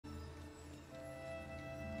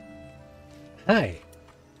Hi!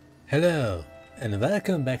 Hello, and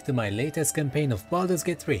welcome back to my latest campaign of Baldur's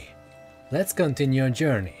Gate 3. Let's continue our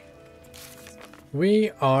journey.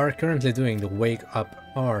 We are currently doing the Wake Up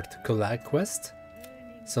Art Collab quest,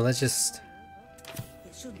 so let's just...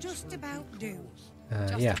 It should just about do.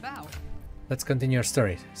 yeah, let's continue our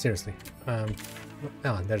story, seriously.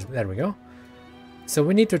 There we go. So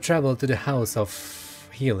we need to travel to the House of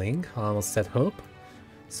Healing, I almost said Hope.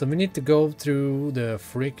 So we need to go through the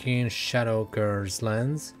freaking Shadow Curse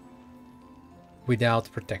lands without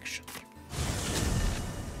protection.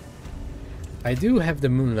 I do have the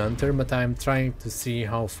Moon Lantern, but I'm trying to see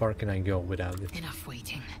how far can I go without it. Enough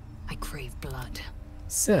waiting. I crave blood.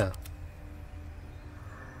 So.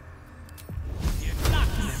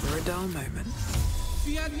 Never a dull moment.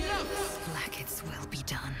 Like its will be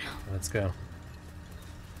done. Let's go.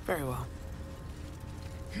 Very well.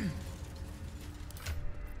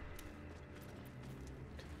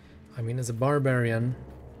 I mean, as a barbarian,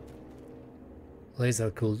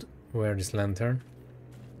 Lae'zel could wear this lantern.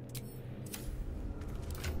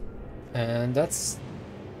 And that's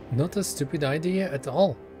not a stupid idea at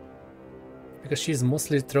all. Because she's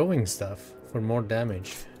mostly throwing stuff for more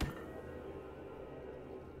damage.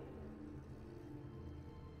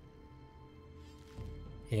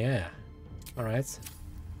 Yeah, alright.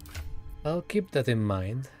 I'll keep that in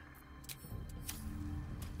mind.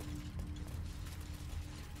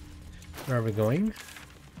 Where are we going?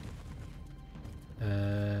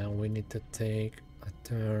 We need to take a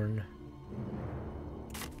turn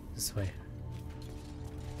this way.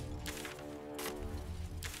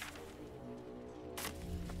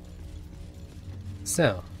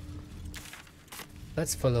 So,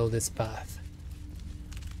 let's follow this path.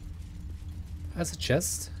 Has a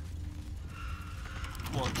chest.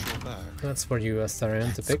 Watch your back. That's for you,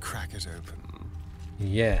 Astarion, to pick. Crack it open.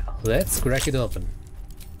 Yeah, let's crack it open.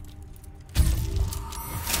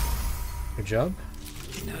 Good job.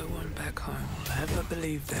 No one back home will ever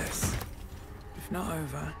believe this. If not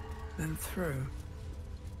over, then through.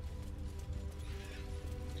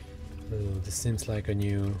 Ooh, this seems like a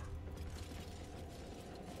new...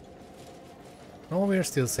 Oh, we're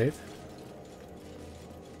still safe.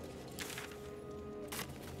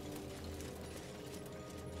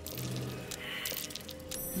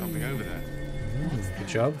 Something over there. Good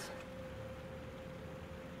job.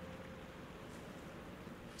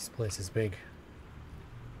 This place is big.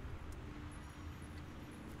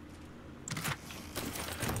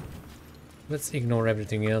 Let's ignore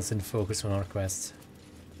everything else and focus on our quest.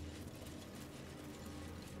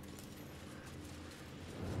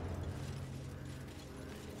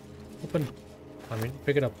 Open. I mean,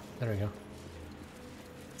 pick it up. There we go.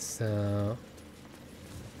 So...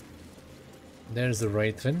 there's the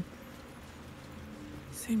Wraithfin.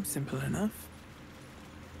 Seems simple enough.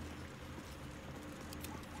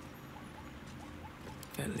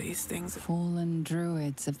 At least things... Fallen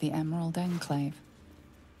druids of the Emerald Enclave.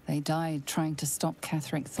 They died trying to stop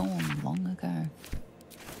Catherick Thorn long ago.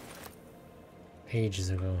 Ages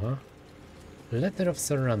ago, huh? Letter of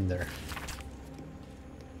surrender.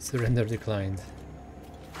 Surrender declined.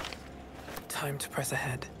 Time to press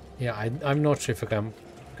ahead. Yeah, I'm not sure if I can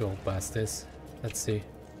go past this. Let's see.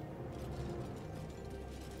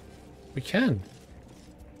 We can.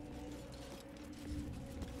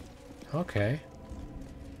 Okay.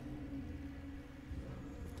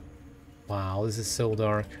 Wow, this is so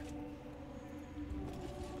dark.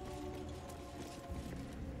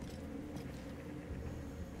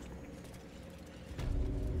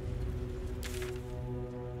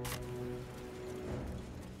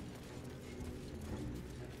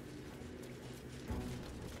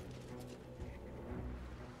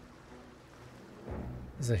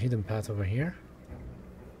 There's a hidden path over here.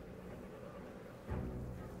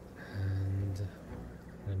 And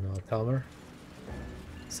I don't know, a tower.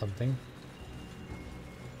 Something.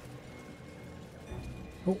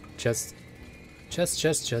 Oh, chest.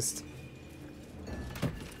 Chest.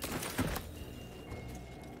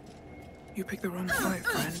 You picked the wrong fight,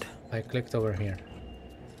 friend. I clicked over here.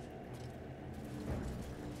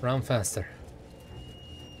 Run faster.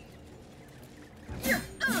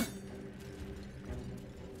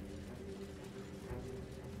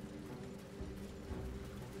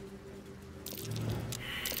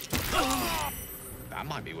 That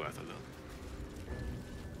might be worth a look.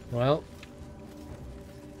 Well,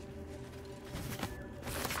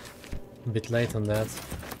 a bit late on that.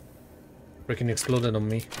 Freaking exploded on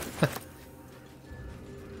me.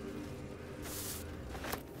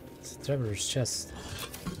 It's a traveler's chest.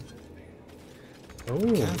 Oh,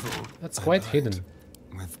 Careful. that's I quite might. hidden.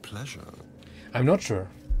 With pleasure. I'm not sure.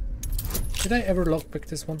 Did I ever lockpick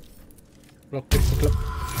this one?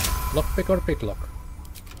 Lockpick or picklock?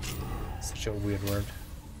 Such a weird word.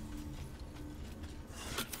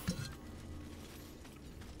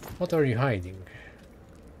 What are you hiding?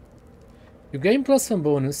 You gain +1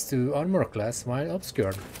 bonus to armor class while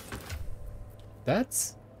obscured.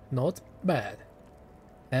 That's not bad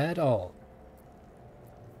at all.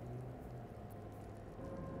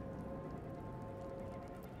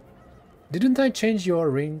 Didn't I change your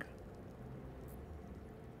ring?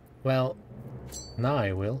 Well, now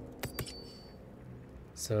I will.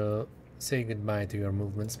 So, say goodbye to your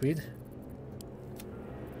movement speed.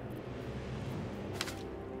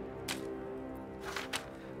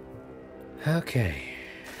 Okay.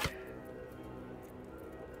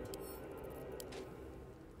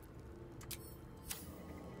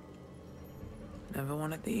 Never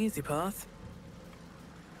wanted the easy path.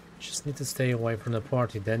 Just need to stay away from the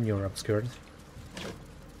party, then you're obscured.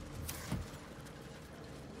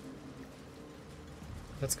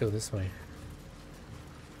 Let's go this way.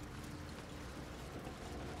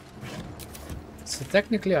 So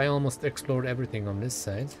technically I almost explored everything on this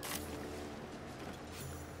side.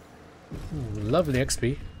 Ooh, lovely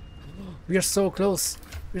XP. We are so close.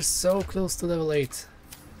 We're so close to level 8.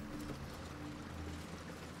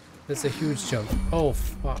 That's a huge jump. Oh,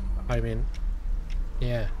 fuck. I mean,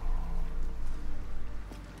 yeah.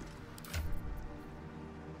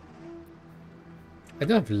 I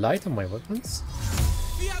don't have light on my weapons.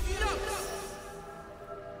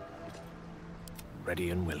 Ready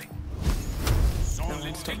and willing. No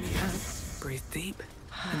one stop me now. Breathe deep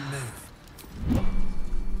and move.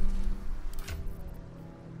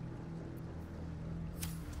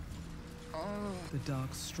 The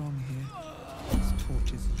dark's strong here. This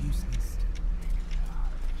torch is useless.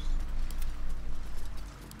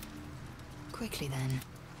 Quickly then.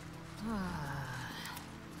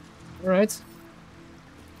 Alright.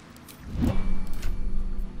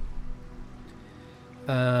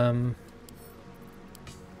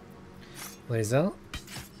 Lae'zel.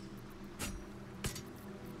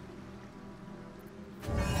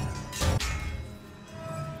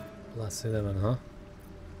 +11, huh?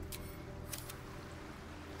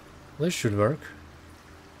 This should work.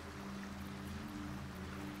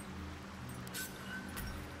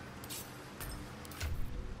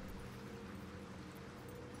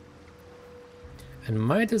 And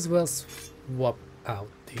might as well swap out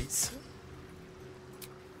these.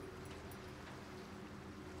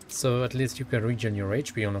 So at least you can regen your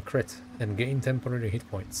HP on a crit and gain temporary hit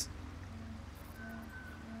points.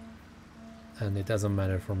 And it doesn't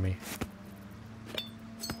matter for me.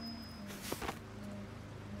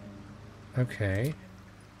 Okay.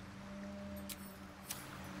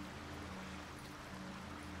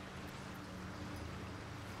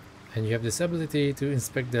 And you have this ability to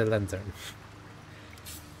inspect the lantern.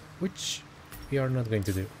 Which we are not going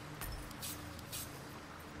to do.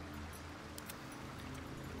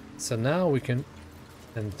 So now we can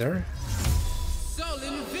enter.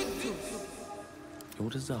 Your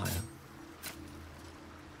desire.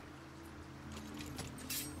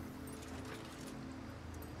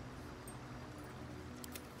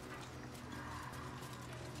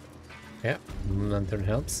 Yeah, lantern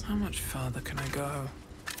helps. How much farther can I go?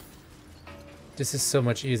 This is so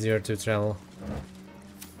much easier to travel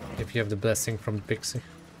if you have the blessing from the pixie.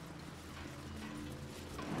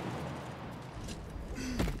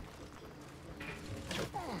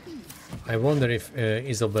 I wonder if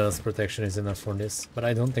Isabel's protection is enough for this, but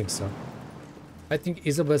I don't think so. I think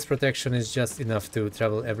Isabel's protection is just enough to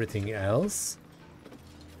travel everything else.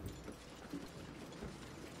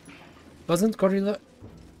 Wasn't Gorilla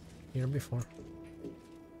here before?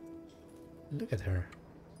 Look at her.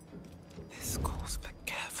 This calls for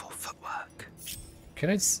careful footwork.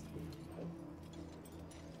 Can I just...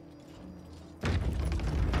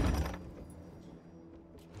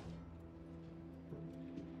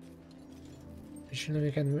 Is she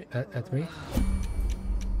looking at me?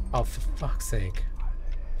 Oh, for fuck's sake.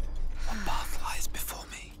 What path lies before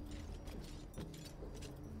me?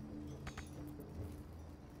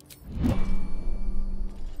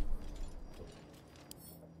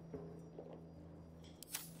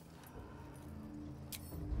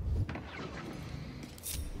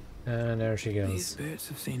 And there she goes. These boots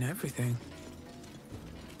have seen everything.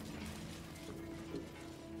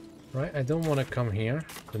 Right, I don't want to come here.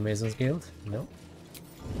 The Mason's Guild? No.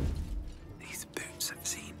 These boots have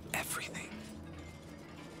seen everything.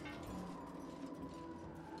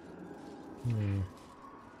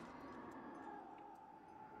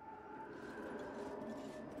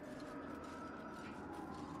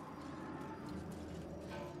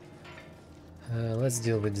 Let's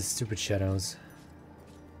deal with the stupid shadows.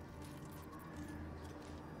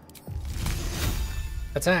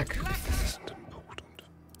 Attack! This isn't important.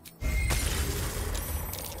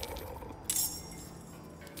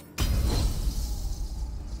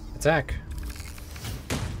 Attack!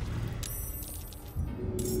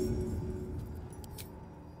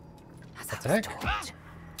 Attack!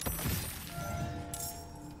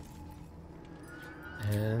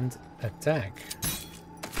 And attack.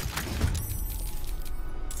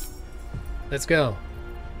 Let's go.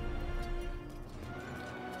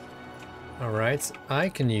 Alright, I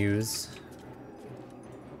can use...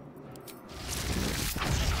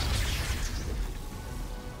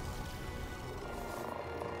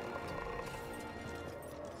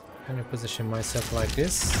 Can I position myself like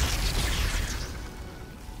this?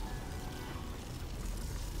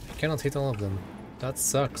 I cannot hit all of them. That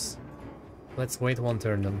sucks. Let's wait one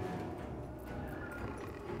turn then.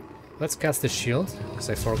 Let's cast the shield, because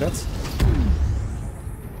I forgot.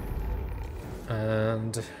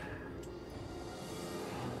 And...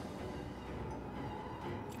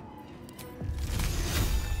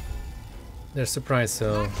 they're surprised,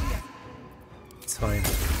 so... it's fine.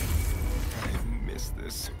 I miss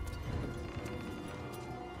this.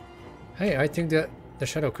 Hey, I think that the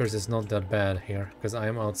Shadow Curse is not that bad here, because I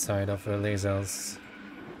am outside of Lae'zel's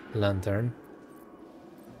lantern.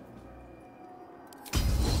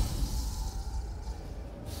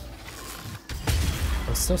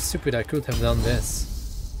 I'm so stupid, I could have done this.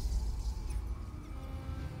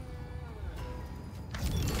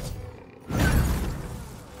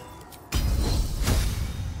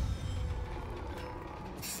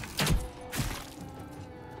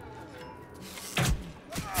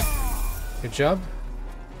 Good job.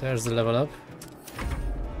 There's the level up.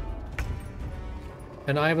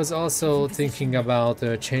 And I was also thinking about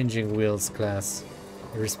changing Will's class.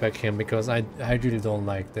 I respect him because I really don't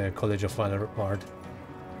like the College of Valor part.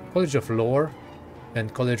 College of Lore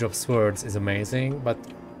and College of Swords is amazing, but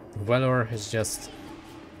Valor is just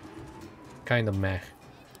kind of meh.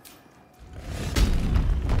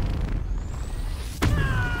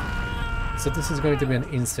 So this is going to be an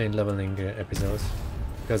insane leveling episode,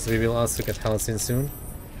 because we will also get Halsin soon.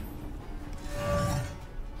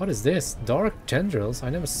 What is this? Dark tendrils? I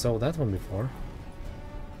never saw that one before.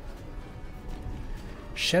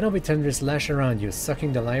 Shadowy tendrils lash around you,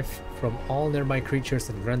 sucking the life from all nearby creatures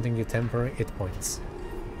and granting you temporary hit points.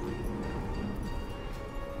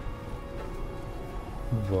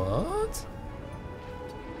 What?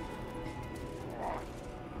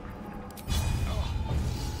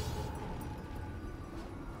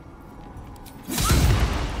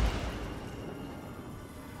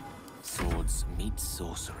 Swords meet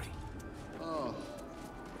sorcery.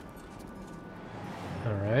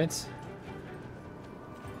 Alright.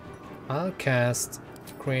 I'll cast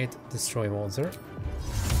Create Destroy Monster.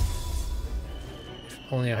 If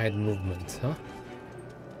only I had movement, huh?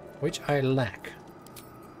 Which I lack.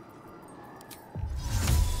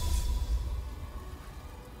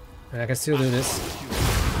 And I can still do this.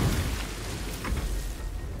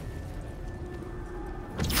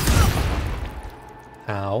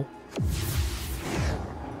 Ow.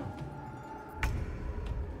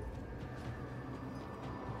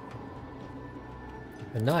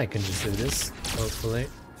 And now I can just do this, hopefully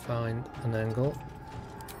find an angle.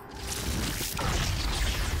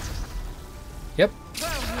 Yep.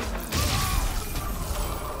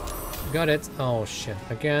 Got it. Oh shit,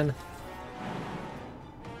 again.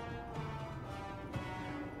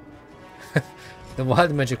 The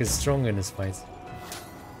wild magic is strong in this fight.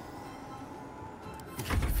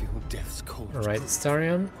 Alright,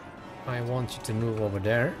 Starion, I want you to move over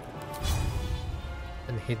there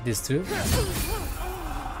and hit these two.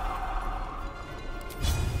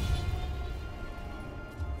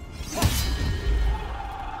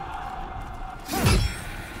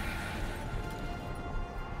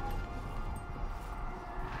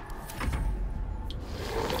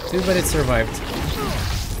 Too bad it survived.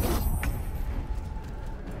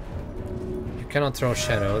 You cannot throw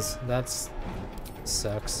shadows, that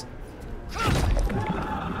sucks.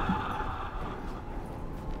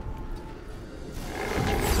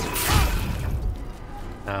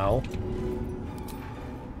 Ow.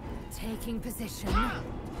 Taking position.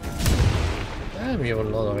 Damn, you have a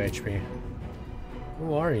lot of HP.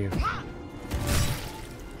 Who are you?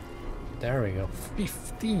 There we go.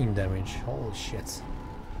 15 damage. Holy shit.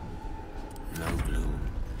 No gloom,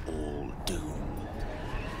 all doom.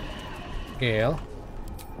 Gale.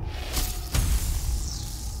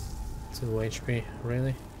 2 HP,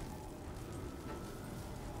 really?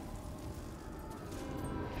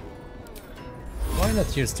 Why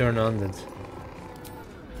not use turn undead?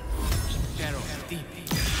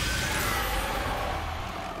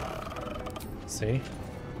 See?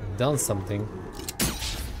 Done something.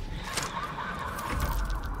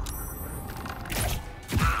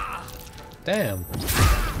 Damn.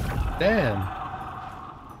 Damn.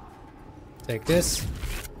 Take this.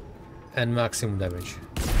 And maximum damage.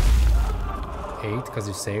 8 because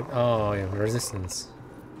you saved. Oh, you have resistance.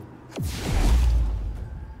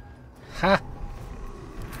 Ha!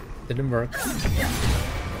 Didn't work.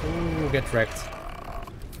 Ooh, get wrecked.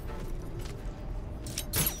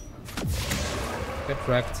 Get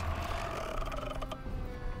wrecked.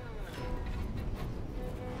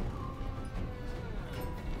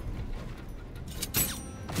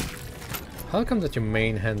 How come that your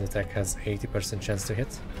main hand attack has 80% chance to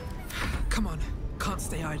hit? Come on, can't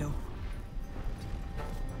stay idle.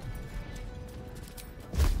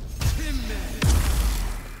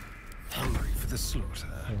 Hungry for the slaughter.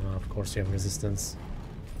 Oh, of course you have resistance.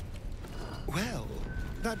 Well,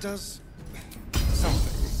 that does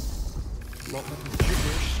something. Not that the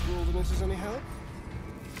gibberish scrawled in it is any help.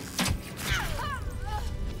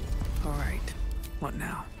 Alright, what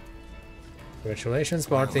now? Congratulations,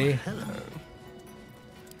 party. Hello.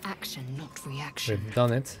 Action, not reaction. We've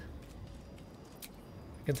done it.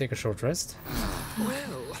 You can take a short rest.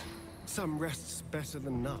 Well, some rest's better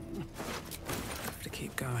than none. Have to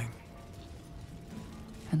keep going.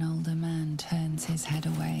 An older man turns his head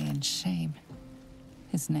away in shame.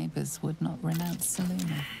 His neighbors would not renounce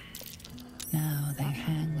Selûne. Now they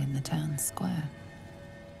hang in the town square.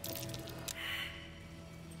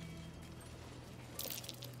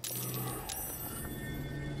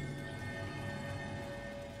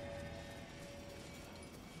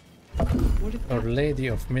 Or Lady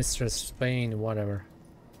of Mistress Spain, whatever.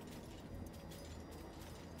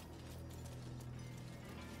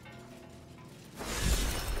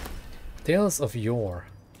 Tales of Yore.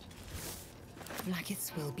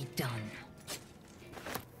 Vlaakith's will be done.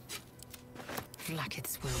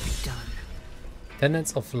 Vlaakith's will be done.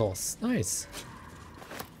 Tenants of Loss. Nice.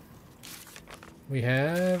 We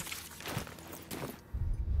have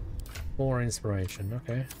 4 inspiration.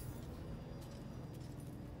 Okay.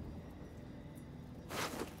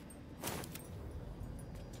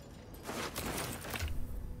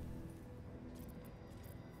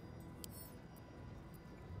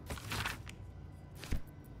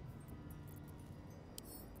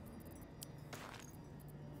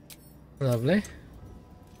 Lovely.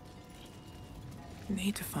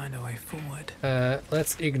 Need to find a way forward.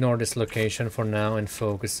 Let's ignore this location for now and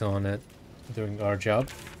focus on doing our job.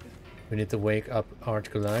 We need to wake up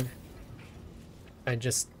Artgulag. I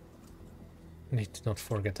just need to not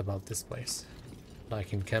forget about this place,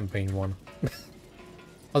 like in campaign 1.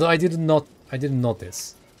 Although I didn't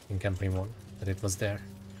notice in campaign 1 that it was there.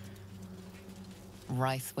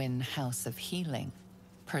 Rythwin House of Healing.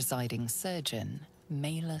 Presiding surgeon,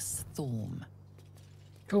 Malus Thorm.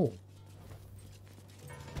 Cool.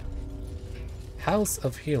 House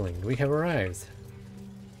of Healing. We have arrived.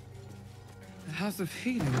 A house of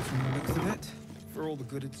healing from the looks of it. For all the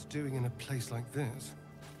good it's doing in a place like this.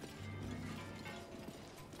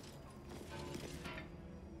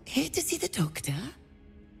 Here to see the doctor?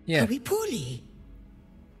 Yeah. Are we poorly?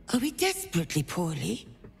 Are we desperately poorly?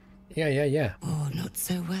 Yeah. Oh, not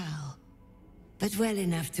so well. But well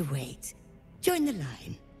enough to wait. Join the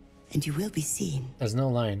line, and you will be seen. There's no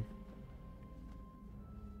line.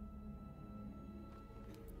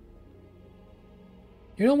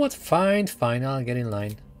 You know what? Fine, I'll get in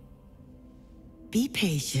line. Be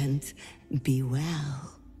patient. Be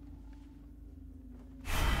well.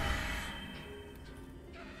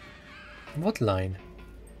 What line?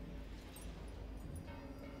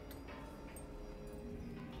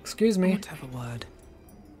 Excuse me. Let's have a word.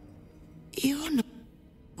 You're not...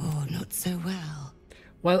 Oh, not so well.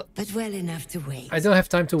 Well, But well enough to wait. I don't have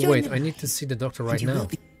time to Join wait. the I need line, to see the doctor and right you will now.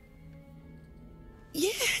 be-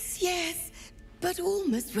 Yes. But all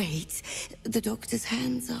must wait. The doctor's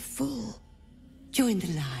hands are full. Join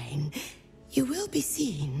the line. You will be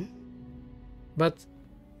seen. But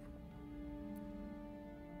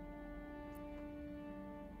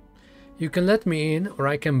you can let me in, or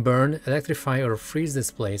I can burn, electrify, or freeze this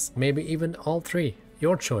place. Maybe even all 3.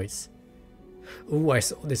 Your choice. Ooh, I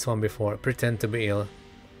saw this one before. Pretend to be ill.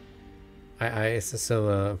 I saw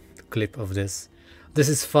a clip of this. This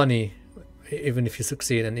is funny, even if you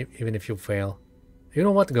succeed and even if you fail. You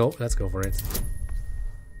know what? Let's go for it.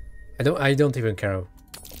 I don't even care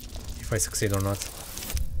if I succeed or not.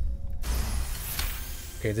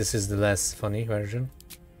 Okay, this is the less funny version.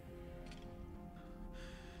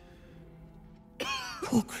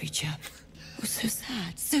 Poor creature. Oh, so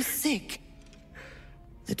sad, so sick.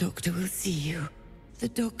 The doctor will see you. The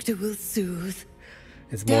doctor will soothe.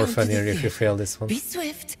 It's more Down to funnier the if you theater. fail this one. Be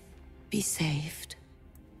swift, be saved.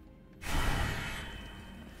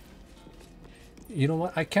 You know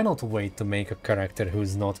what? I cannot wait to make a character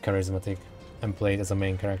who's not charismatic and played as a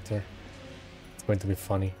main character. It's going to be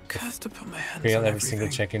funny. Cursed to put my hands Fail on every single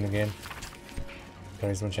everything. check in the game.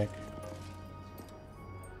 Charisma check.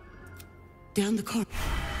 Down the corridor.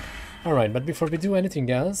 Alright, but before we do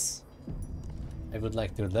anything else, I would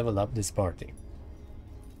like to level up this party.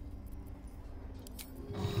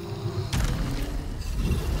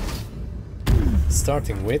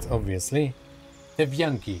 Starting with, obviously,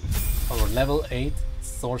 Divinity, our level 8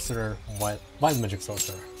 sorcerer, wild magic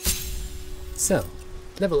sorcerer. So,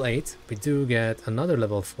 level 8, we do get another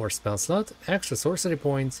level 4 spell slot, extra sorcery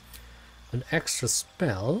points, an extra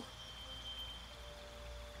spell.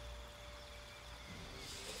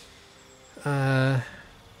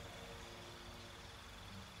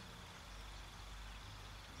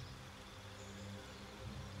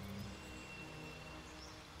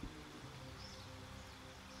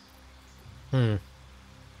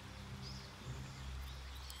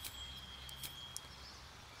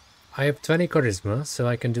 I have 20 charisma, so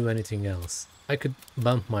I can do anything else. I could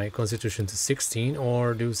bump my constitution to 16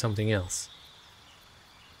 or do something else.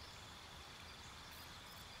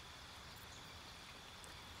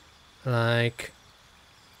 Like...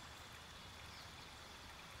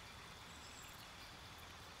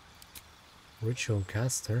 Ritual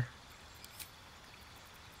caster?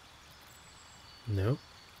 No.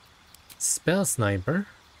 Spell sniper?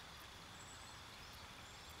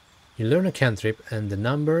 You learn a cantrip and the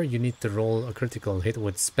number you need to roll a critical hit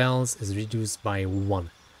with spells is reduced by 1.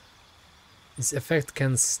 This effect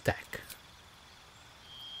can stack.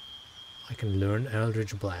 I can learn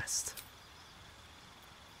Eldritch Blast.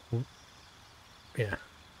 Yeah.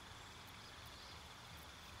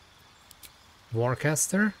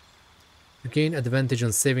 Warcaster. You gain advantage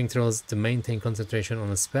on saving throws to maintain concentration on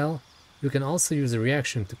a spell. You can also use a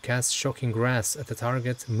reaction to cast Shocking Grasp at a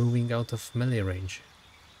target moving out of melee range.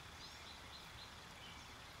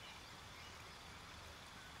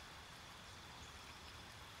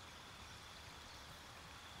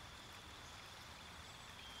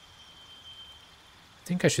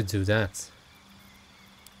 I think I should do that.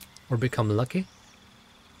 Or become lucky.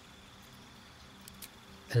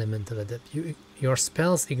 Elemental Adept. Your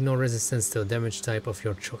spells ignore resistance to a damage type of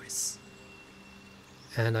your choice.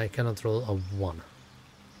 And I cannot roll a 1.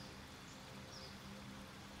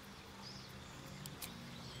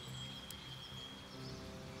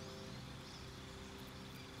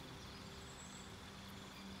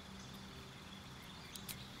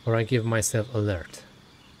 Or I give myself alert.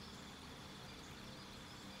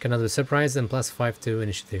 Cannot be surprised and plus 5 to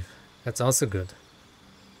initiative. That's also good.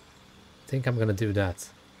 I think I'm gonna do that.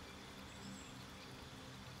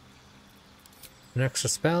 An extra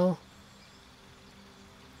spell.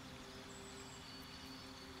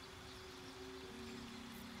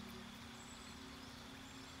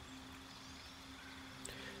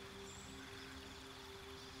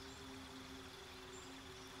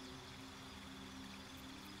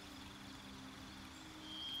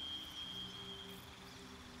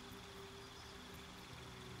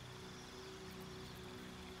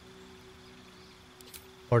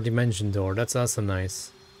 Or Dimension Door, that's also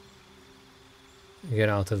nice. Get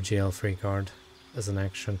out of jail free card as an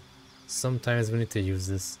action. Sometimes we need to use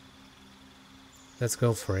this. Let's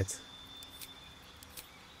go for it.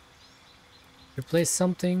 Replace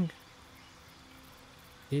something.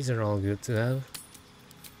 These are all good to have.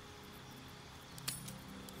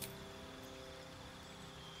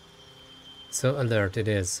 So alert it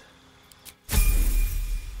is.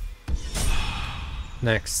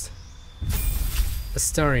 Next.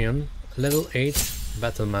 Astarion, level 8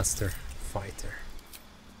 Battlemaster Fighter.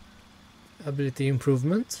 Ability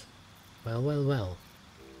improvement? Well, well, well.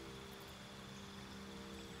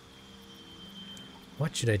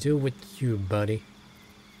 What should I do with you, buddy?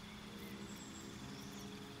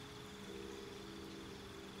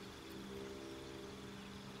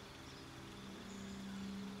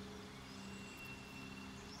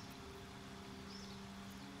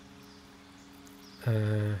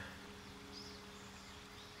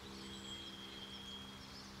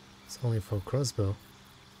 It's only for crossbow.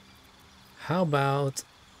 How about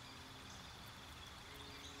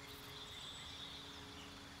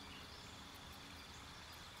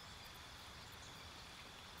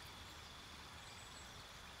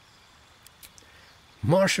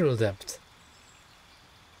Martial Adept?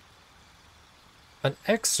 An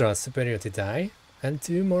extra superiority die and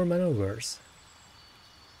 2 more maneuvers.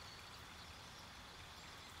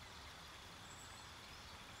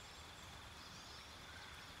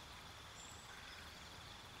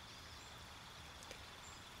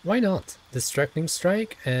 Why not? Distracting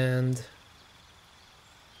strike and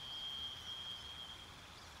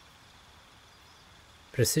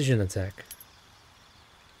precision attack.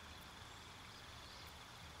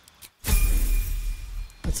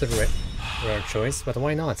 That's a rare choice, but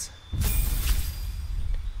why not?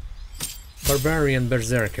 Barbarian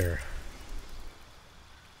Berserker.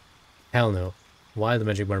 Hell no. Wild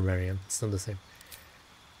Magic Barbarian. It's not the same.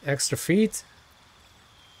 Extra feet.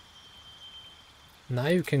 Now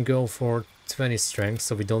you can go for 20 strength,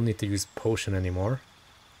 so we don't need to use potion anymore.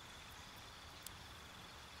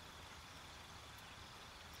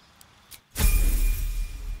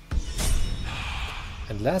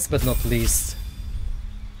 And last but not least,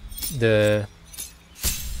 the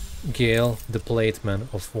Gale, the Plateman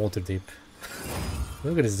of Waterdeep.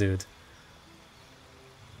 Look at this dude.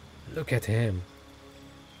 Look at him.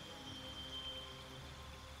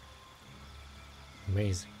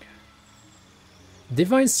 Amazing.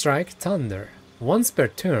 Divine Strike Thunder. Once per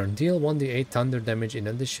turn, deal 1d8 thunder damage in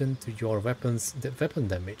addition to your weapon's weapon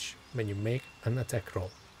damage when you make an attack roll.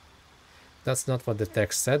 That's not what the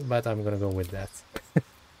text said, but I'm gonna go with that.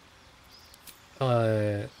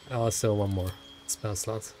 Also one more spell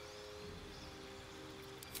slot.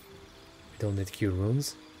 We don't need cure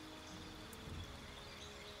runes.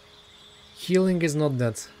 Healing is not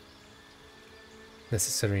that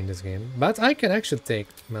necessary in this game, but I can actually take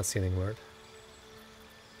Mass Healing Word.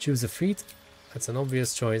 Choose a feat. That's an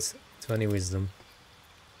obvious choice. 20 wisdom.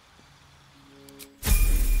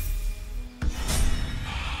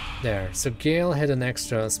 There. So Gale had an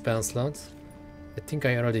extra spell slot. I think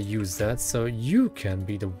I already used that. So you can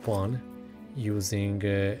be the one using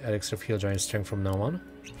Elixir of Heal Giant Strength from now on.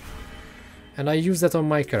 And I use that on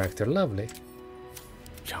my character. Lovely.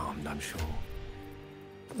 Charmed, I'm sure.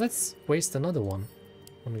 Let's waste another one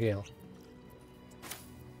on Gale.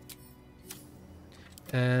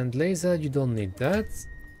 And Lae'zel, you don't need that.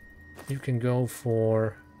 You can go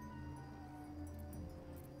for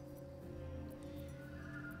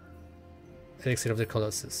Elixir of the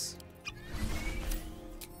Colossus.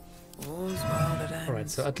 Alright,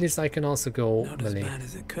 so at least I can also go Not melee as bad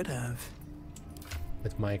as it could have.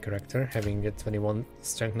 with my character, having a 21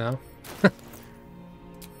 strength now.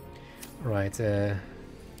 Right, so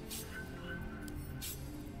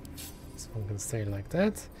I'm gonna stay like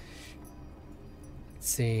that. Let's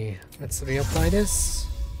see, let's reapply this.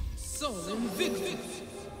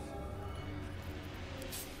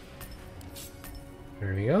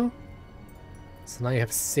 There we go. So now you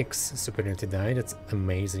have 6 superiority die, that's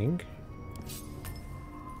amazing.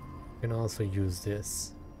 You can also use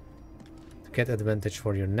this to get advantage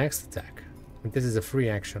for your next attack. And this is a free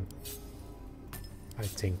action, I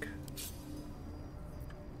think.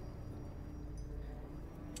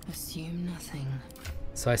 Assume nothing.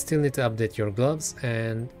 So I still need to update your gloves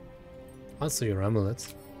and also your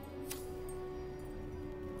amulet.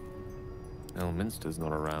 Elminster's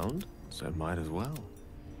not around, so it might as well.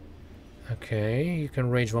 Okay, you can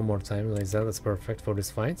rage one more time, Lae'zel, that's perfect for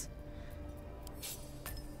this fight.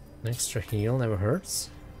 An extra heal never hurts.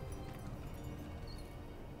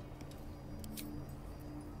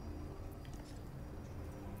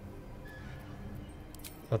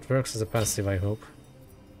 That works as a passive, I hope.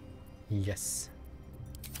 Yes.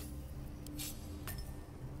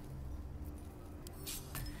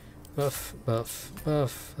 Buff, buff,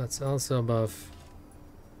 buff. That's also a buff.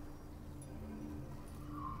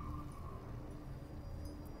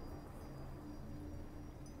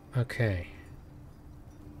 Okay.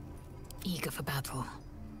 Eager for battle.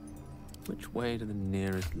 Which way to the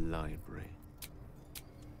nearest library?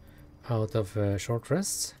 Out of short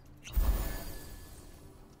rests.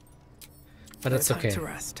 But that's No time okay. to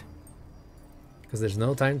rest. Because there's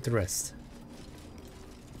no time to rest.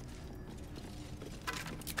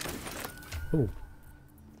 Ooh.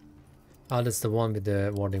 Oh, that's the one with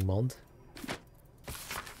the warding bond.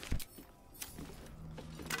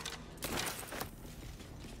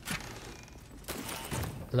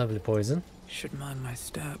 Lovely poison. Should mind my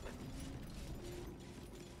step.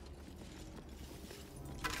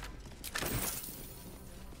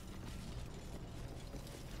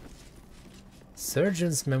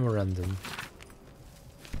 Surgeon's Memorandum.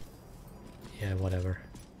 Yeah, whatever.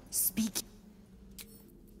 Speak.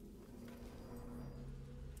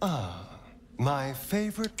 Ah, my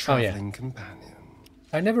favorite traveling companion.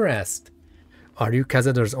 I never asked. Are you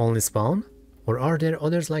Cazador's only spawn? Or are there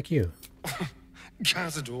others like you?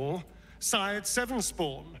 Cazador, sired 7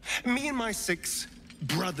 spawn. Me and my 6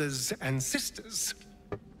 brothers and sisters.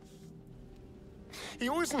 He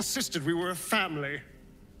always insisted we were a family,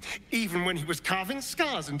 even when he was carving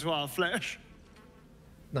scars into our flesh.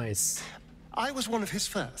 Nice. I was one of his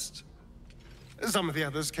first. Some of the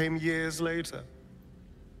others came years later.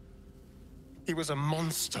 He was a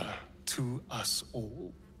monster to us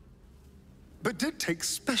all, but did take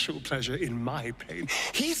special pleasure in my pain.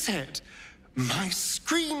 He said my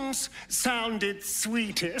screams sounded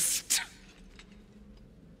sweetest.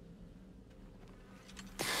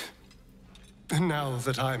 And now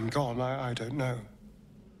that I'm gone, I don't know.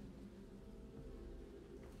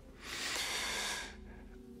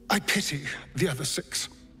 I pity the other 6.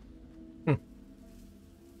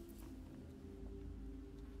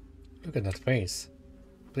 Look at that face.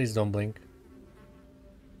 Please don't blink.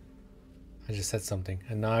 I just said something,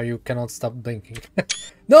 and now you cannot stop blinking.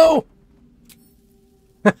 No!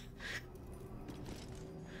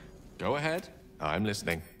 Go ahead. I'm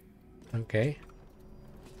listening. Okay.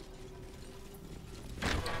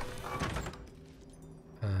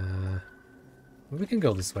 We can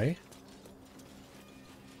go this way.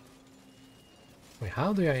 Wait,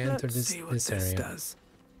 how do I enter this area? Does.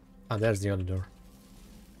 Ah, there's the other door.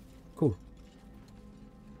 Cool.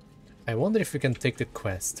 I wonder if we can take the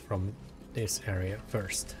quest from this area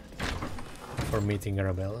first for meeting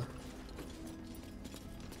Arabella.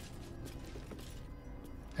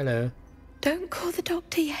 Hello. Don't call the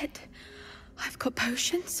doctor yet. I've got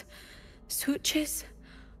potions, sutures.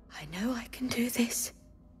 I know I can do this.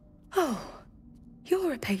 Oh,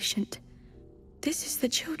 you're a patient. This is the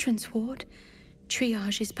children's ward.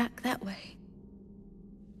 Triage is back that way.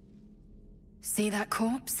 See that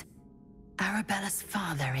corpse? Arabella's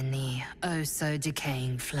father in the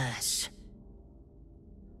oh-so-decaying flesh.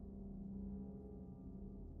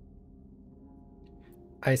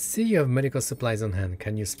 I see you have medical supplies on hand.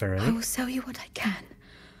 Can you spare any? I will sell you what I can,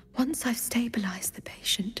 once I've stabilized the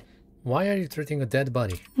patient. Why are you treating a dead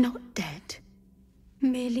body? Not dead.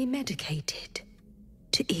 Merely medicated.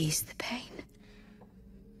 To ease the pain.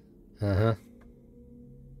 Uh-huh.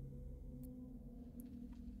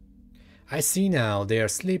 I see now. They are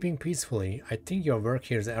sleeping peacefully. I think your work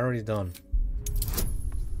here is already done.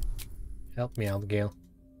 Help me out, Gale.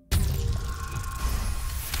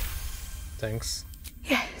 Thanks.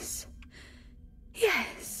 Yes.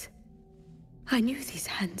 Yes. I knew these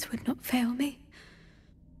hands would not fail me.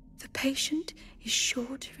 The patient is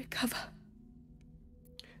sure to recover.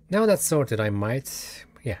 Now that's sorted, I might...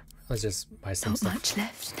 Yeah, let's just buy some stuff. Not much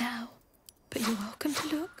left now, but you're welcome to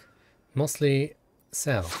look. Mostly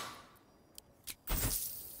sell.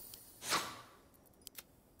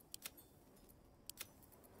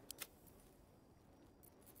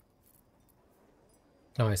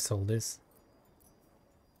 Oh, I sold this.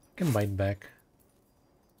 I can buy it back.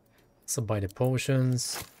 So buy the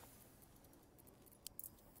potions.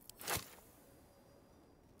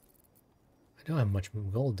 I don't have much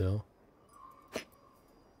gold though.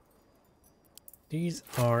 These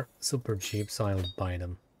are super cheap, so I'll buy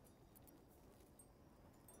them.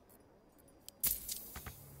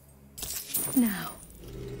 Now.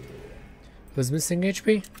 Who's missing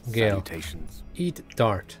HP? Gale. Salutations. Eat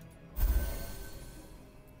dart.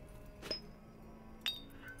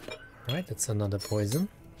 Alright, that's another poison.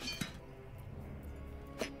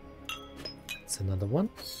 That's another one.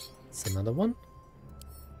 That's another one.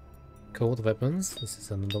 Cold weapons. This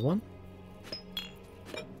is another one.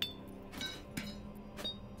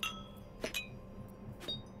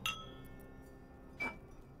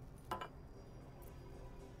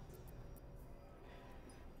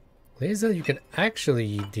 Lae'zel, you can actually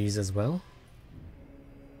eat these as well.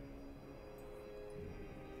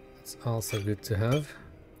 It's also good to have.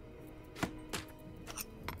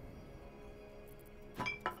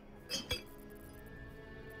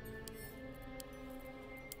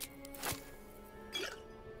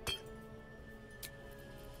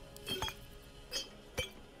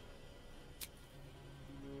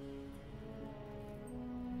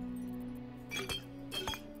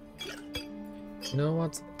 You know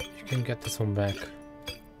what? You can get this one back.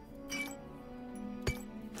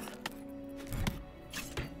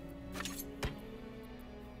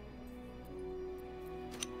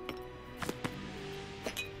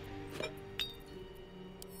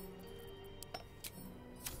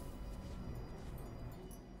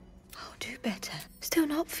 I'll do better. Still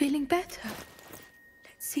not feeling better.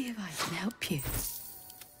 Let's see if I can help you.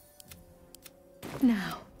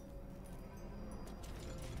 Now.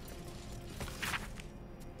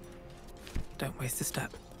 Don't waste a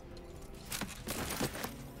step.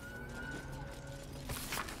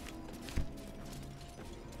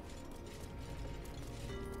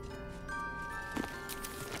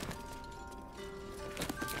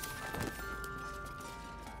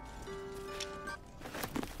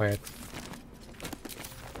 Quiet.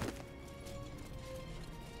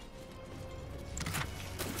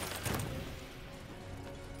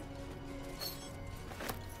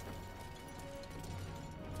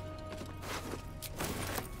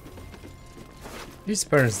 His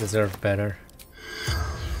parents deserve better.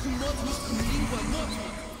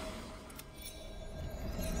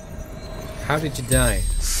 How did you die?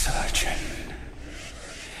 Surgeon.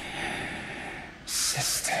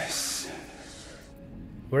 Sisters.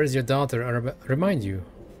 Where is your daughter, Remind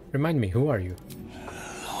me, who are you?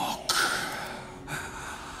 Look.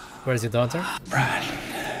 Where is your daughter? Bran.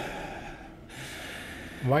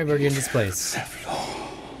 Why were you in this place? Zevlor.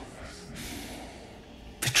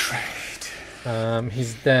 Betrayed.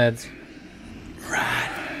 He's dead.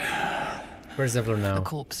 Ran. Where's Zevlor now? The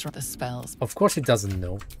corpse from the spells. Of course he doesn't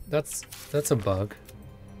know. That's a bug.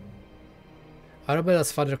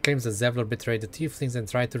 Arabella's father claims that Zevlor betrayed the tieflings and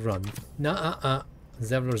tried to run. Nah,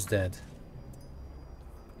 Zevlor's dead.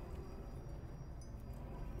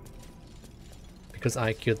 Because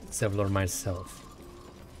I killed Zevlor myself.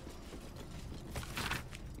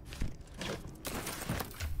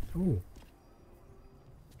 Ooh.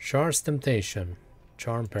 Char's Temptation.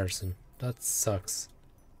 Charm person. That sucks.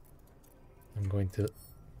 I'm going to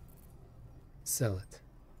sell it.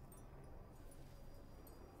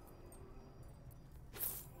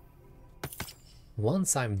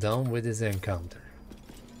 Once I'm done with this encounter.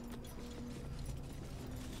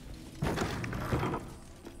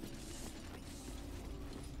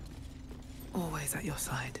 Always at your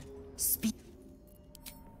side. Speak.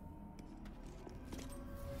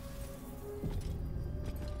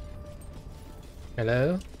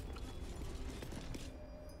 Hello?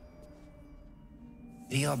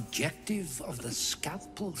 The objective of the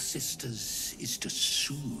Scalpel Sisters is to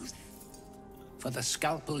soothe. For the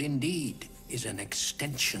Scalpel indeed is an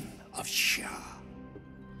extension of Shah.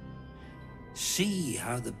 See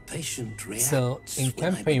how the patient reacts. So, in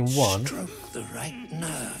when campaign I 1... stroke the right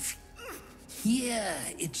nerve. Hear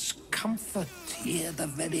its comfort, hear the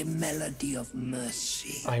very melody of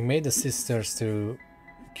mercy. I made the sisters to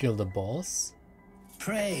kill the boss.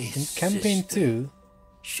 Pray, In campaign sister, 2,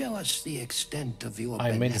 show us the extent of your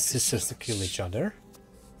I made the sisters to kill each other.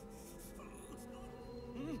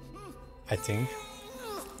 I think.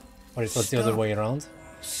 Or it was the other way around.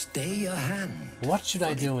 Stay your hand. What should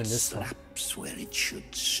I do in this one? Slaps where it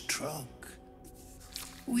should stroke.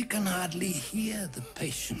 We can hardly hear the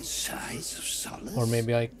patient's sighs of solace. Or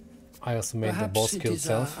maybe I also made the boss kill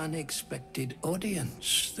itself. itself. Our unexpected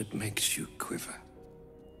audience that makes you quiver.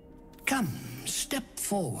 Come, step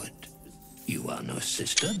forward. You are no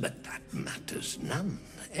sister, but that matters none.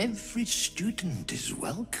 Every student is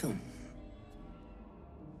welcome.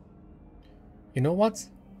 You know what?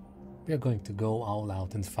 We are going to go all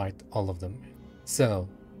out and fight all of them. So,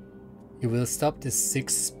 you will stop this sick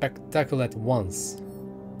spectacle at once.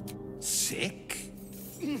 Sick?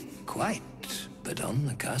 Quite, but on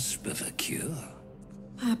the cusp of a cure.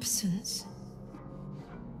 Absence.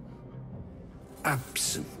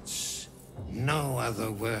 Absence. No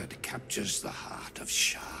other word captures the heart of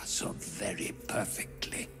Shah so very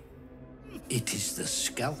perfectly. It is the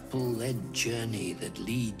scalpel-led journey that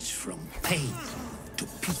leads from pain to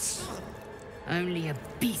peace. Only a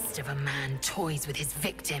beast of a man toys with his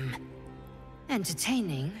victim.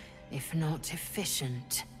 Entertaining, if not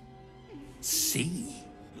efficient. See?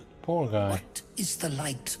 Poor guy. What is the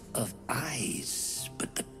light of eyes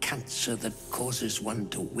but the cancer that causes one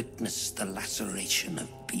to witness the laceration of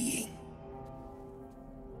being?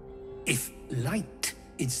 If light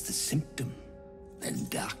is the symptom, then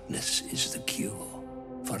darkness is the cure.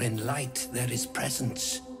 For in light there is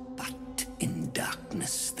presence, but in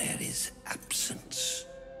darkness there is absence.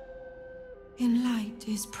 In light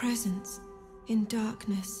is presence, in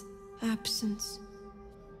darkness, absence.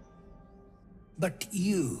 But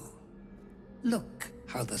you, look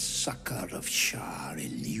how the succor of Shah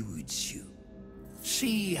eludes you.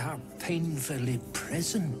 See how painfully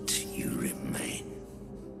present you remain.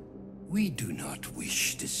 We do not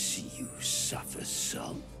wish to see you suffer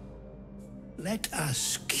so. Let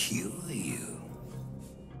us cure you.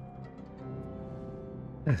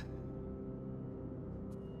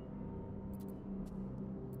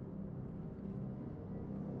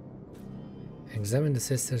 Examine the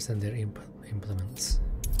sisters and their implements.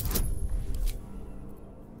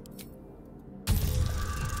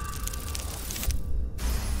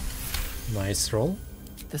 Nice roll.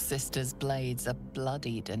 The sisters' blades are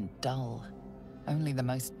bloodied and dull. Only the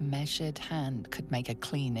most measured hand could make a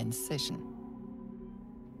clean incision.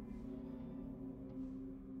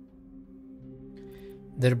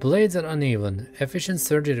 Their blades are uneven. Efficient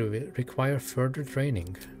surgery will require further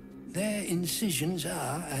training. Their incisions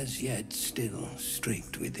are, as yet, still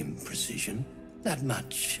streaked with imprecision. That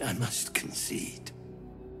much I must concede.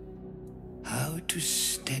 How to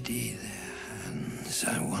steady their hands,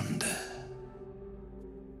 I wonder.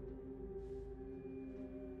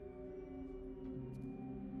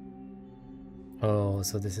 Oh,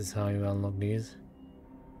 so this is how you unlock these.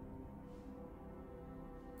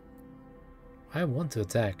 I want to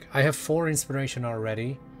attack. I have 4 inspiration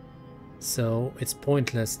already, so it's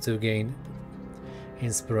pointless to gain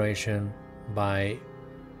inspiration by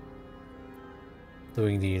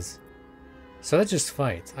doing these. So let's just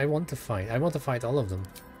fight. I want to fight. I want to fight all of them.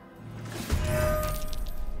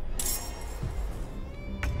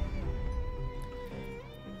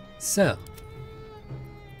 So,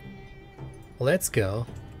 let's go.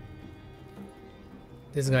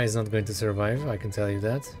 This guy is not going to survive, I can tell you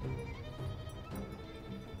that.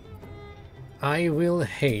 I will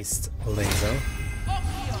haste Lae'zel.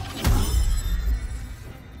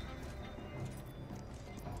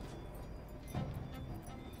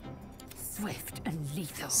 Swift and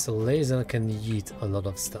lethal. So Lae'zel can yeet a lot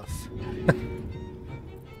of stuff.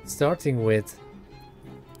 Starting with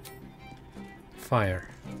fire.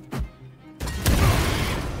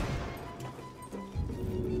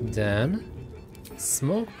 Then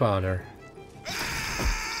smoke powder.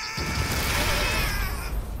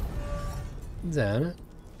 Then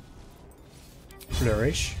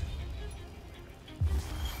flourish.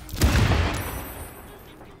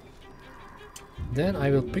 Then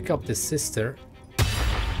I will pick up the sister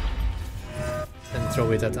and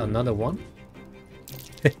throw it at another one.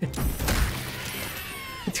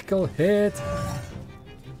 Critical hit.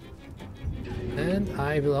 And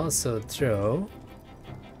I will also throw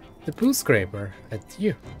the poo scraper at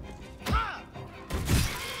you.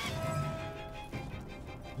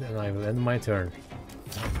 Then I will end my turn.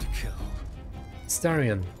 Time to kill.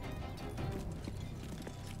 Starion.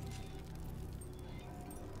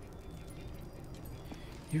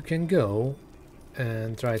 You can go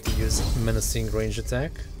and try to use menacing range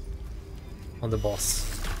attack on the boss.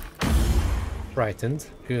 Frightened,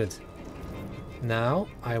 good. Now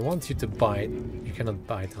I want you to bite. You cannot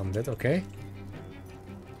bite on that, okay?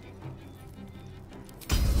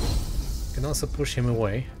 You can also push him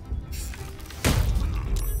away.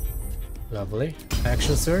 Lovely.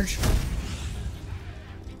 Action surge.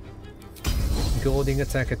 Golding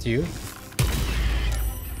attack at you.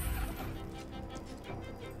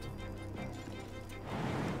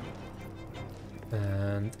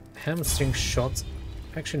 And hamstring shot.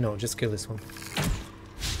 Actually no, just kill this one.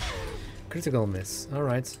 Critical miss.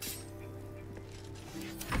 Alright.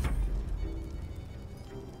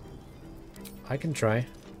 I can try.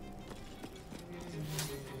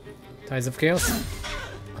 Tides of Chaos.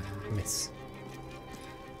 Miss.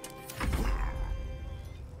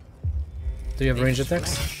 Do you have range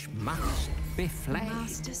attacks? Must be flayed.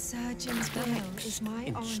 Master Surgeon's work is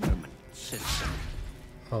my honor. Instrument system.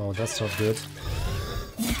 Oh, that's not good.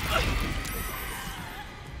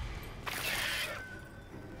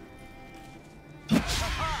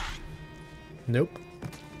 Nope.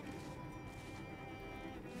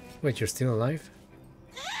 Wait, you're still alive?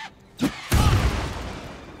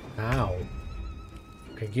 Ow.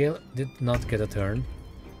 Okay, Gale did not get a turn.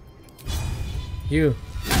 You.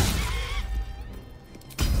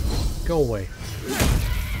 Go away.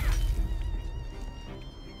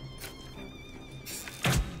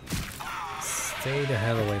 Stay the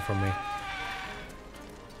hell away from me.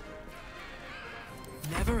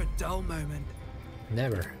 Never a dull moment.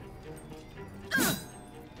 Never.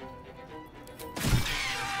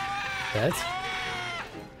 Dead?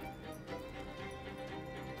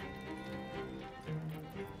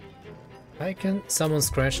 I can summon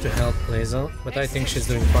Scratch to help Lae'zel, but I think she's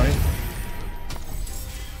doing fine.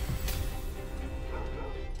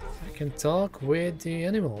 I can talk with the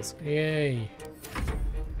animals. Yay!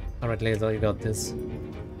 Alright, Lae'zel, you got this.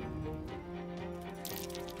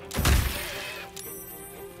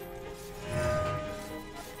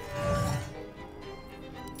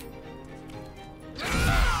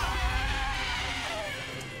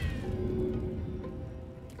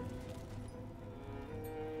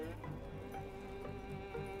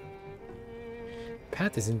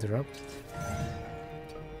 Path is interrupted.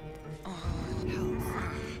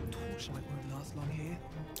 Torchlight won't last long here.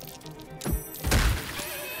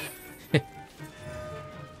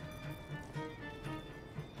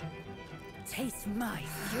 Taste my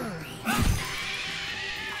fury.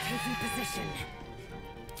 Taking position.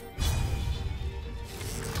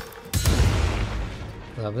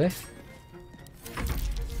 Lovely.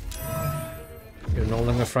 You're no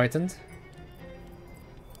longer frightened.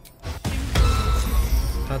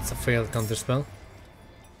 That's a failed counterspell.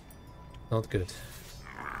 Not good.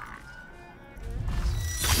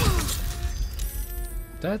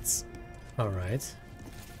 That's alright.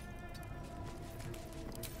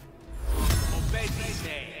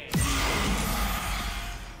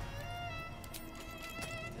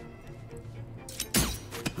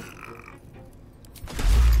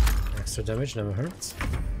 Extra damage never hurts.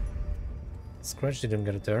 Scratch didn't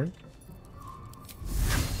get a turn.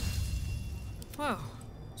 Well,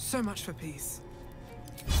 so much for peace.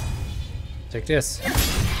 Take this.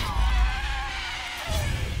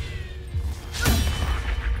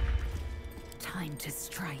 Time to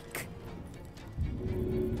strike.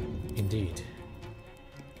 Indeed.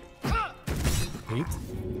 Eat.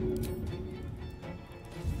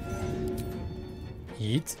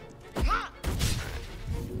 Eat.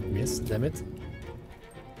 Yes, damn it.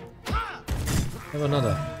 Have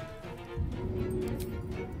another.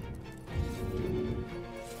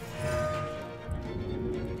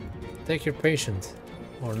 Take your patient,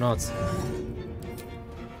 or not.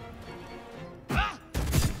 I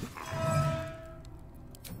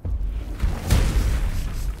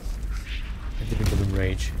didn't even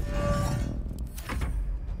rage.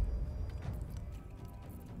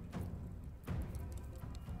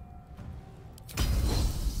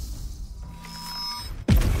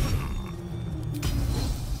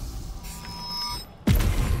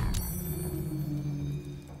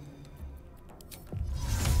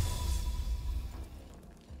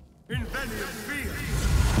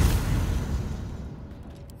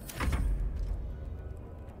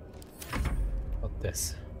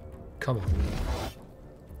 This. Come on.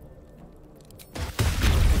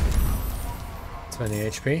 20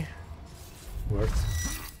 HP. Worth.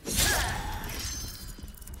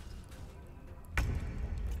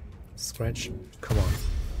 Scratch. Come on.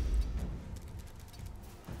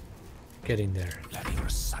 Get in there. Let me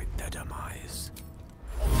recite their demise.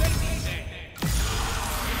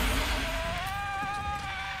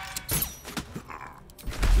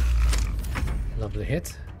 Lovely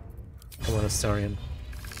hit. Come on, Astarion.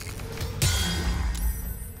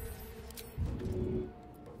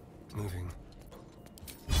 Moving.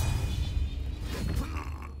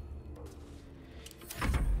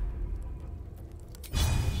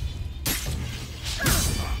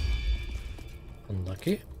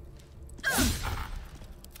 Unlucky.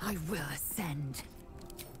 I will ascend.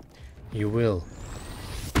 You will.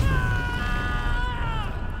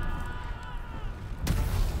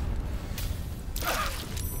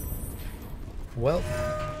 Well,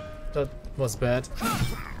 that was bad.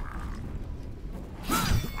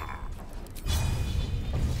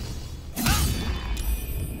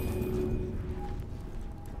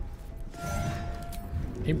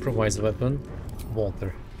 Improvised weapon,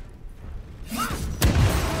 water.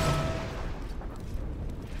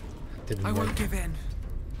 Didn't I work. won't give in.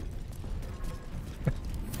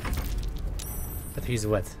 But he's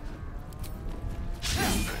wet.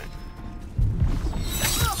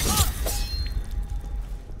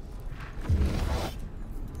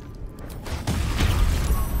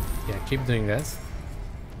 Keep doing that.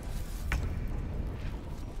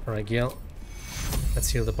 Alright, Gil. Let's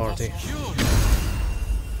heal the party.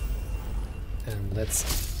 And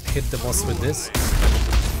let's hit the boss with this.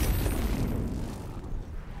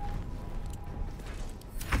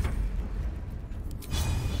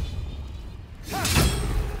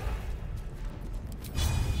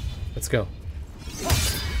 Let's go.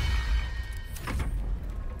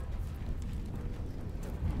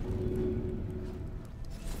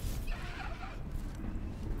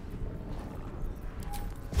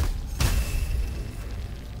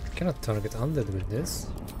 Cannot target undead with this.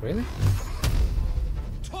 Really?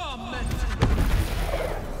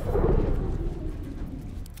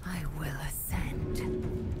 I will ascend.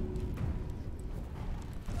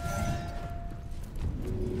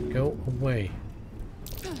 Go away.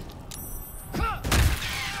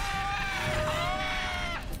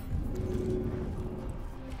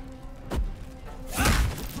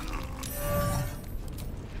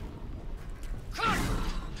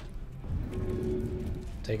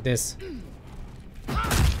 Take this.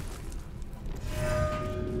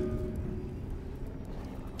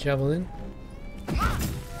 Javelin.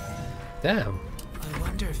 Damn. I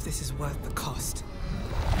wonder if this is worth the cost.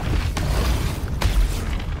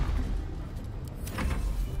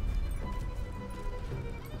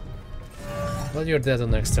 Well, you're dead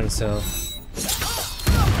on next turn, so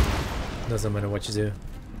doesn't matter what you do.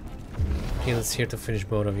 Heal's here to finish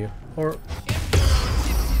both of you. Or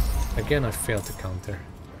again, I failed to counter.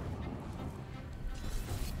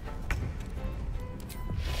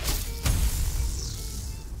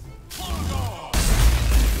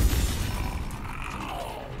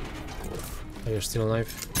 Oh, you're still alive.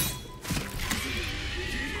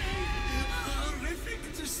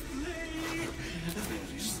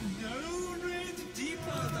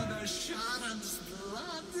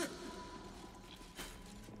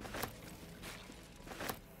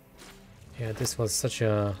 Yeah, this was such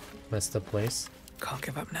a messed up place. Can't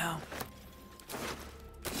give up now.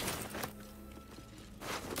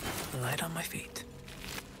 Light on my feet.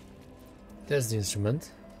 There's the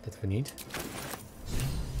instrument that we need.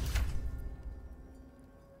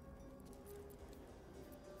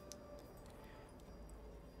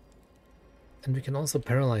 And we can also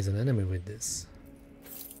paralyze an enemy with this.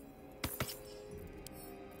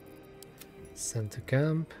 Send to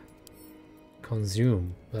camp.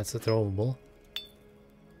 Consume. That's a throwable.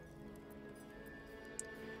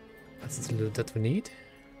 That's the loot that we need.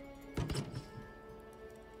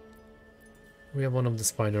 We have one of the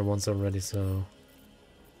spider ones already, so...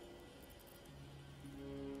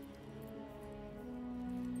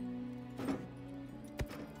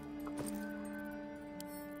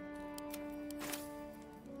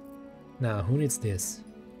 Now, who needs this?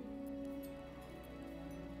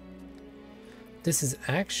 This is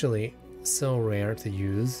actually so rare to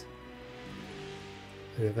use.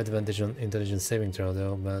 We have advantage on intelligence saving throw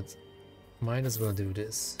though, but might as well do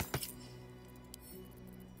this.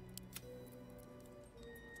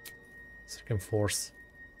 So I can force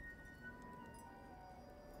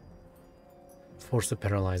to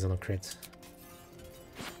paralyze on a crit.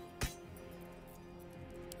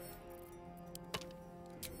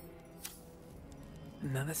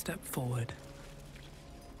 Another step forward.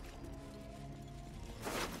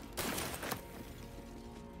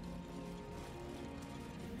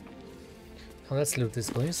 Now let's loot this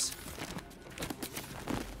place.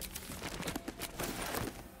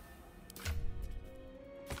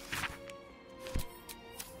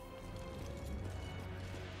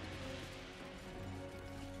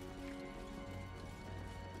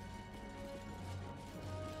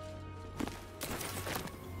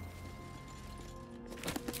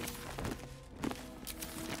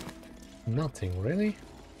 Nothing, really?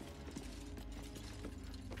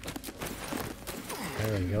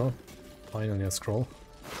 There we go. Finally a scroll.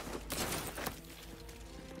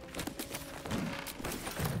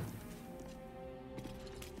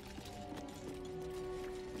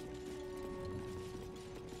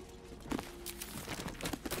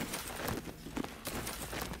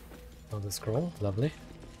 Another scroll, lovely.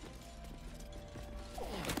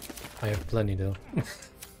 I have plenty though.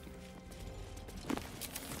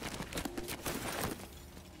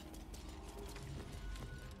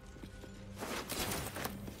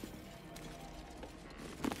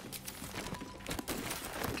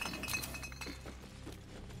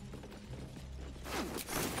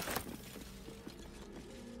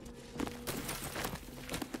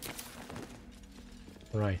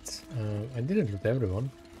 Right, I didn't loot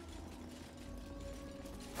everyone.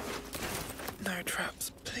 No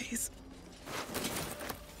traps, please.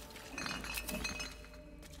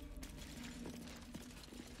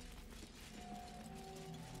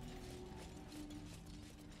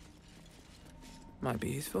 Might be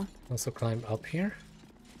useful. Also climb up here.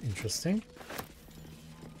 Interesting.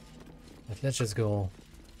 But let's just go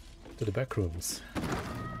to the back rooms.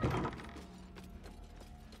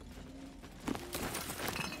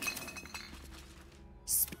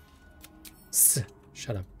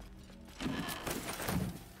 Shut up.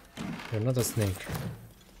 You're not a snake.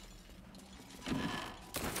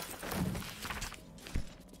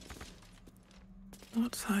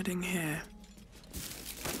 What's hiding here?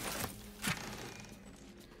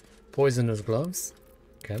 Poisonous gloves.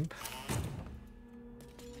 Camp.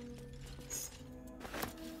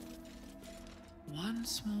 One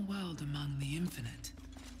small world among the infinite.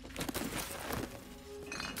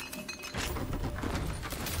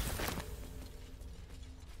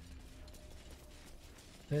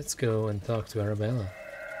 Let's go and talk to Arabella.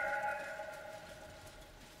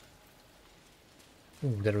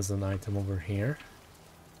 Ooh, there was an item over here.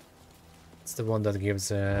 It's the one that gives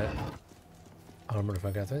armor if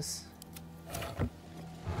I got this.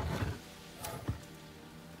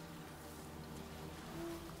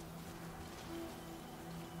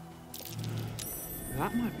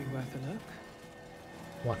 That might be worth a look.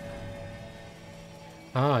 What?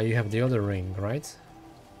 Ah, you have the other ring, right?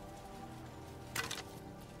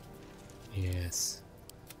 Yes.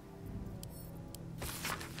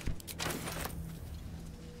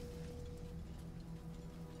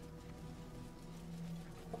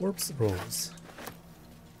 Corpse rolls.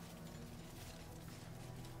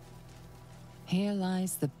 Here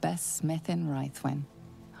lies the best smith in Rythwin.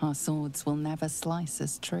 Our swords will never slice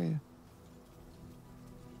as true.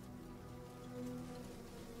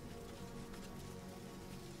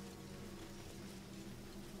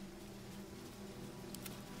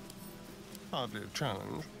 Hardly a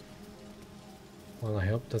challenge. Well, I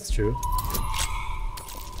hope that's true.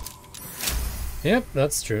 Yep,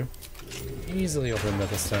 that's true. Easily open that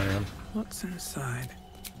Astarion. What's inside?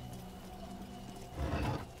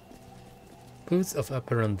 Boots of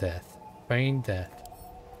apparent death. Feign death.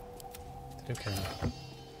 Okay.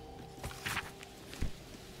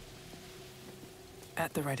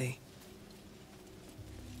 At the ready.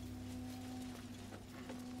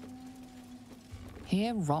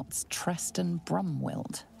 Here rots Treston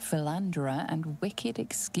Brumwild, philanderer and wicked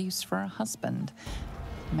excuse for a husband.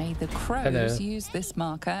 May the crows Hello. use this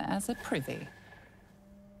marker as a privy.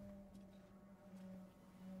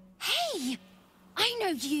 Hey! I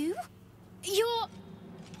know you! You're...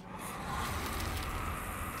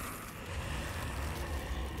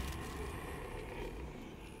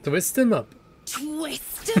 Twist him up.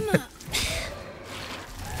 Twist him up!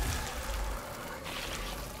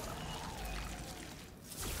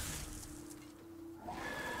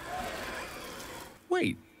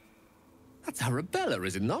 Wait, that's Arabella,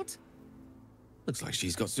 is it not? Looks like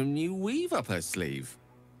she's got some new weave up her sleeve.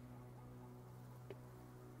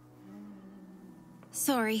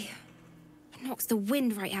 Sorry. It knocks the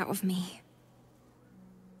wind right out of me.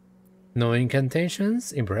 No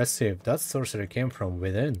incantations? Impressive. That sorcery came from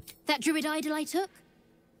within. That druid idol I took?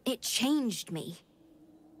 It changed me.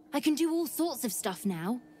 I can do all sorts of stuff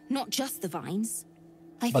now, not just the vines.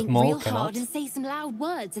 I But think Mole real cannot. hard and say some loud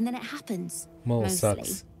words and then it happens. Mole Mostly.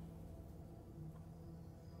 sucks.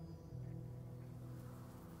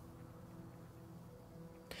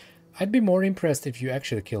 I'd be more impressed if you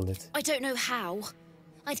actually killed it. I don't know how.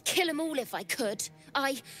 I'd kill them all if I could.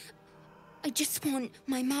 I just want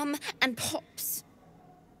my mum and Pops.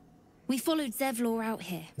 We followed Zevlor out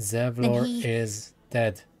here. Zevlor he- is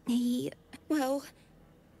dead. Well,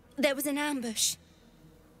 there was an ambush.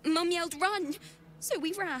 Mum yelled, "Run!" So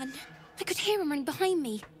we ran. I could hear him running behind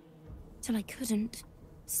me. Till I couldn't.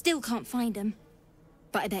 Still can't find him.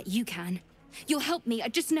 But I bet you can. You'll help me, I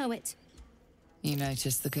just know it. You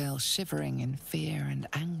notice the girl shivering in fear and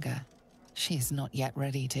anger. She is not yet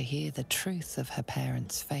ready to hear the truth of her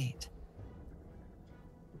parents' fate.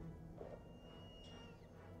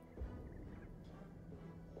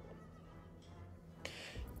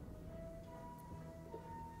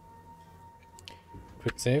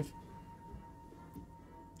 Quick save.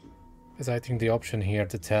 Because I think the option here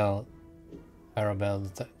to tell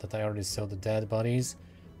Arabelle that I already saw the dead bodies,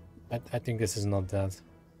 I think this is not that.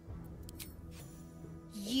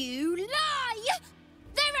 You lie!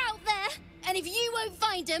 They're out there! And if you won't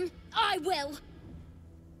find them, I will!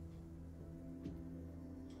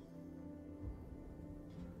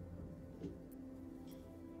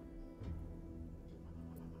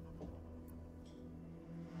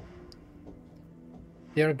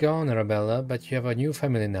 They are gone, Arabella, but you have a new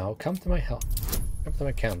family now. Come to my help. Come to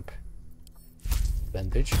my camp.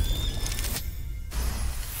 Bandage.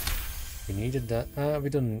 We needed that. We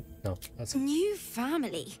don't. No, that's New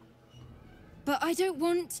family. But I don't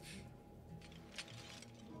want...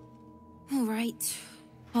 Alright.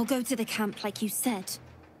 I'll go to the camp like you said.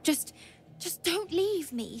 Just don't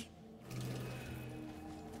leave me.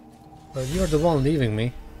 Well, you're the one leaving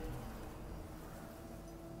me.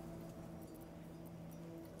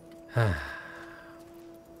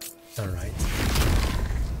 Alright.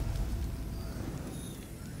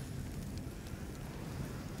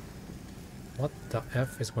 What the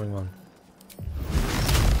F is going on?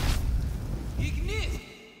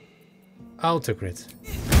 Autocrit.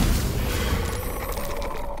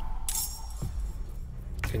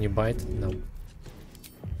 Can you bite? No.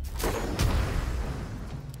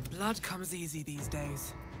 Blood comes easy these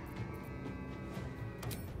days.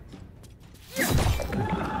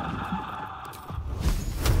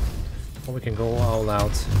 Or we can go all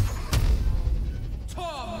out.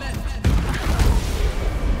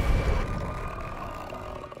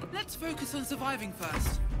 Let's focus on surviving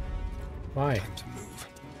first. Why? Time to move.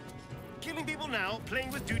 Killing people now,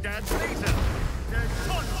 playing with doodads later. They're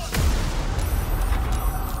tons.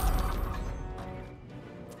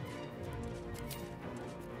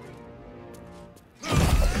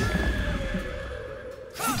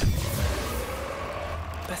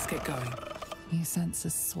 Let's get going. You sense a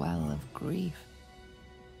swell of grief.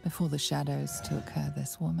 Before the shadows took her,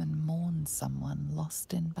 this woman mourned someone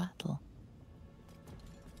lost in battle.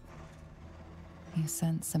 You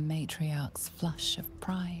sense a matriarch's flush of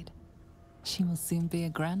pride. She will soon be a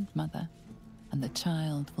grandmother, and the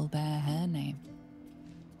child will bear her name.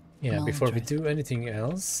 Yeah, before we Mildred. do anything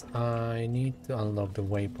else, I need to unlock the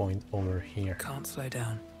waypoint over here. Can't slow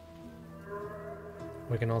down.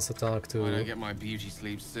 We can also talk to... When I get my beauty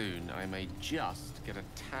sleep soon, I may just get a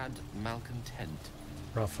tad malcontent.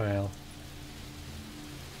 Raphael.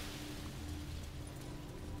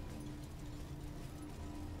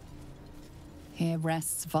 Here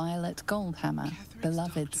rests Violet Goldhammer,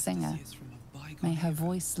 beloved singer. May her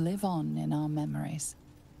voice live on in our memories.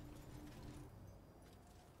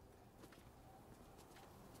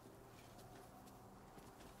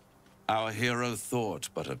 Our hero thought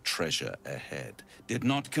but of treasure ahead, did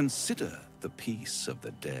not consider the peace of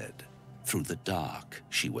the dead. Through the dark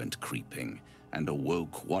she went creeping, and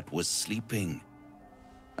awoke what was sleeping.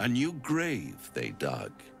 A new grave they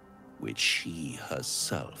dug, which she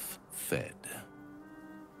herself fed.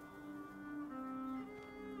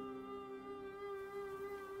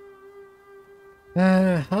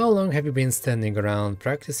 How long have you been standing around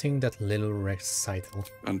practicing that little recital?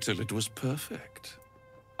 Until it was perfect.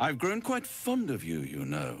 I've grown quite fond of you, you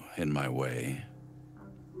know, in my way.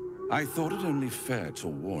 I thought it only fair to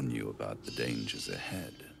warn you about the dangers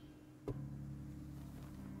ahead.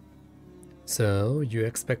 So, you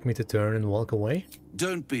expect me to turn and walk away?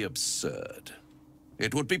 Don't be absurd.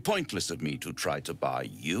 It would be pointless of me to try to bar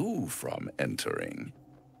you from entering.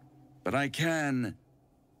 But I can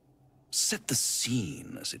set the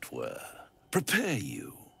scene, as it were. Prepare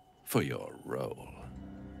you for your role.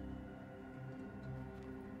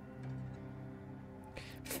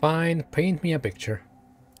 Fine, paint me a picture.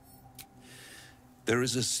 There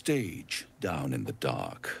is a stage down in the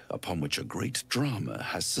dark upon which a great drama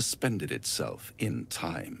has suspended itself in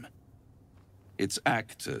time. Its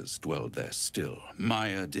actors dwell there still,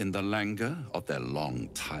 mired in the languor of their long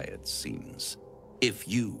tired scenes. If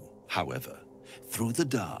you, however, through the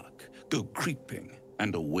dark, go creeping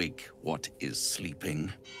and awake what is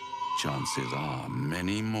sleeping, chances are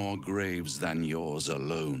many more graves than yours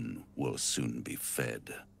alone will soon be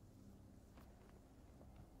fed.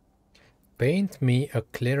 Paint me a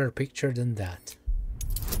clearer picture than that.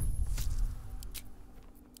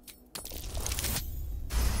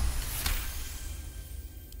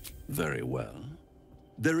 Very well.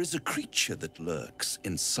 There is a creature that lurks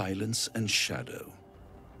in silence and shadow.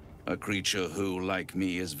 A creature who, like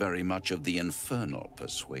me, is very much of the infernal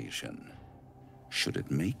persuasion. Should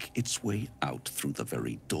it make its way out through the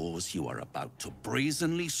very doors you are about to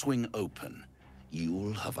brazenly swing open,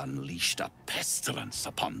 you'll have unleashed a pestilence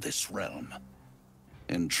upon this realm.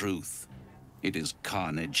 In truth, it is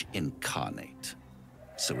carnage incarnate.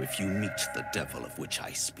 So if you meet the devil of which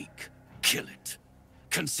I speak, kill it.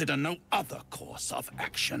 Consider no other course of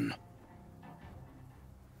action.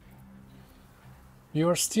 You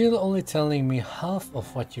are still only telling me half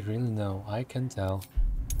of what you really know, I can tell.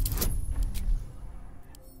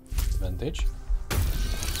 Bandage.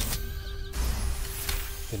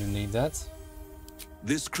 Didn't need that.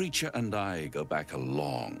 This creature and I go back a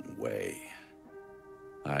long way.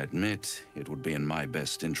 I admit it would be in my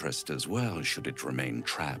best interest as well should it remain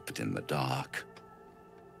trapped in the dark.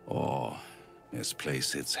 Or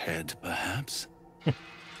misplace its head, perhaps?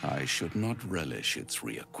 I should not relish its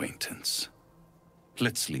reacquaintance.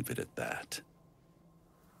 Let's leave it at that.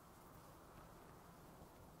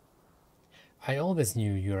 I always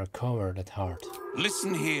knew you're a coward at heart.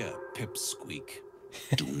 Listen here, Pipsqueak.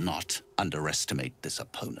 Do not underestimate this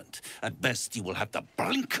opponent. At best, you will have the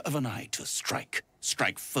blink of an eye to strike.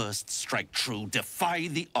 Strike first, strike true, defy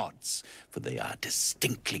the odds, for they are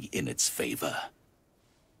distinctly in its favor.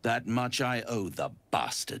 That much I owe the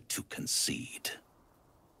bastard to concede.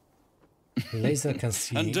 Lae'zel can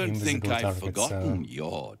see and don't think invisible I've targets, forgotten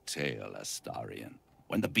your tale, Astarion.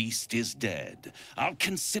 When the beast is dead, I'll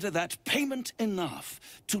consider that payment enough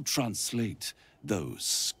to translate those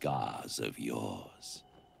scars of yours.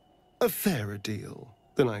 A fairer deal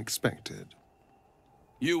than I expected.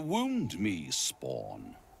 You wound me,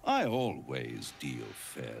 Spawn. I always deal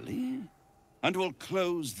fairly. And will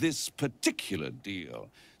close this particular deal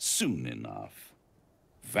soon enough.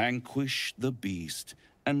 Vanquish the beast,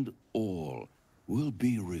 and all will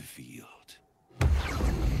be revealed.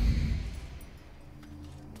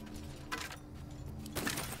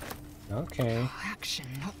 Okay. Action,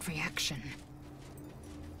 not reaction.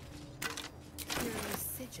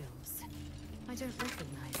 Curious sigils. I don't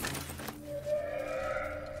recognize them.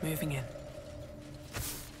 Moving in.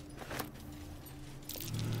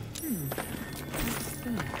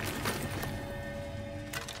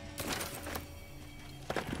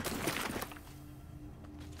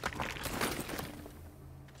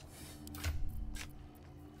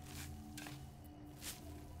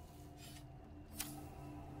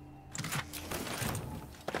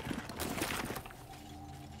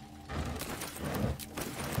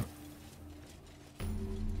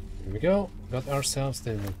 Here we go. Got ourselves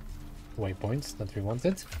the waypoints that we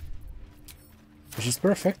wanted. Which is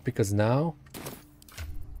perfect because now...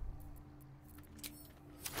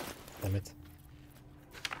 Damn it.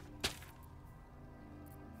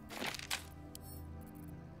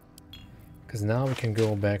 Because now we can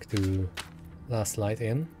go back to Last Light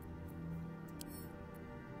Inn.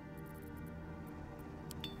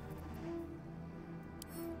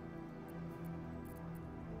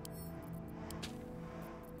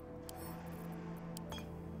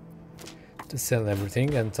 To sell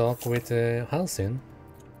everything and talk with Halsin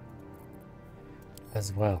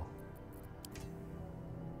as well.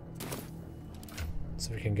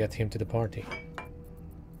 So we can get him to the party.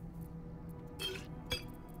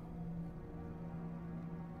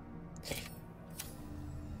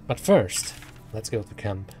 But first, let's go to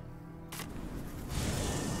camp.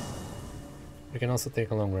 We can also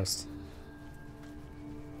take a long rest.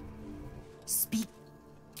 Speak.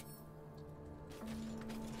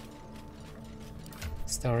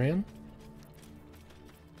 Starion?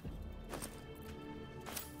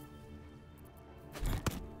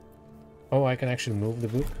 Oh, I can actually move the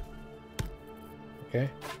book. Okay.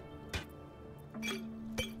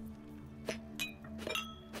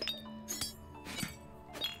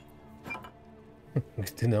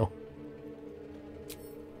 Good to know.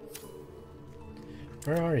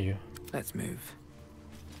 Where are you? Let's move.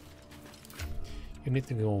 You need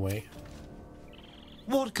to go away.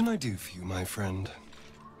 What can I do for you, my friend?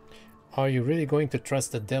 Are you really going to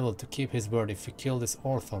trust the devil to keep his word if we kill this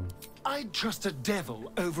orphan? I'd trust a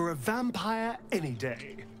devil over a vampire any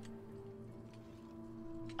day.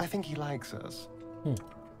 I think he likes us.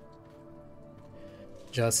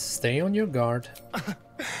 Just stay on your guard.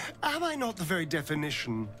 Am I not the very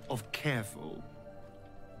definition of careful?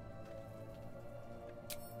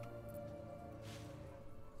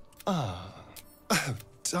 It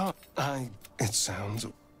sounds...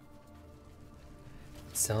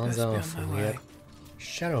 Sounds awful, yeah.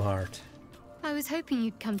 Shadowheart. I was hoping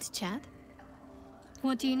you'd come to chat.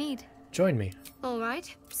 What do you need? Join me. All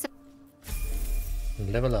right. So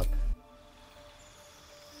Level up.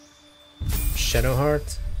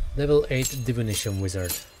 Shadowheart, level 8 divination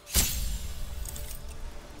wizard.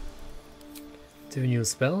 2 new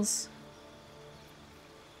spells.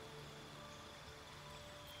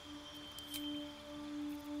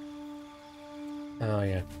 Oh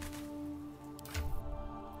yeah.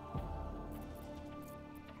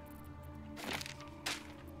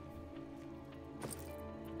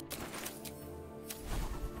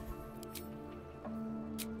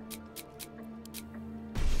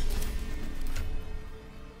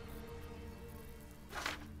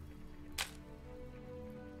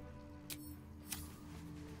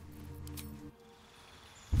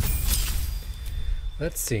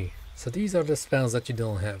 Let's see. So these are the spells that you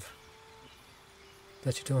don't have.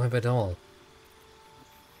 That you don't have at all.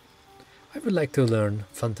 I would like to learn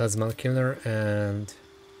Phantasmal Killer and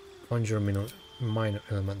Conjure Minor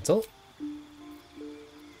Elemental.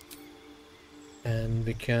 And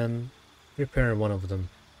we can repair one of them.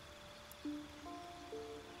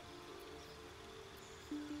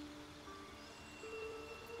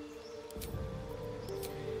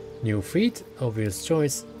 New feat, obvious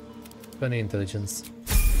choice, 20 intelligence.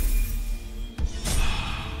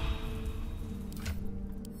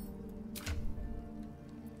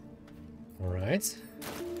 Alright.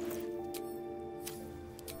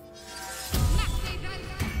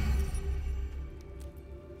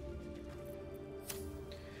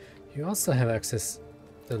 You also have access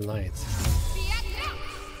to light.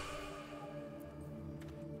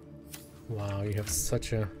 Wow, you have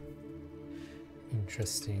such a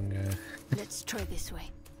interesting let's try this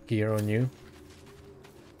way. gear on you.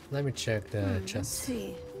 Let me check the chest. Let's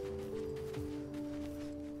see.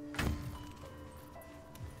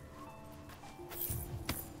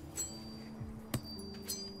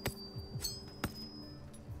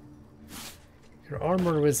 Your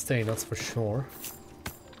armor will stay, that's for sure.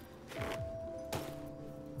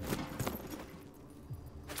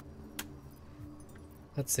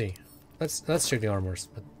 Let's see. Let's check the armors.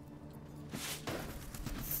 But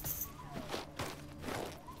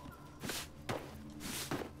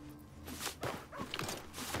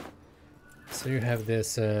so you have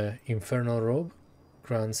this infernal robe,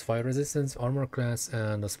 grants fire resistance, armor class,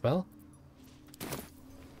 and a spell.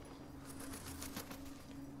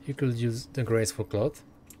 You could use the graceful cloth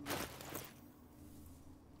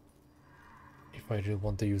if I really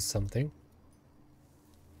want to use something.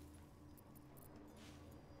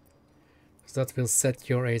 So that will set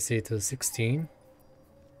your AC to 16.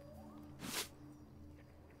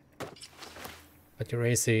 But your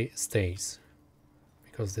AC stays,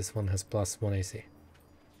 because this one has +1 AC.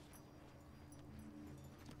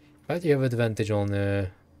 But you have advantage on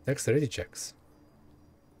dexterity checks.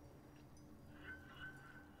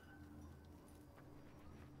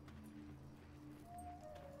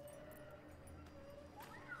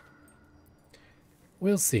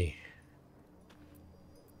 We'll see.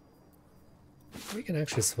 We can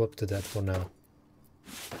actually swap to that for now.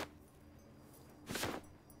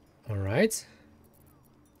 Alright.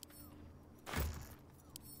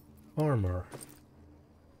 Armor.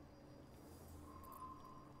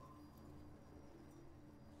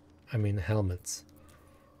 I mean helmets.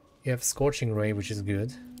 You have Scorching Ray, which is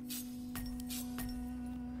good.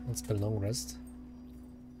 Let's spell Long Rest.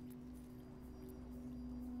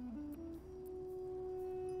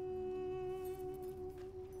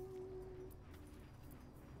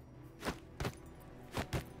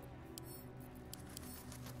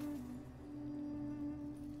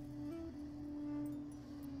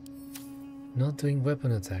 Not doing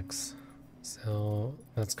weapon attacks, so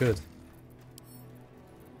that's good.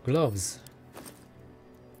 Gloves.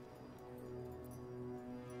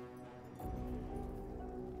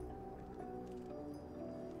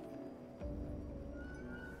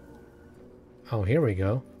 Oh, here we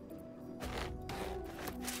go.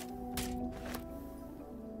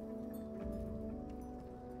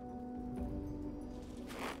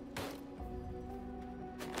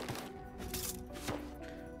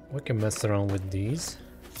 We can mess around with these.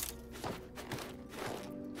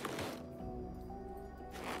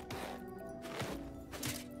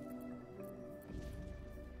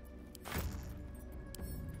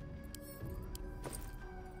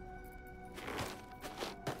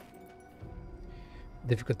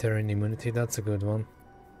 Difficult terrain immunity, that's a good one.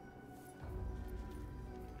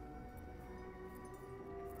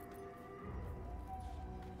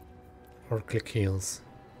 Or click heals.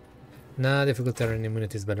 Nah, difficult terrain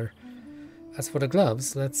immunity is better. As for the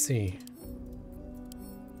gloves, let's see.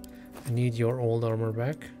 I need your old armor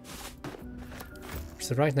back.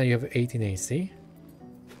 So right now you have 18 AC.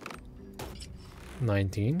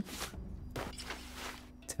 19.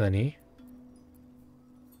 20.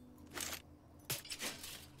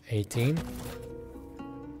 18.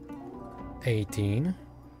 18.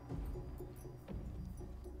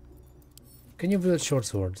 Can you wield short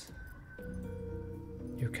swords?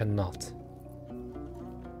 You cannot.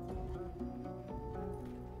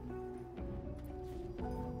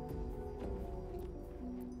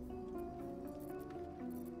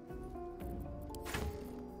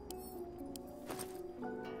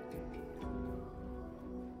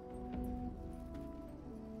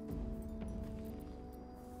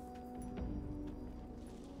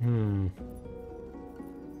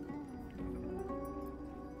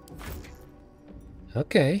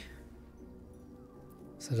 Okay.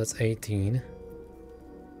 So that's 18.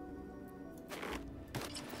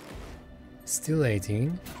 Still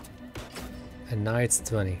 18. And now it's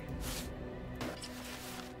 20.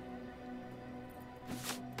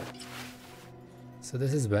 So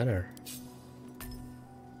this is better.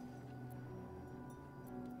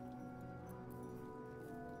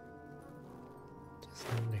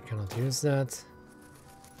 I cannot use that.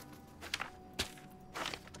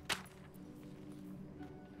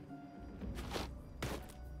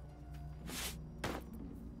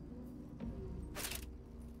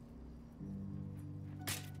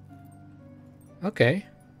 Okay.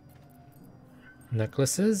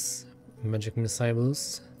 Necklaces, magic missile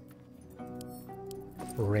boost,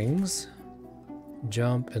 rings,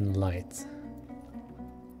 jump and light.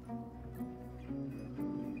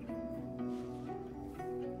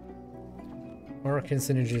 Arcane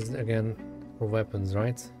synergies again for weapons,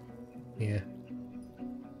 right? Yeah.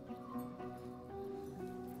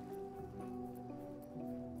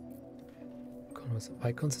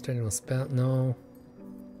 By concentrating on spell, no.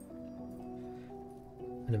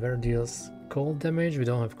 And the bear deals cold damage. We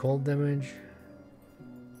don't have cold damage.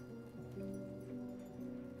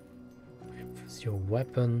 This is your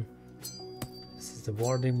weapon. This is the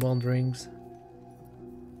warding bond rings.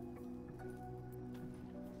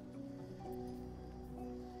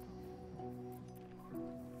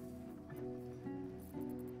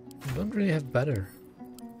 We don't really have better.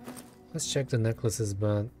 Let's check the necklaces,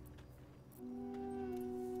 but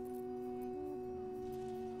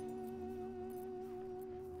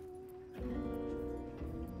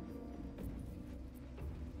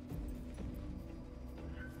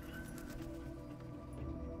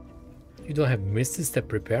you don't have Misty Step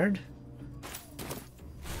prepared?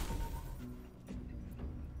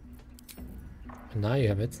 And now you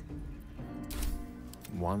have it.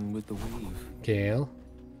 One with the weave. Gale.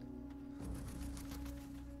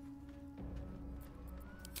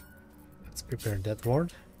 Let's prepare that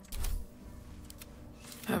ward.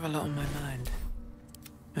 I have a lot on my mind.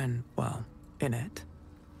 And, well, in it.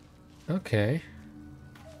 Okay.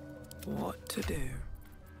 What to do?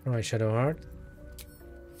 Alright, Shadowheart.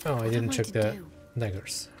 Oh, I didn't check the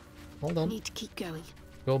daggers. Hold on. Need to keep going.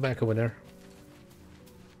 Go back over there.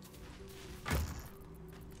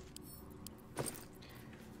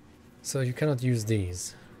 So you cannot use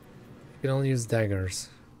these. You can only use daggers.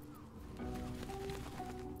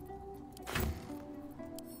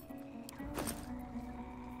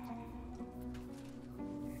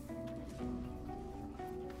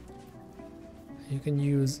 You can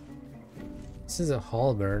use... This is a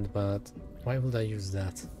halberd, but why would I use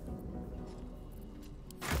that?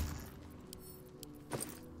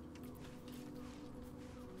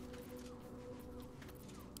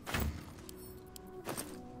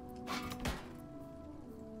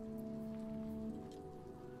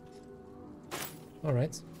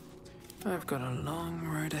 Alright. I've got a long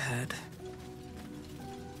road ahead.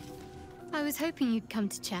 I was hoping you'd come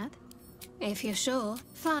to chat. If you're sure,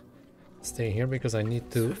 fine. Stay here because I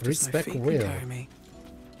need to respec Will.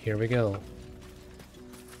 Here we go.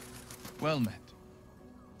 Well met.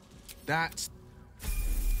 That's...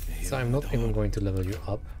 So I'm not even going to level you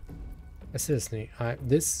up. Seriously,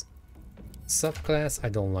 this subclass, I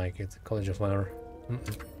don't like it. College of Honor.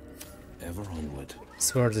 Ever onward.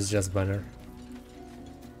 Sword is just banner.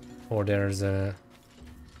 Or there's the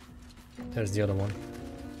other one.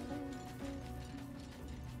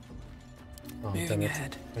 Oh, damn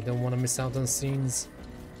it. I don't want to miss out on scenes.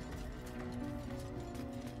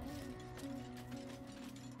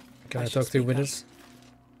 Can I talk to you, Withers?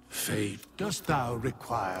 Fate, dost thou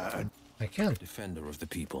require an... I can. Defender of the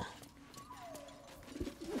people.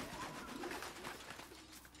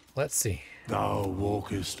 Let's see. Thou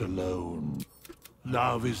walkest alone.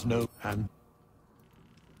 Love is no... and...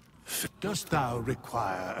 Dost thou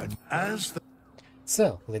require an... as the...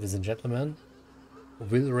 So, ladies and gentlemen,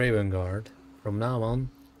 Will Ravengard, from now on,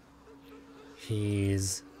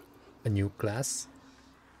 he's a new class.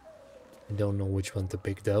 I don't know which one to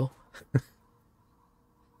pick though. I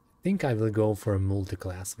think I will go for a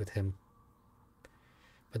multi-class with him,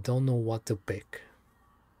 but don't know what to pick.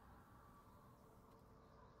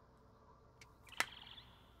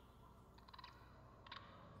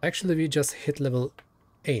 Actually, we just hit level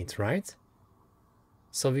 8, right?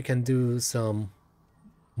 So we can do some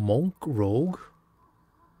monk rogue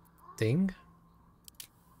thing.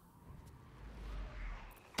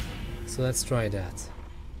 So let's try that.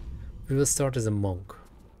 We will start as a monk.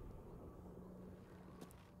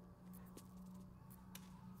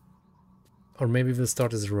 Or maybe we'll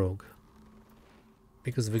start as a rogue,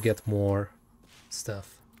 because we get more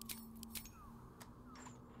stuff.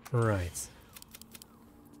 Right.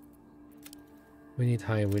 We need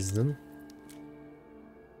high wisdom.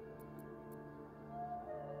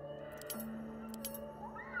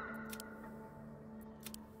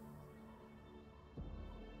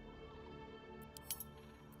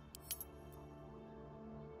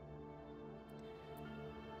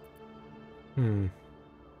 Hmm.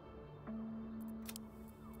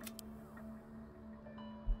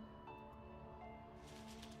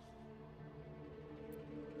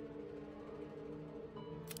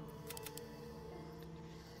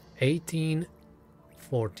 $18,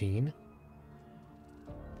 $14.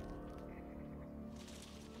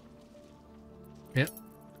 Yeah.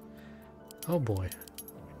 Oh boy.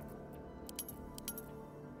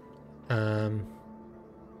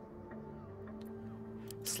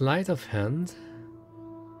 Sleight of hand,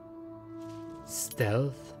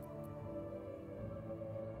 stealth,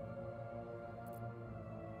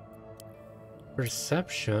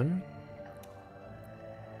 perception,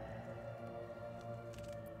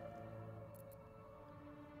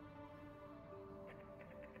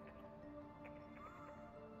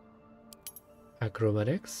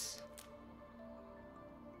 acrobatics,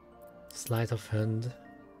 sleight of hand,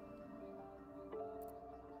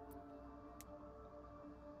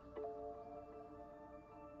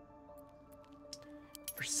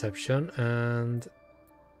 perception, and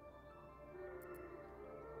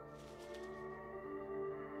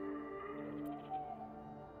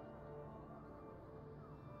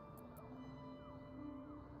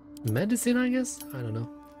medicine, I guess? I don't know.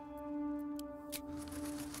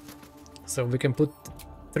 So we can put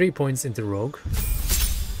 3 points into rogue.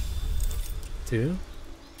 2.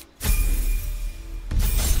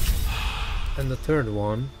 And the third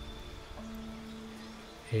one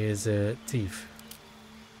is thief.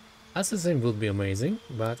 Assassin would be amazing,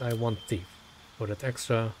 but I want thief for that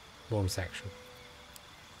extra bonus action.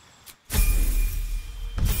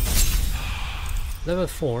 Level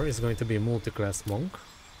 4 is going to be multi-class monk.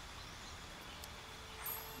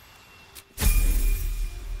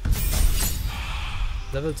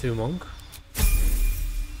 Level 2 monk.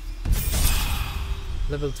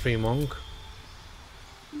 Level 3 monk.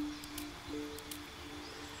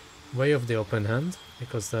 Way of the open hand,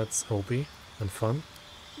 because that's OP and fun.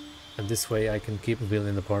 And this way I can keep Will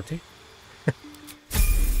in the party.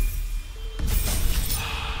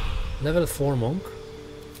 Level 4 monk.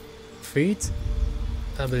 Feat.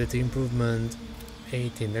 Ability improvement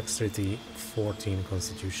 18 dexterity, 14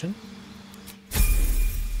 constitution.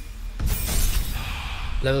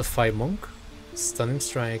 Level 5 monk. Stunning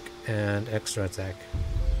strike and extra attack.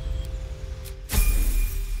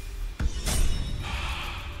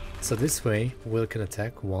 So this way Will can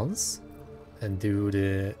attack once and do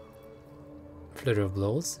the flurry of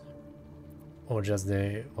blows, or just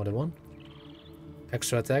the other one.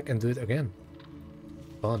 Extra attack and do it again.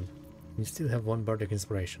 Fun. You still have 1 bardic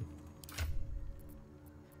inspiration.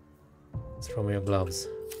 It's from your gloves.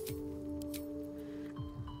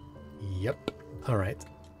 Yep. Alright.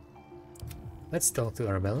 Let's talk to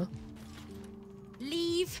Arabella.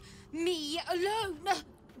 Leave me alone.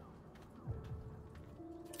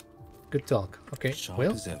 Good talk. Okay, Sharp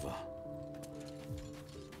Will? as ever.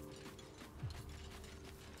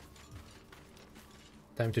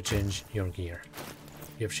 Time to change your gear.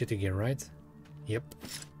 You have shitty gear, right? Yep.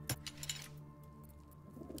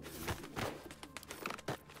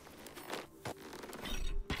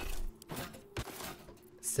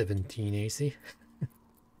 $17 AC.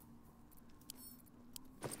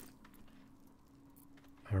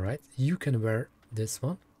 Alright, you can wear this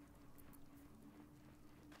one.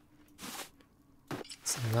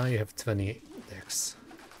 So now you have 20 dex.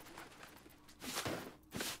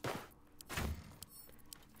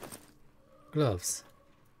 Gloves.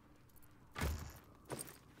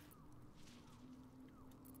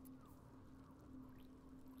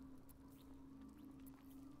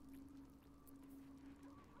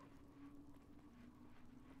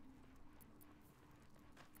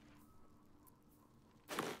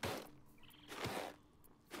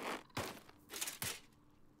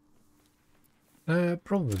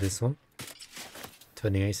 Probably this one.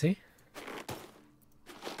 20 AC.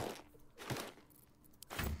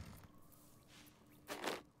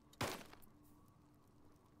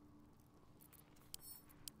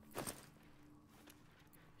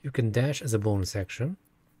 You can dash as a bonus action.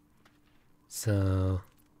 So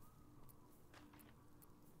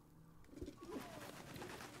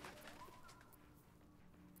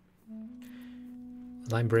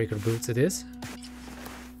line breaker boots it is.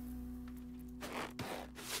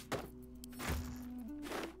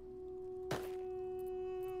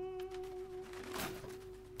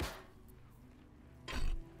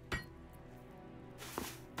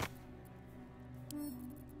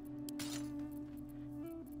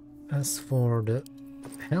 As for the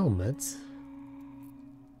helmet,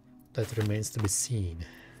 that remains to be seen.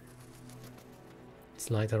 It's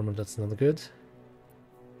light armor, that's not good.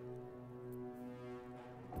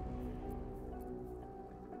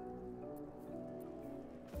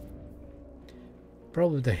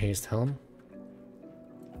 Probably the haste helm.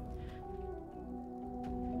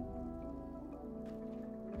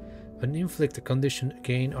 When inflict a condition,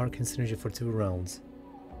 gain arcane synergy for 2 rounds.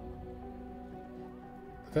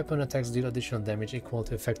 Weapon attacks deal additional damage equal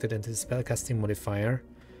to affected entity spellcasting modifier.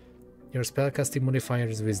 Your spellcasting modifier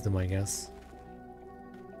is wisdom, I guess.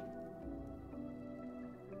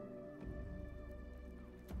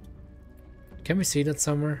 Can we see that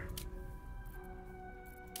somewhere?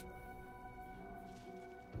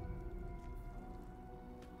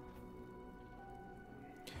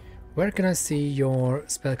 Where can I see your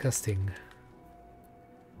spellcasting?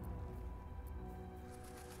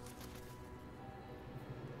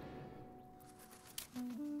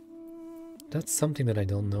 That's something that I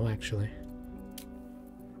don't know, actually.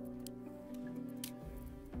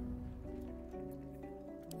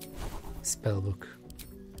 Spellbook.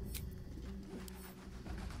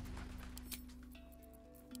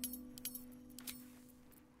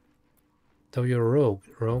 Though you're rogue.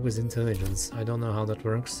 Rogue is intelligence. I don't know how that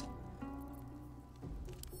works.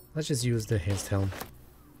 Let's just use the haste helm.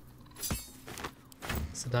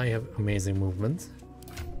 So now you have amazing movement.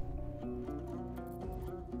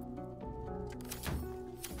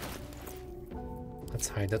 Let's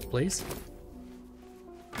hide that place.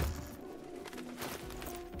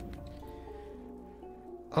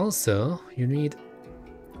 Also, you need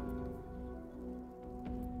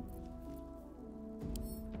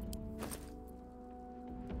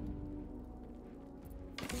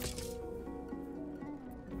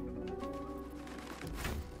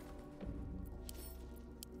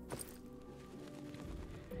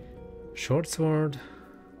short sword.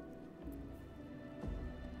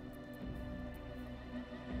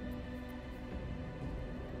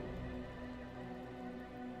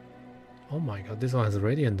 Oh my god, this one has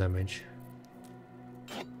radiant damage.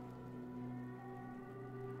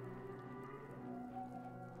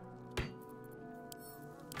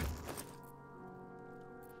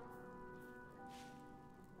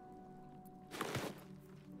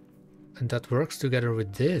 And that works together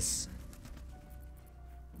with this.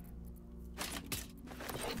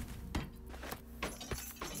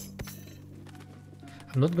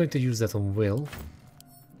 I'm not going to use that on Will.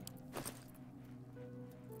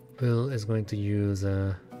 Will is going to use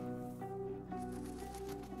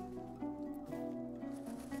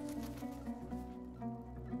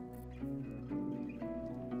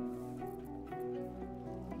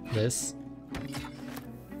this.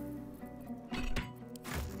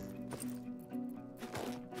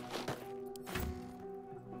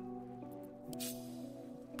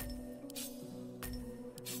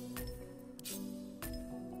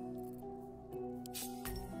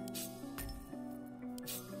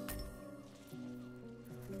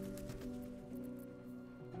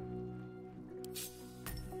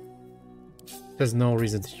 There's no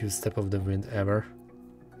reason to use Step of the Wind ever.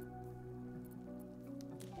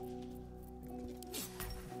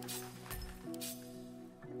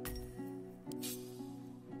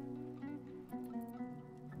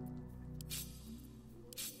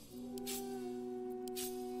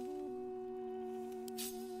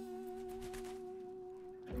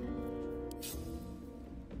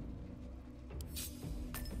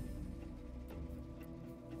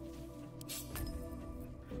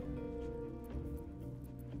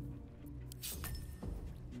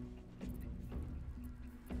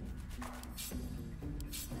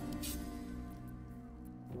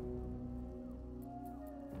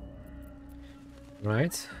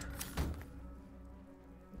 Right.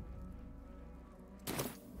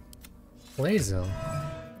 Lae'zel.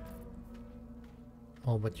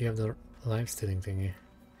 Oh, but you have the life-stealing thingy.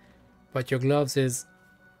 But your gloves is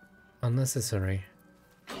unnecessary.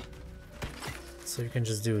 So you can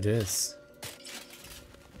just do this.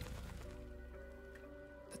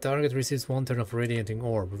 The target receives 1 turn of radiating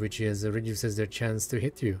orb, which reduces their chance to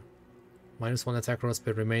hit you. -1 attack rolls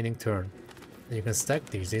per remaining turn. And you can stack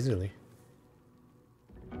these easily.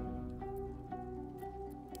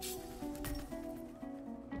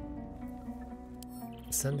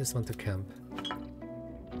 Send this one to camp.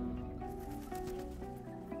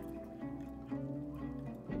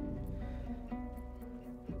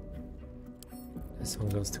 This one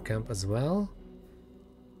goes to camp as well.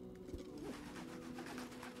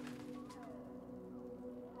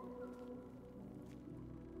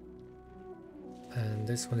 And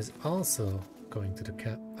this one is also going to the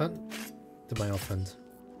camp, to my offhand.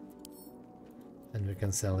 And we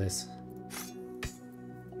can sell this.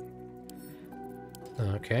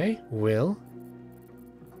 Okay, Will.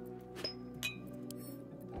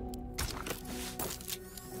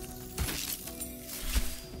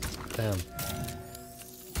 Damn.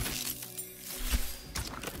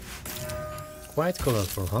 Quite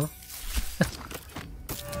colorful, huh?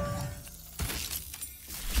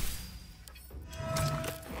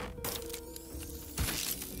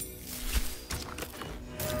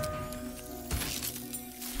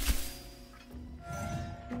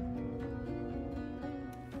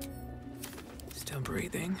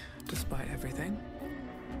 Breathing, despite everything.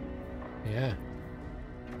 Yeah.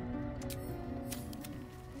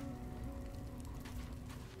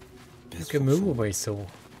 You can move away so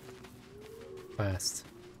fast.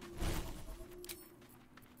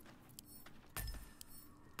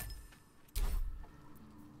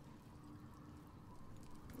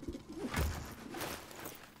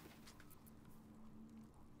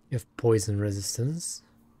 You have poison resistance.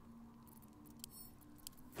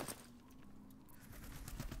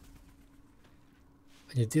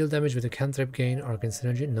 When you deal damage with a cantrip, gain Arcane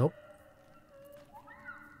Synergy? Nope.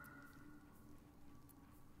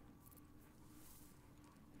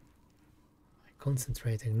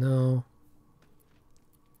 Concentrating? No.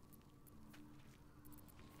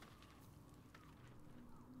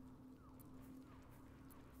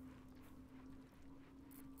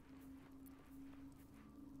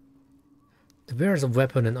 The bearers of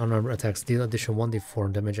weapon and unarmed attacks deal additional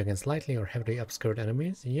 1d4 damage against lightly or heavily obscured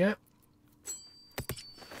enemies. Yeah.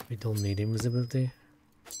 We don't need invisibility.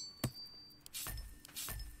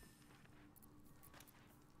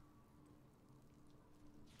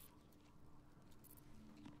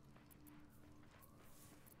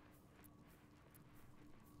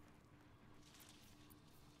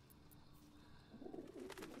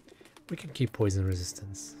 We can keep poison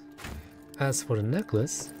resistance. As for the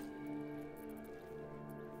necklace,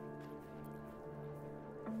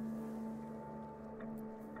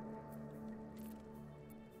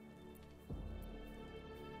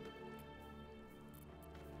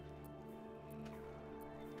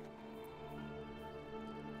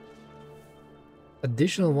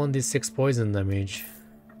 additional 1d6 poison damage.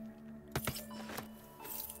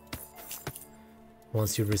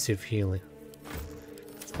 once you receive healing.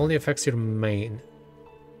 It only affects your main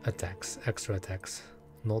attacks, extra attacks,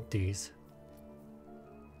 not these.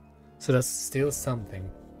 So that's still something.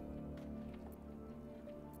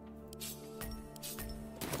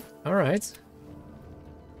 Alright.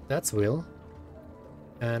 That's Will.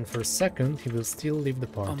 And for a second he will still leave the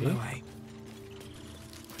party. On my way.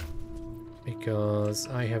 Because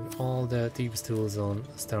I have all the thieves tools on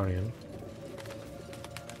Astarion.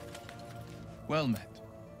 Well met.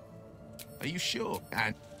 Are you sure?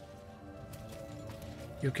 And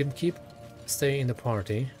you can stay in the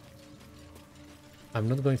party. I'm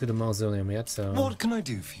not going to the mausoleum yet, so... What can I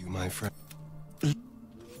do for you, my friend?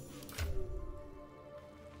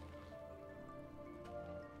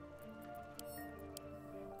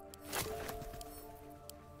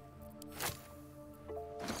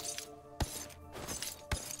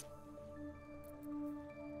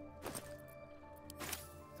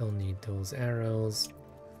 Don't need those arrows.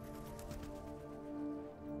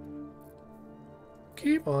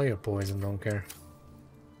 Keep all your poison, don't care.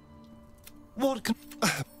 What can...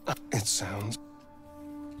 it sounds...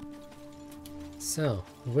 So,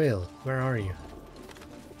 Will, where are you?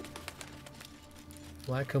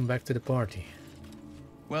 Welcome back to the party.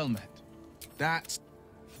 well met. That's...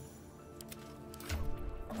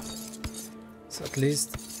 So at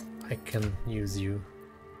least I can use you.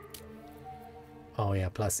 Oh yeah,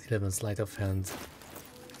 plus 11 sleight of hand.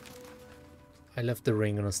 I left the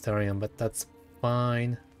ring on Astarion, but that's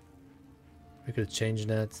fine. We could change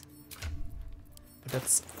that. But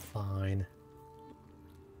that's fine.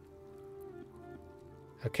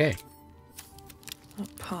 Okay.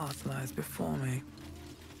 What path lies before me?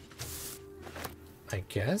 I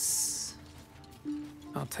guess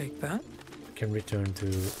I'll take that. I can return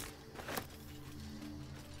to...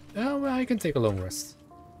 Oh, well, I can take a long rest.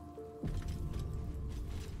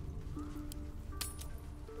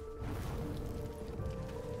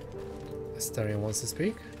 Astarion wants to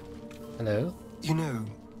speak. Hello? You know,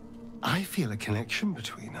 I feel a connection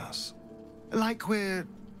between us. Like we're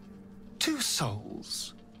two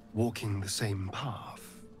souls walking the same path.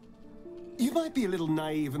 You might be a little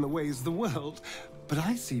naive in the ways of the world, but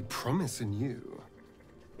I see promise in you.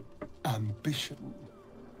 Ambition.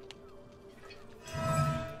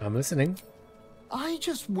 I'm listening. I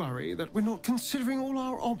just worry that we're not considering all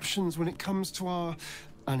our options when it comes to our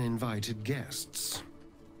uninvited guests.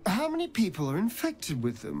 How many people are infected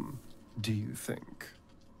with them, do you think?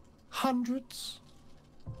 Hundreds?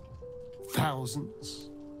 Thousands?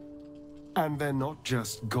 And they're not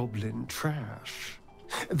just goblin trash.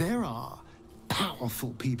 There are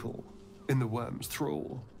powerful people in the Worm's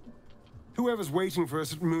thrall. Whoever's waiting for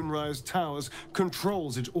us at Moonrise Towers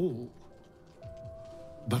controls it all.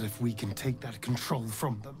 But if we can take that control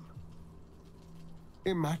from them,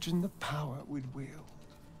 imagine the power we'd wield.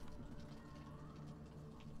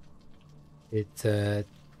 It's a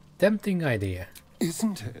tempting idea.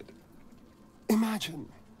 Isn't it? Imagine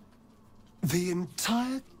the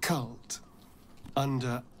entire cult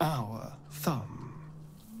under our thumb.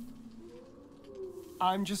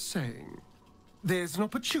 I'm just saying, there's an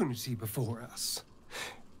opportunity before us.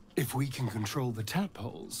 If we can control the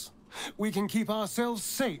tadpoles, we can keep ourselves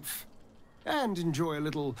safe and enjoy a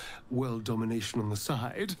little world domination on the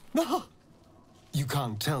side. You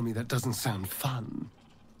can't tell me that doesn't sound fun.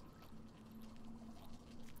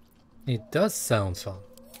 It does sound fun.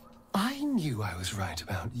 I knew I was right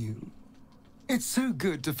about you. It's so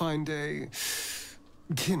good to find a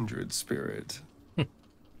kindred spirit.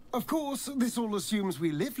 Of course, this all assumes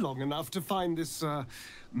we live long enough to find this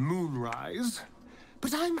moonrise,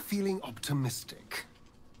 but I'm feeling optimistic.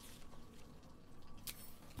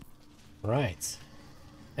 Right.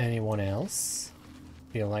 Anyone else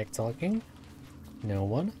feel like talking? No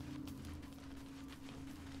one?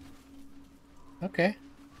 Okay.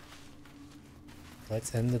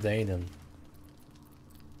 Let's end the day then.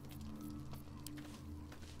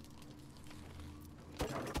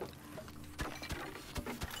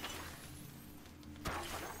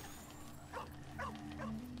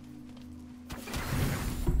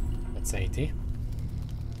 That's 80.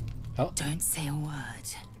 Oh. Don't say a word.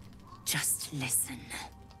 Just listen.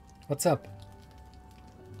 What's up?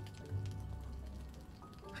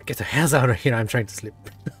 Get the hands out of here, I'm trying to sleep.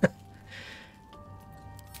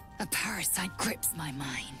 A parasite grips my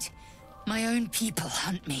mind. My own people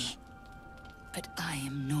hunt me. But I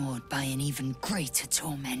am gnawed by an even greater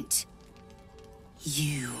torment.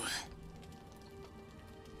 You.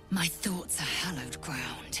 My thoughts are hallowed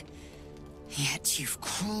ground. Yet you've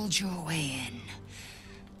crawled your way in.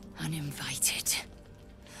 Uninvited.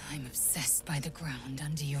 I'm obsessed by the ground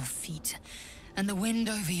under your feet and the wind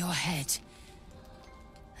over your head.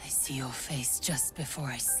 see your face just before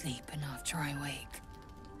I sleep and after I wake.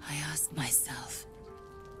 I ask myself,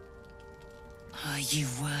 are you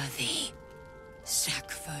worthy? Zhak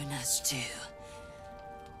Vo'n'ash do.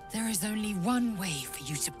 There is only one way for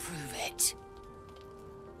you to prove it.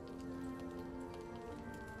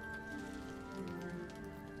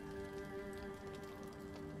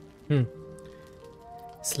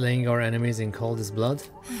 Slaying our enemies in coldest blood?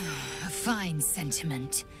 A fine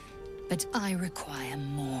sentiment, but I require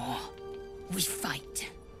more. We fight.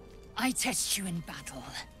 I test you in battle.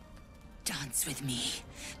 Dance with me.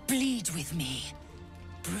 Bleed with me.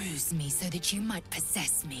 Bruise me so that you might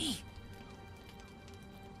possess me.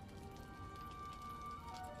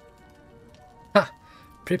 Ha!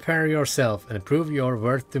 Prepare yourself and prove your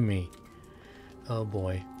worth to me. Oh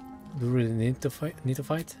boy. Do we really need to fight?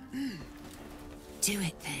 Do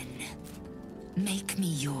it then. Make me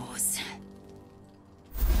yours.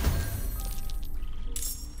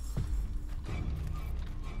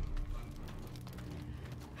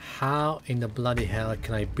 How in the bloody hell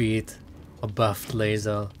can I beat a buffed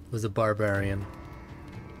Lae'zel who's a barbarian?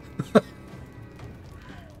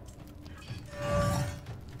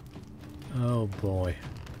 Oh boy.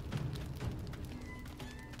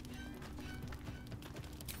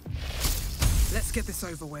 Let's get this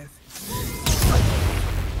over with.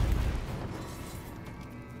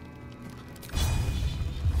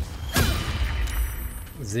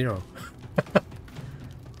 Zero.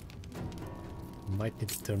 Might need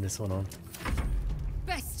to turn this one on.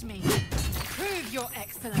 Best me. Prove your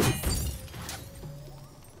excellence.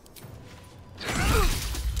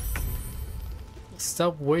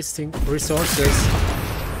 Stop wasting resources.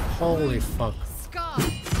 Holy fuck.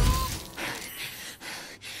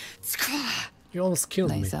 You almost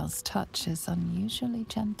killed me. Lae'zel's touch is unusually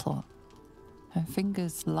gentle. Her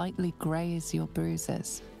fingers lightly graze your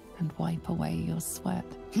bruises and wipe away your sweat.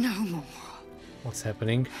 No more. What's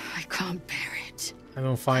happening? I can't bear it. I'm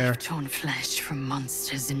on fire. I've torn flesh from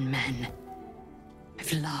monsters and men.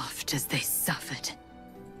 I've laughed as they suffered.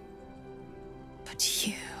 But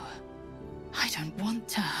you... I don't want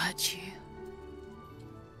to hurt you.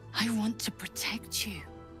 I want to protect you.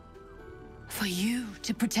 For you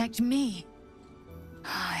to protect me.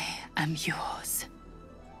 I am yours.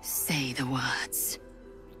 Say the words.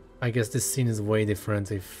 I guess this scene is way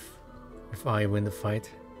different if I win the fight.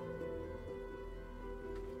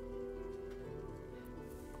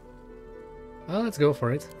 Well, let's go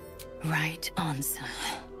for it. Right answer.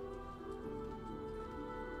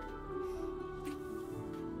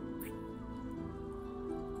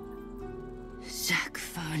 Zhak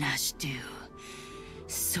Vo'n'ash do,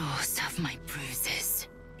 source of my bruises.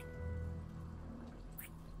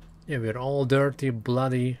 Yeah, we're all dirty,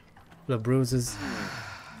 bloody, the bruises.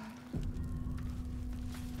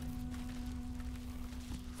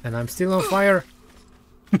 And I'm still on fire!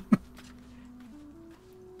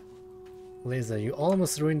 Lae'zel, you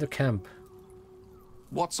almost ruined the camp.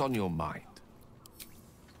 What's on your mind?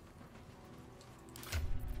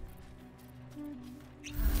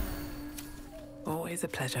 Always a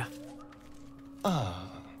pleasure.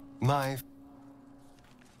 My...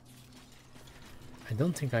 I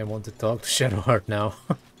don't think I want to talk to Shadowheart now.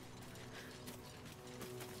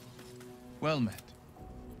 Well met.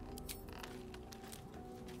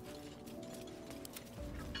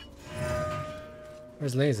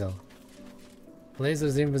 Where's Lae'zel?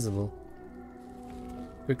 Lae'zel's invisible.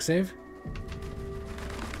 Quick save?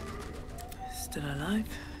 Still alive,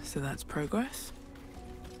 so that's progress.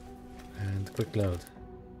 And quick load.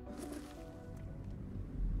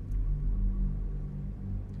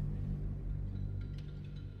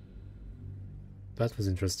 That was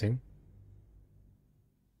interesting.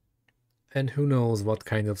 And who knows what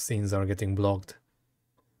kind of scenes are getting blocked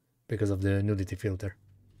because of the nudity filter.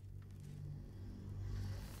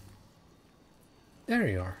 There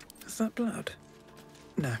you are. Is that blood?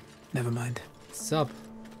 No, never mind. Sup?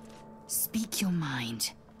 Speak your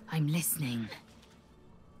mind. I'm listening.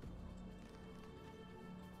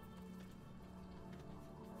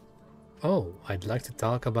 Oh, I'd like to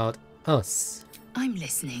talk about us. I'm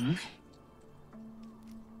listening.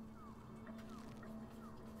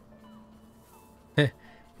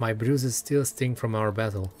 My bruises still sting from our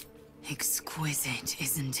battle. Exquisite,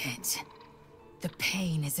 isn't it? The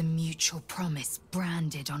pain is a mutual promise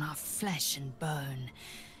branded on our flesh and bone.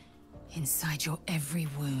 Inside your every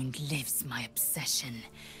wound lives my obsession.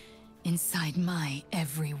 Inside my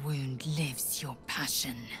every wound lives your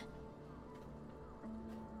passion.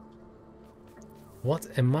 What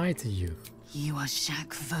am I to you? You are Zhak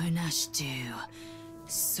Vo'n'ash do,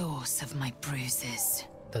 source of my bruises.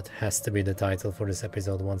 That has to be the title for this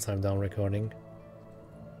episode once I'm done recording.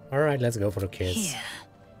 Alright, let's go for the kids. Here.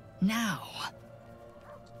 Now.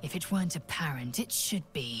 If it weren't apparent, it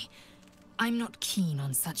should be. I'm not keen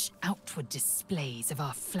on such outward displays of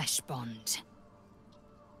our flesh bond.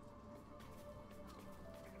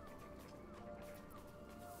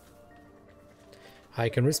 I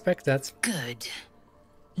can respect that. Good.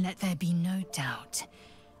 Let there be no doubt.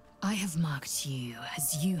 I have marked you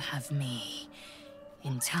as you have me.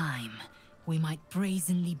 In time, we might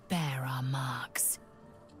brazenly bear our marks.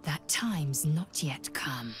 That time's not yet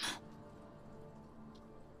come.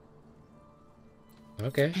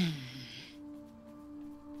 Okay.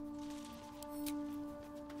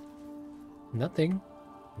 Nothing.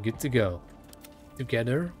 Good to go.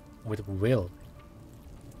 Together with Will,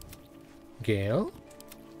 Gale,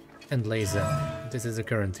 and Lae'zel. This is the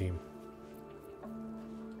current team.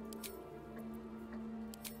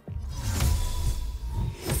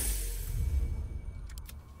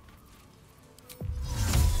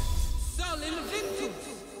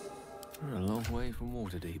 We're a long way from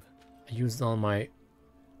Waterdeep. I used all my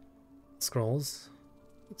scrolls.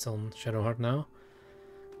 It's on Shadowheart now.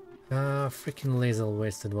 Freaking Lae'zel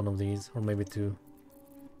wasted one of these, or maybe two.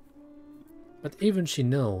 But even she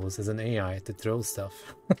knows as an AI to throw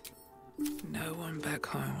stuff. No one back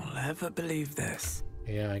home will ever believe this.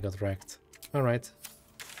 Yeah, I got wrecked. Alright.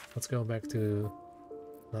 Let's go back to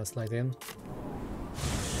Last Light Inn.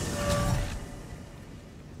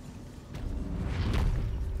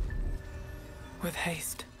 With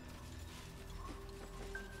haste.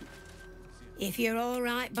 If you're all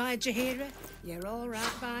right by Jaheira, you're all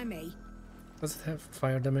right by me. Does it have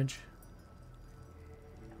fire damage?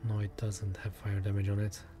 No, it doesn't have fire damage on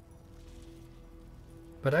it.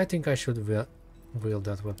 But I think I should wield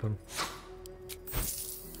that weapon.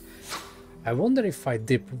 I wonder if I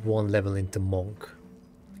dip one level into Monk,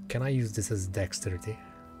 can I use this as dexterity?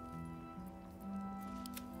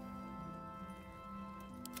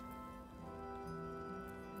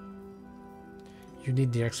 You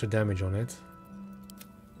need the extra damage on it.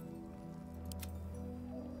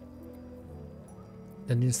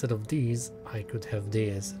 Then instead of these, I could have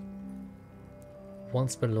these. One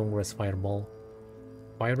spell long rest fireball,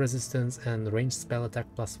 fire resistance, and ranged spell attack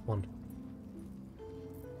 +1.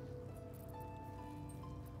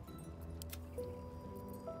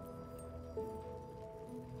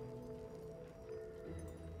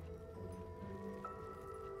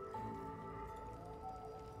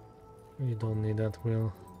 You don't need that,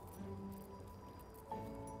 Will.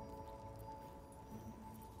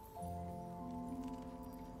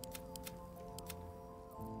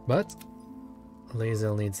 But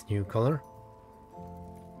Lae'zel needs new color.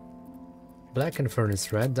 Black and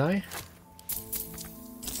Furnace Red dye.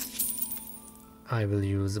 I will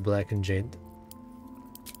use Black and Jade.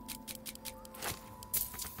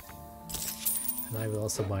 And I will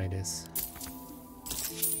also buy this.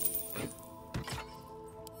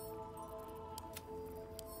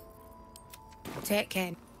 Take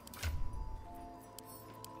care.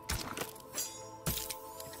 It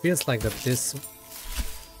feels like that this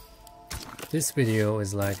video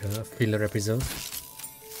is like a filler episode.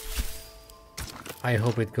 I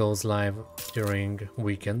hope it goes live during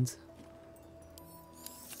weekend.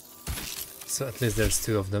 So at least there's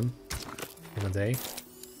 2 of them in a day.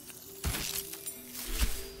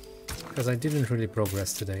 Because I didn't really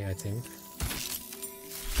progress today, I think.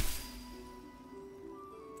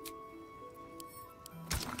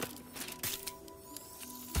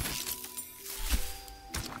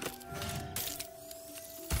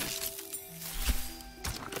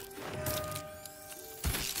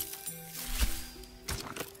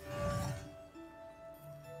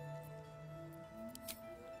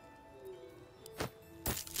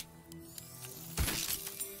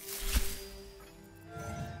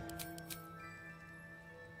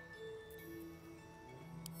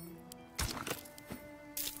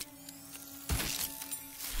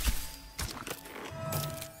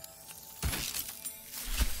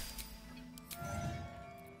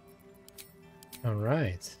 All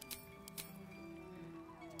right.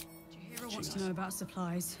 Jaheira wants to know about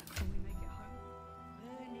supplies. Can we make it home?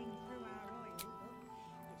 Burning through our oil, look.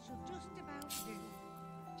 It should just about do.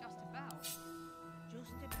 Just about.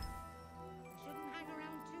 Just about. Shouldn't hang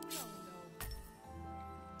around too long,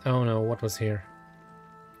 though. Oh no, what was here?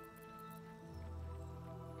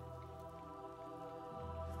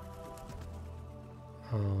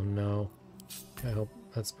 Oh no. I hope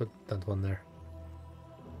let's put that one there.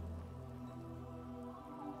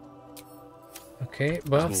 Okay,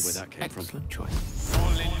 buffs. Where that came from. Excellent choice.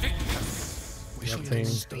 Nothing.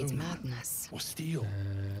 It's madness. Or steel.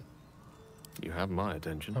 You have my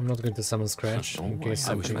attention. I'm not going to summon Scratch in case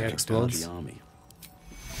something explodes. Army.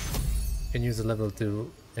 Can use a level 2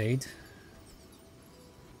 aid.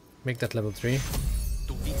 Make that level 3.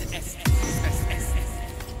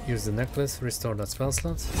 Use the necklace, restore that spell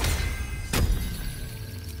slot.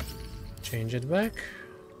 Change it back.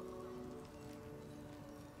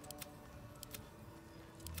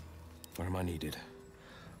 Where am I needed?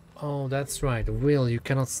 Oh, that's right. Will, you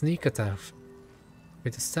cannot sneak attack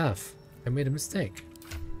with the staff. I made a mistake.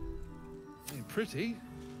 Ain't pretty,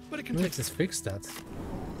 but it can Let's just fix that.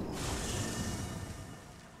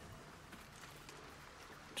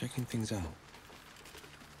 Checking things out.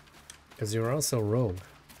 Because you're also rogue.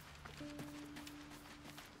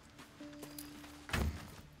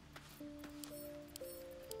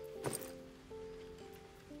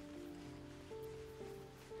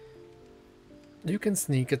 You can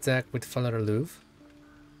sneak attack with Falalar Louvre.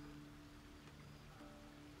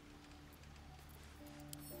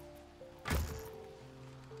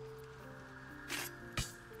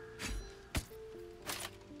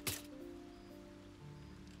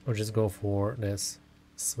 Or just go for this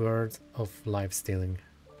Sword of Life Stealing.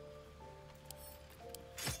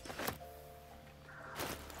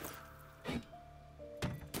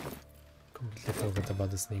 Completely forgot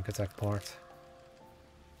about the sneak attack part.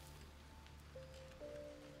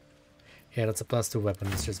 Yeah, that's a +2 weapon,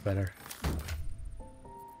 it's just better.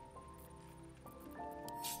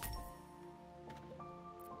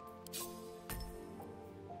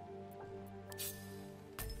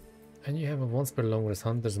 And you have a once per long rest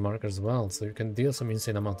Hunter's Mark as well, so you can deal some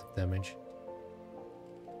insane amount of damage.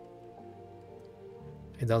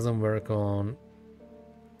 It doesn't work on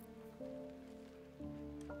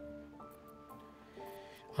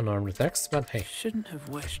unarmed attacks, but hey. Shouldn't have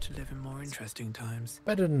wished to live in more interesting times.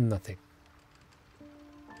 Better than nothing.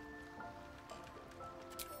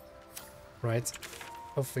 Right,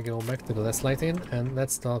 off we go back to the Last Light Inn and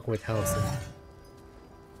let's talk with Halsin.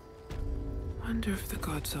 Wonder if the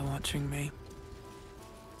gods are watching me.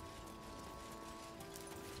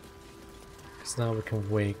 Because now we can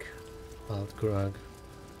wake Baldur up.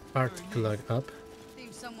 I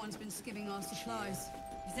think someone's been skimming our supplies.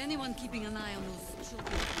 Is anyone keeping an eye on those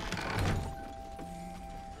children?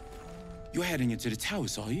 You're heading into the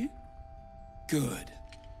towers, are you? Good.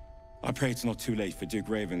 I pray it's not too late for Duke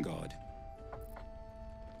Ravengard.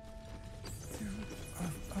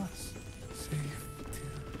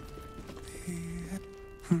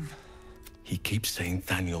 He keeps saying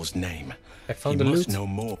Thaniel's name. I found he the must loot. know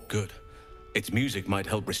more. Good. Its music might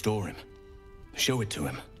help restore him. Show it to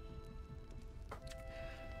him.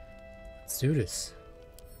 Let's do this.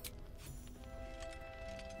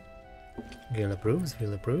 Gil approves,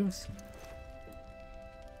 Gil approves.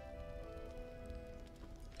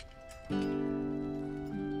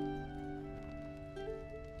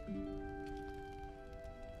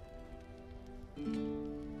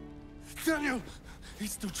 Daniel!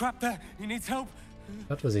 He's still trapped there. He needs help.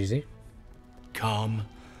 That was easy. Calm.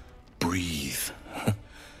 Breathe.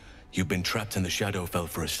 You've been trapped in the Shadowfell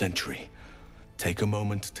for a century. Take a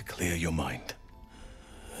moment to clear your mind.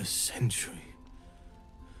 A century?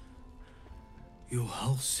 You're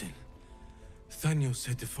Halsin. Thaniel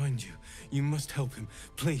said to find you. You must help him,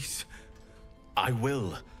 please. I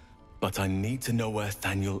will, but I need to know where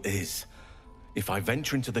Thaniel is. If I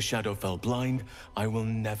venture into the Shadowfell blind, I will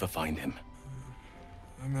never find him.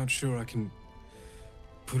 I'm not sure I can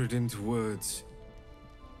put it into words.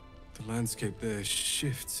 The landscape there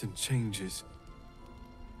shifts and changes.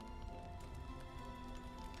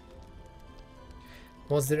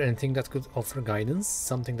 Was there anything that could offer guidance?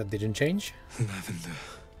 Something that didn't change? Lavender.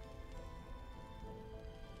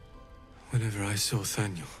 Whenever I saw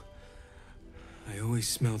Thaniel, I always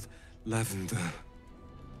smelled lavender.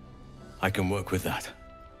 I can work with that.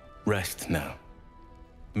 Rest now.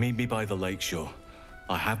 Meet me by the lakeshore.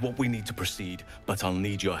 I have what we need to proceed, but I'll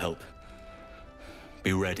need your help.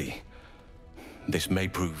 Be ready. This may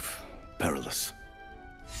prove perilous.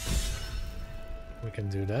 We can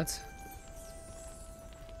do that.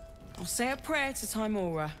 I'll say a prayer to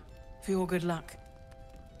Timora for your good luck.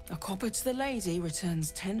 A copper to the lady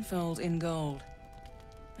returns tenfold in gold.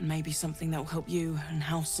 And maybe something that will help you and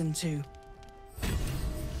Halsin too.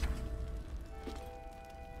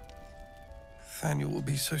 Thaniel will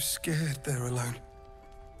be so scared there alone.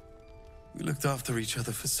 We looked after each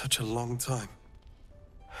other for such a long time.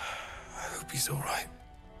 I hope he's all right.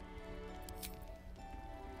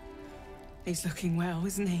 He's looking well,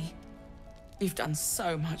 isn't he? You've done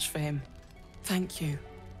so much for him. Thank you.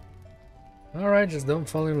 Alright, just don't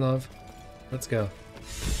fall in love. Let's go.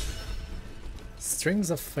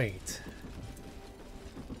 Strings of Fate.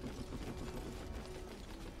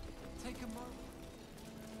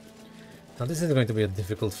 Now this is going to be a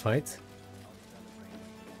difficult fight.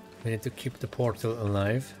 We need to keep the portal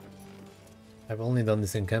alive. I've only done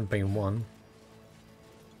this in campaign 1.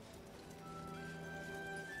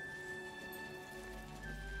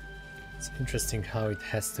 It's interesting how it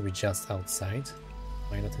has to be just outside.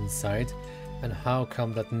 Why not inside? And how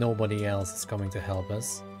come that nobody else is coming to help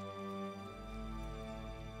us?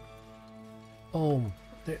 Oh,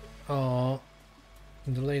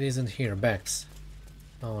 the lady isn't here. Bex.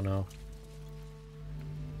 Oh no.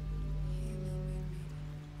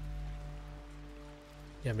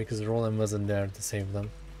 Yeah, because Roland wasn't there to save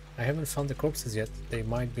them. I haven't found the corpses yet. They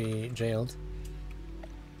might be jailed.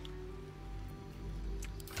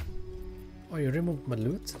 Oh, you removed my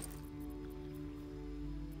loot?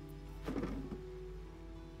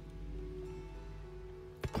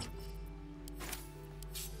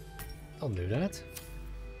 Don't do that.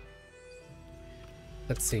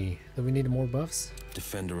 Let's see. Do we need more buffs?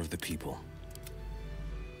 Defender of the people.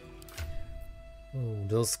 Oh,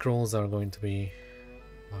 those scrolls are going to be...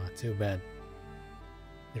 too bad.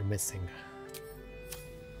 They're missing.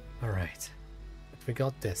 Alright. But we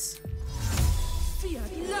got this.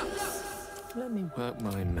 Let me work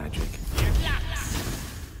my magic.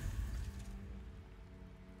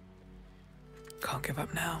 Can't give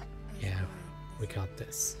up now. Yeah, we got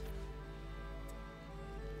this.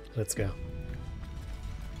 Let's go.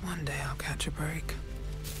 One day I'll catch a break.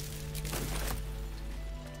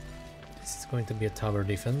 This is going to be a tower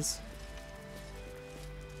defense.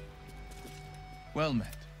 Well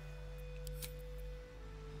met.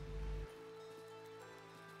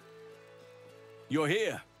 You're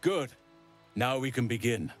here. Good. Now we can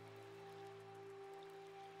begin.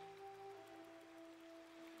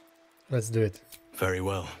 Let's do it. Very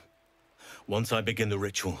well. Once I begin the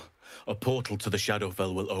ritual, a portal to the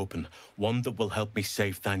Shadowfell will open, one that will help me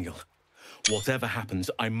save Thaniel. Whatever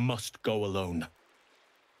happens, I must go alone.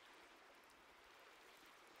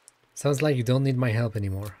 Sounds like you don't need my help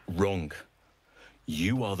anymore. Wrong.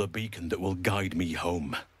 You are the beacon that will guide me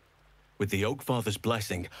home. With the Oakfather's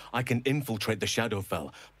blessing, I can infiltrate the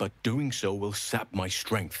Shadowfell, but doing so will sap my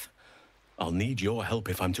strength. I'll need your help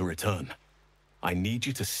if I'm to return. I need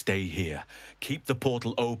you to stay here, keep the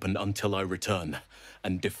portal open until I return,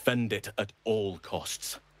 and defend it at all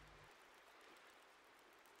costs.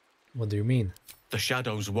 What do you mean? The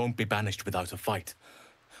shadows won't be banished without a fight.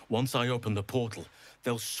 Once I open the portal,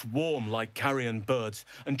 they'll swarm like carrion birds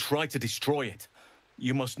and try to destroy it.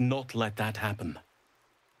 You must not let that happen.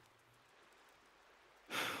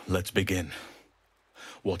 Let's begin.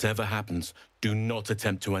 Whatever happens, do not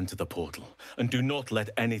attempt to enter the portal, and do not let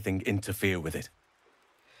anything interfere with it.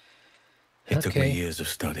 It took me years of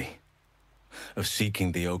study, of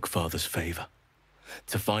seeking the Oakfather's favor,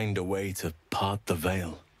 to find a way to part the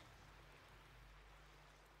veil.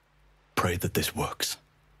 Pray that this works.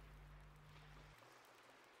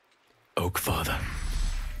 Oakfather,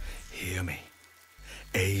 hear me,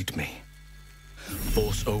 aid me,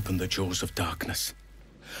 force open the jaws of darkness.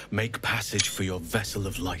 Make passage for your vessel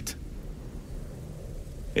of light.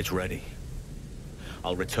 It's ready.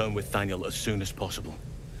 I'll return with Thaniel as soon as possible.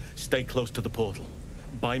 Stay close to the portal.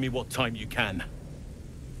 Buy me what time you can.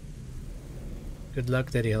 Good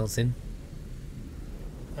luck, Daddy Halsin.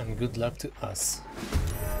 And good luck to us.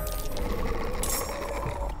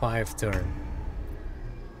 5 turn.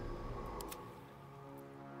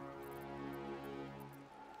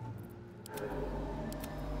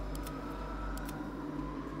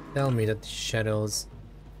 Tell me that the shadows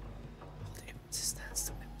have resistance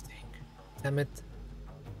to everything. Damn it.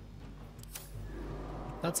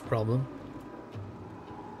 That's a problem.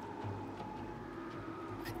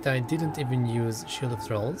 I didn't even use Shield of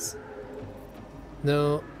Trolls.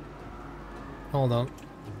 No. Hold on.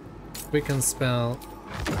 We can spell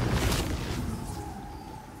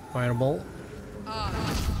Fireball.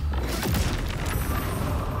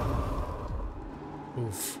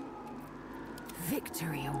 Oof.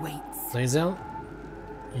 Victory awaits. Lae'zel,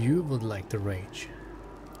 you would like to rage.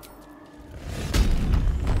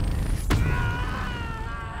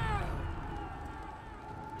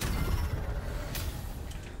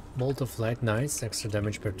 Bolt of Light, nice, extra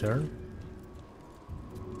damage per turn.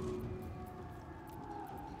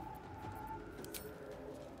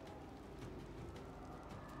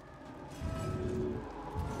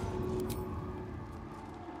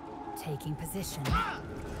 Taking position.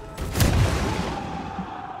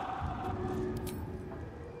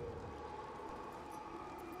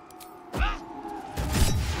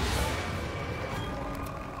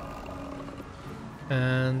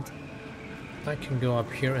 And I can go up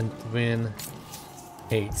here and win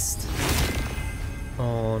haste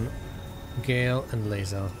on Gale and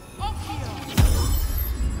Lae'zel.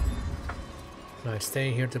 I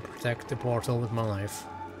stay here to protect the portal with my life.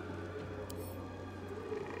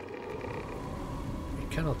 We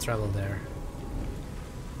cannot travel there.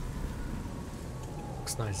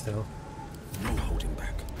 Looks nice though. No holding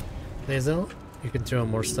back. Lae'zel, you can throw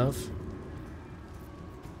more stuff.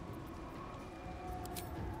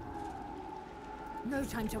 No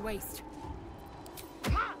time to waste.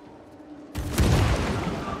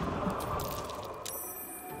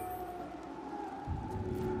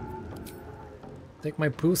 Take my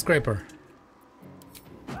poo scraper.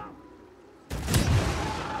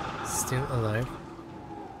 Still alive.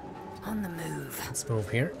 On the move. Let's move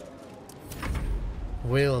here.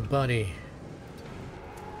 Will, buddy.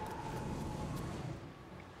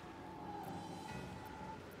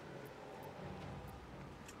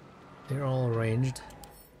 They're all ranged.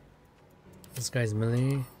 This guy's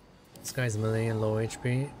melee. This guy's melee and low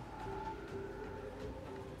HP.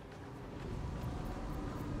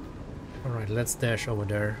 Alright, let's dash over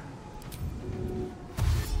there.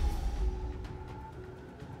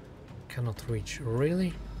 Cannot reach,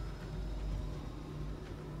 really?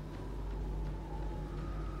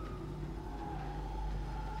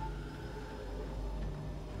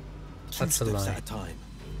 That's a lie.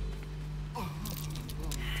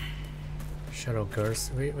 Shadow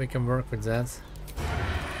Curse, we can work with that.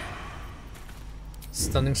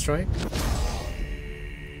 Stunning Strike.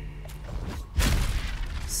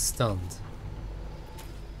 Stunned.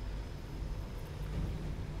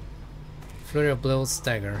 Flurry of Blows,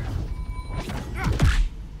 Stagger.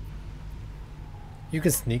 You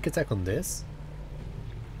can sneak attack on this?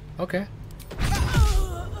 Okay.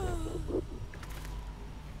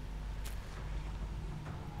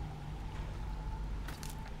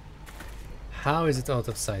 How is it out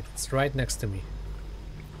of sight? It's right next to me.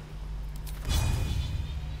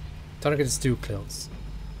 Target is too close.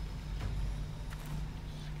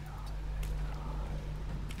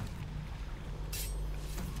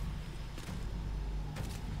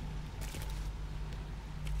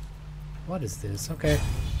 What is this? Okay,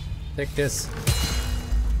 take this.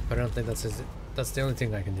 I don't think that's the only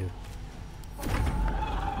thing I can do.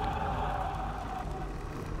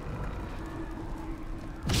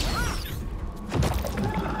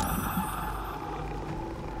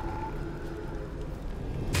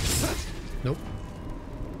 Nope.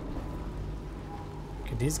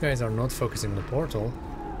 Okay, these guys are not focusing the portal.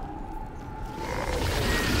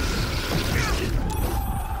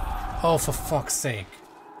 Oh, for fuck's sake.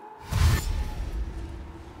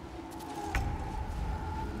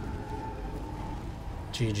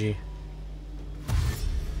 GG.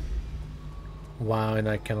 Wow, and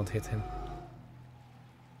I cannot hit him.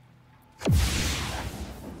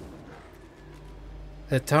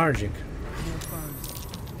 Lethargic.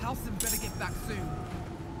 Halsin better get back soon.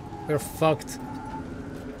 We're fucked.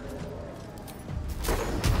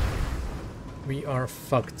 We are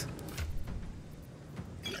fucked.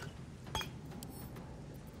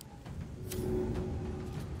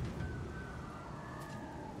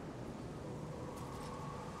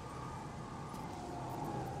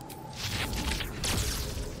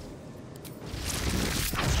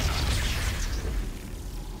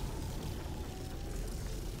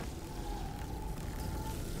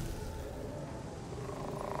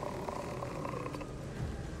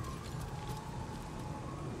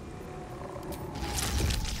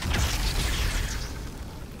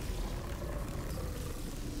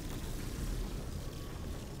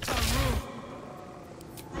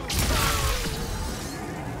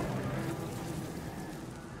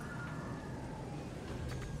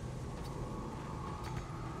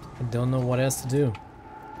 Don't know what else to do.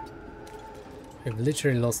 We've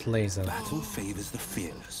literally lost Lae'zel. Battle favors the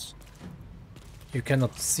fearless. You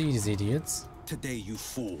cannot see these idiots. Today you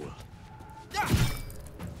fall.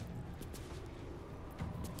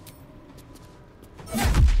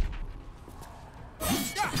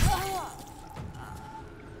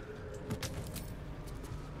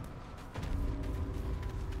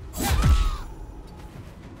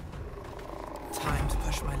 Time to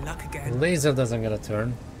push my luck again. Lae'zel doesn't get a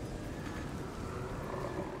turn.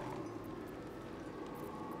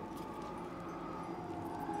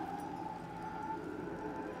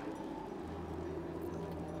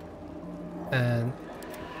 And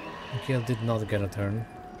Gil did not get a turn.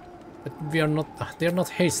 But we are not. They are not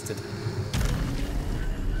hasted.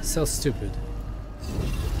 So stupid.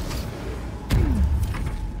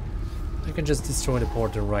 I can just destroy the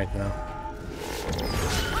portal right now.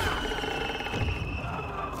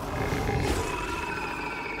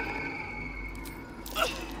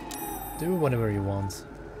 Do whatever you want.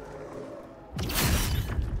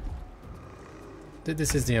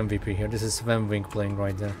 This is the MVP here. This is Van Wink playing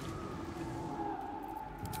right there.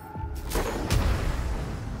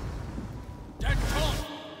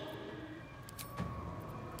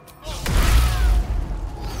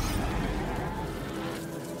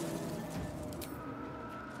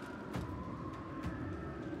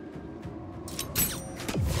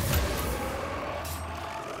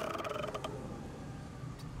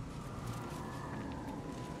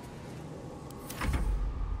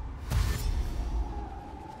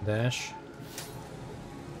 Dash.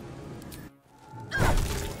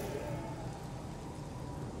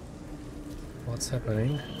 What's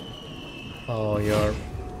happening? Oh, you're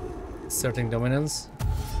asserting dominance?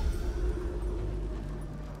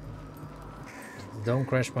 Don't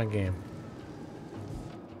crash my game.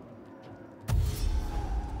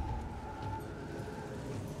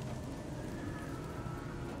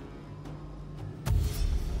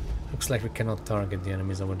 Looks like we cannot target the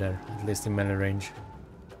enemies over there, at least in melee range.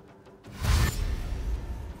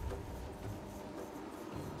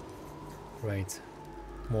 Right,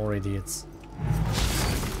 more idiots.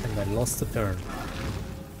 And I lost a turn.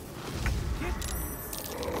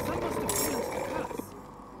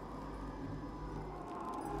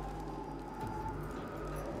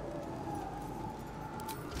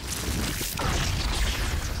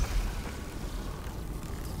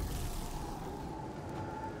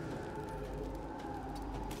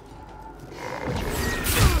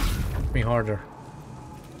 Hit me harder.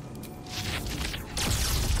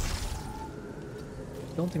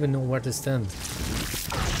 Don't even know where to stand.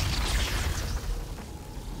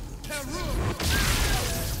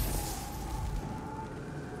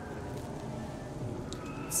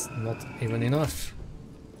 It's not even enough.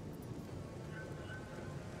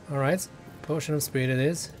 Alright, potion of speed it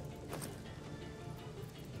is.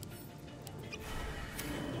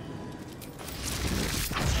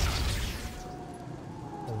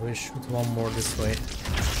 I wish shoot one more this way.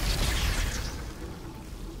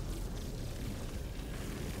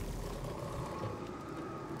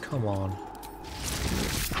 Come on.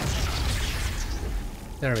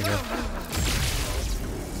 There we go.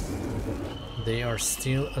 They are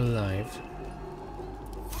still alive.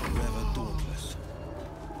 Forever dauntless.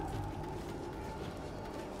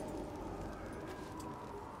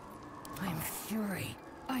 I am fury.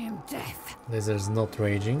 I am death. Lae'zel's not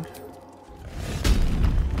raging.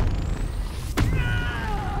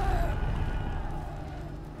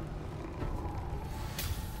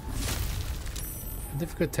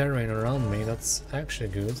 Difficult terrain around me, that's actually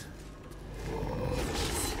good.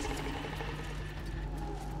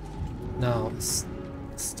 Now,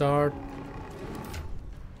 start...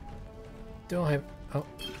 Don't have... Oh,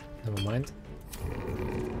 never mind.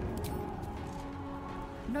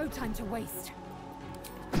 No time to waste.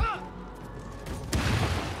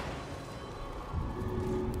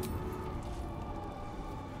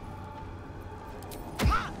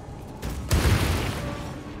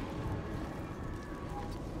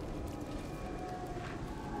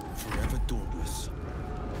 Forever dauntless.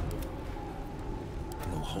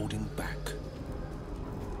 No holding back.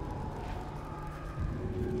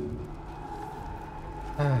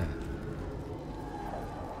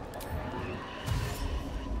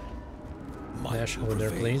 Dash over there,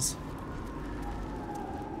 please.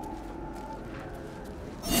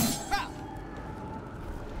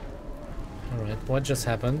 Alright, what just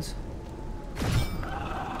happened?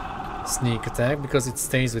 Sneak attack, because it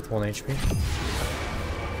stays with 1 HP.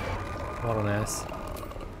 What an ass.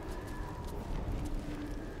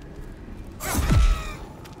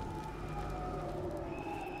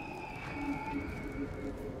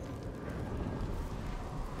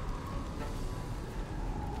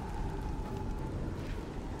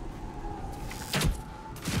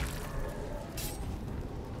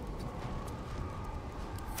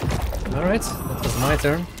 Alright, that was my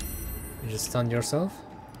turn. You just stunned yourself.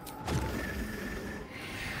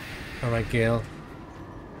 Alright, Gale.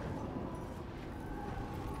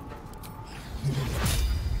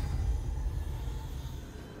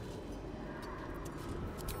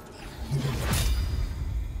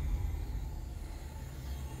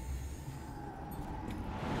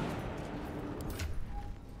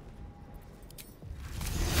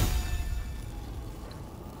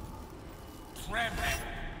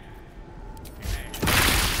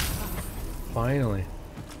 Finally.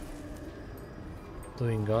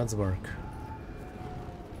 Doing God's work.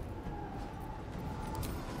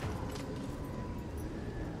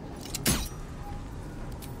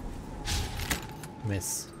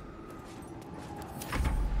 Miss.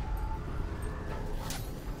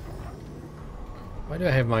 Why do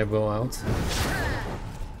I have my bow out?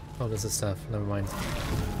 Oh, this is stuff. Never mind.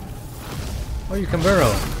 Oh, you can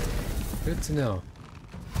burrow. Good to know.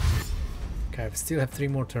 Okay, I still have 3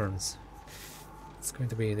 more turns. It's going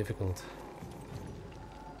to be difficult.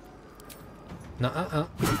 No,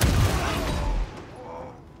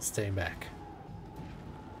 Stay back.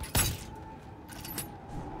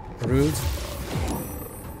 Rude.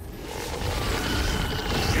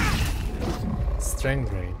 Strength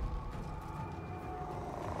drain.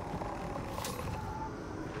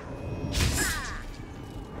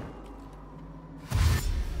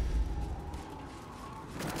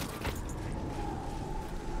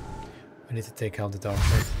 We need to take out the dark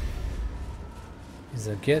side. Is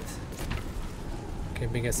a git. Okay,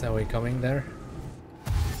 biggest are we coming there?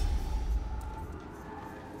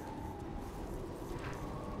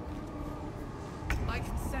 I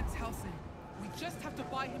can sense Halsin. We just have to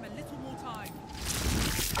buy him a little more time.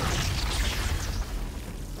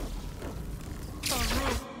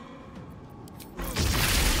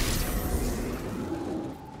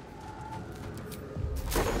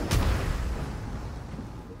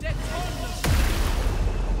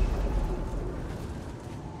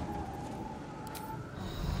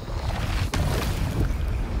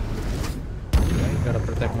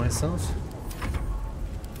 Myself.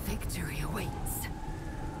 Victory awaits.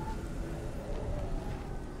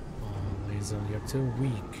 Oh, Lae'zel, you're too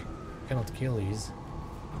weak. You cannot kill these.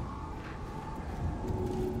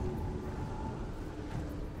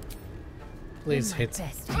 Please hit.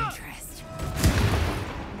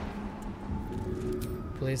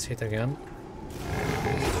 Please hit again.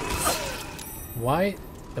 Why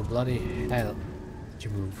the bloody hell did you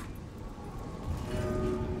move?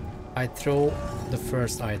 I throw the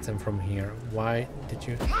first item from here. Why did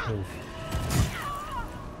you move?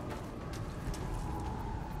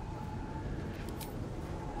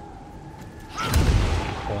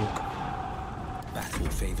 Bonk. Battle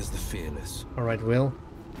favors the fearless. Alright, Will.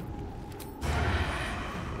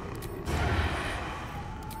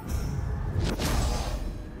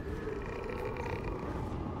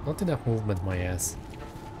 Not enough movement, my ass.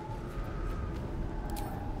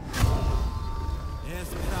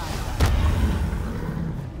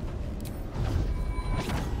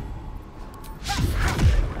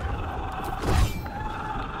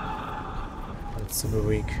 Super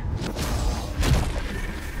weak.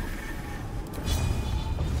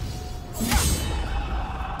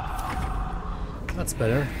 That's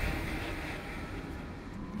better.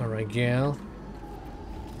 Alright, Gale.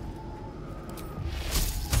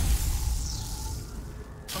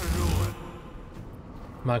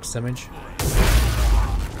 Max damage.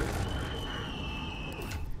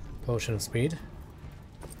 Potion of speed.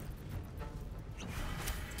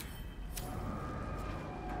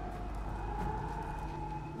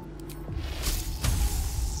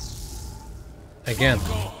 Again,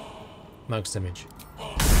 max damage.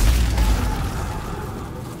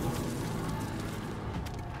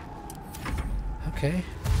 Okay,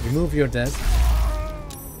 remove your dead.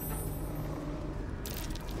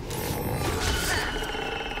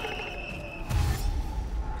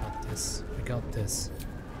 Got this, we got this.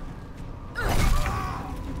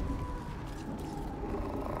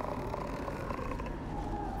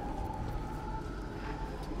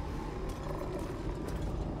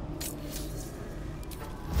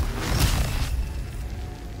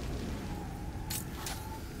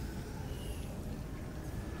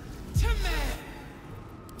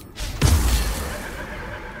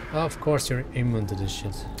 Of course you're immune to this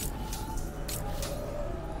shit.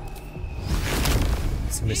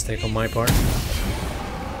 It's a mistake on my part.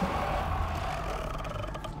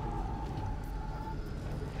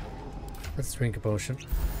 Let's drink a potion.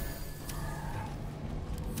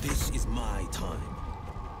 This is my time.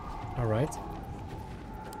 Alright.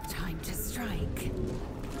 Time to strike.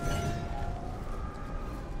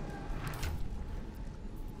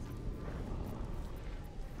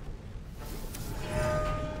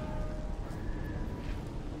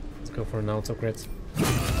 Go for an auto crit.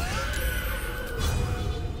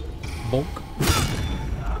 Bonk.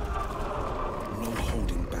 No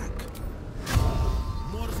holding back.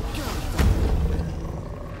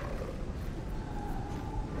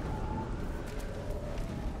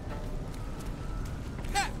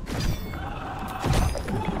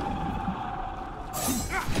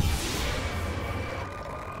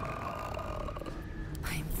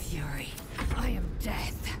 I am fury. I am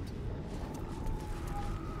death.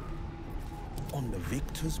 On the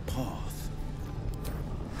victor's path.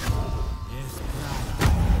 Yes,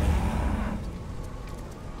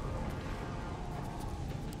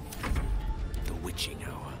 the witching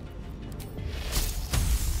hour.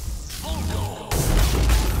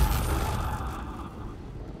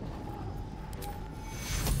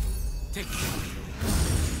 Take it.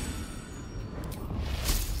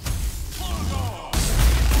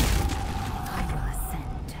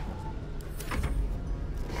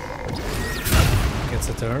 Gets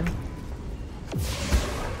a turn.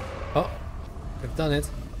 Oh, we've done it.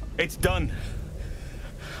 It's done.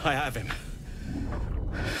 I have him.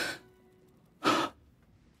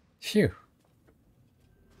 Phew.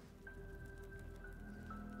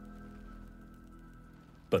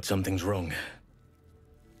 But something's wrong.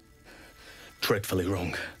 Dreadfully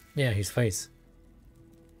wrong. Yeah, his face.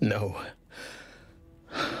 No.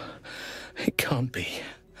 Can't be.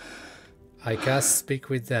 I can't speak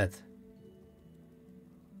with that.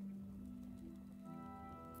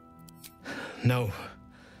 No.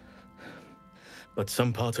 But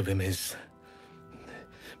some part of him is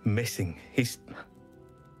missing. He's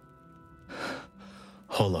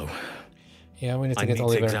hollow. Yeah, we need to I get need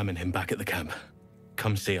Oliver. to examine him back at the camp.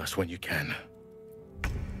 Come see us when you can.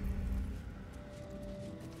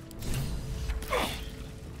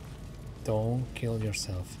 Don't kill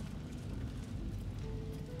yourself.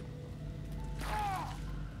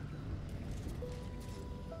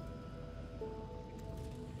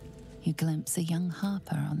 You glimpse a young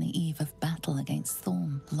Harper on the eve of battle against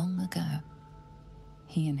Thorm long ago.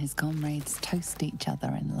 He and his comrades toast each other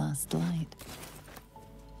in the last light.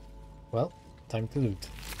 Well, time to loot.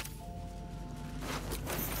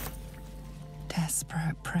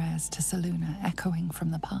 Desperate prayers to Selûne echoing from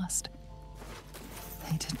the past.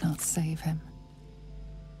 They did not save him.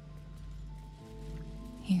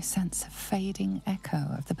 You sense a fading echo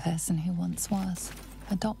of the person who once was,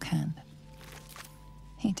 a dockhand.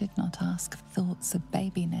 He did not ask thoughts of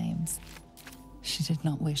baby names. She did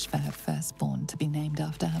not wish for her firstborn to be named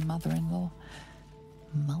after her mother-in-law.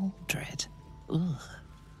 Maldred. Ugh.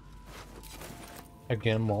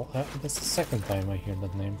 Again, that's the second time I hear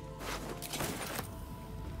that name.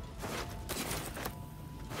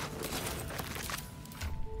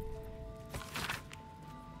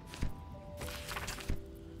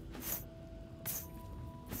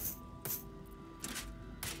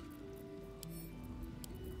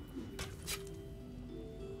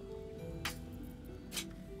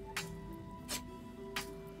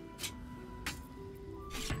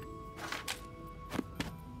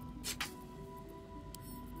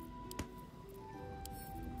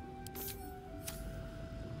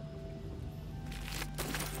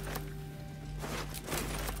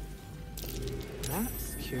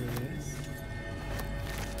 That's curious.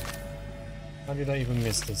 How did I even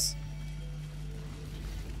miss this?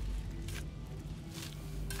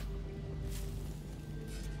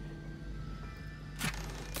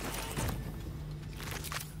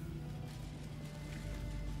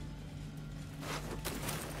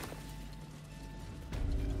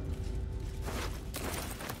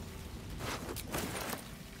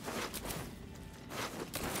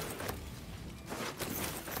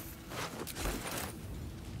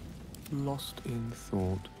 Lost in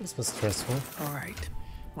thought. This was stressful. Alright,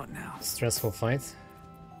 what now? Stressful fight.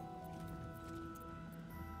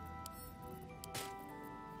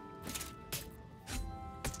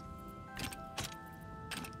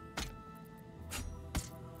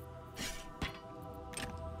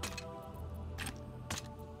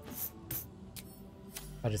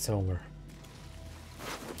 But it's over.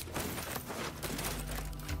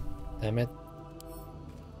 Damn it.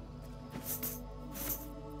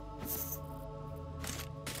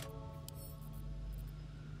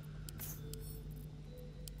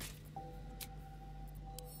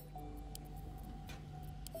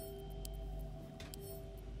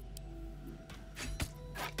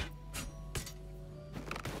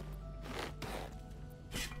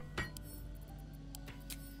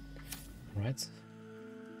 Right.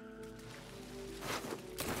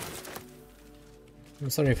 I'm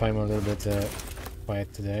sorry if I'm a little bit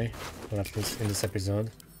quiet today, or at least in this episode.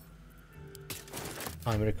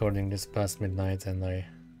 I'm recording this past midnight and I'm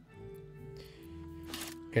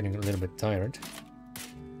getting a little bit tired.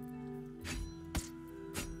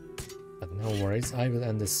 But no worries, I will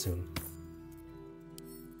end this soon.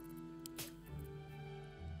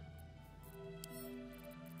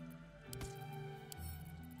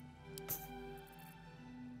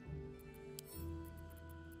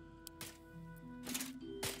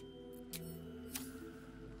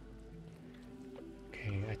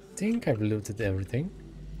 I think I've looted everything.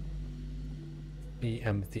 Be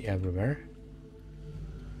empty everywhere.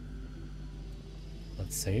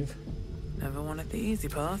 Let's save. Never wanted the easy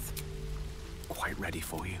path. Quite ready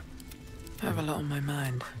for you. I have a lot on my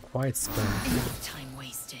mind. Quite spent. Enough time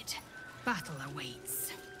wasted. Battle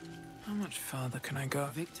awaits. How much farther can I go?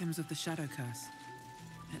 Victims of the Shadow Curse.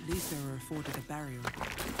 At least they were afforded a burial.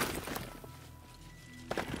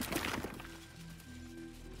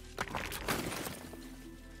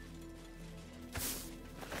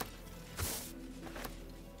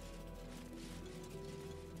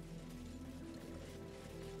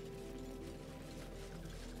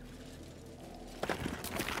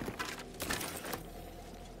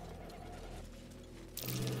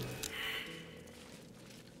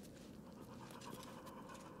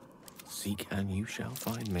 Seek and you shall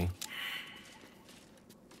find me.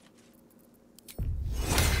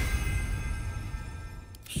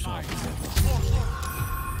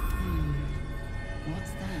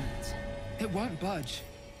 What's that? It won't budge.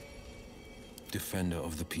 Defender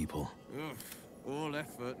of the people. Ugh, all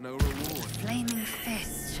effort, no reward. Flaming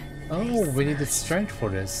fist. Oh, we needed strength for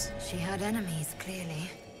this. She had enemies, clearly.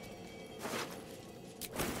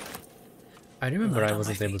 I remember I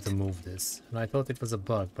wasn't able to move this, and I thought it was a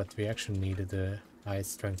bug, but we actually needed a high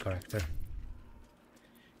strength character.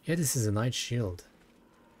 Yeah, this is a night shield.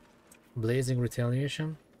 Blazing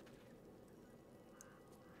retaliation.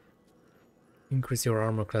 Increase your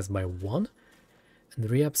armor class by 1, and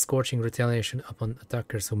re-up scorching retaliation upon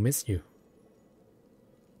attackers who miss you.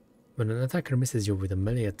 When an attacker misses you with a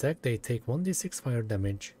melee attack, they take 1d6 fire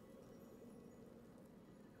damage.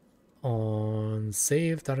 On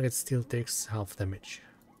save, target still takes half damage.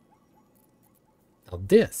 Now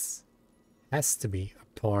this has to be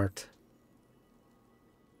a part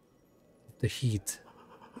of the heat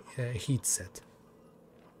set.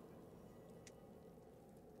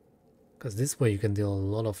 Because this way you can deal a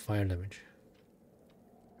lot of fire damage.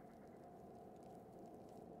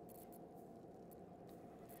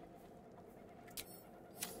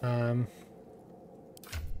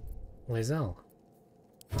 Lae'zel,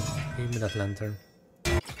 give me that lantern.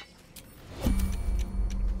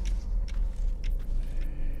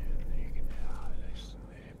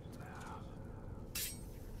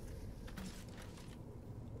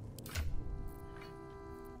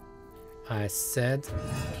 I said,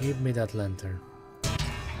 give me that lantern.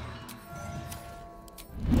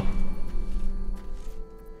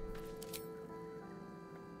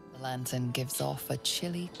 The lantern gives off a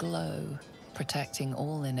chilly glow, protecting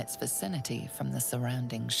all in its vicinity from the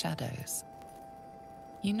surrounding shadows.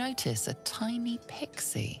 You notice a tiny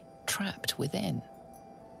pixie trapped within.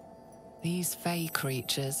 These fey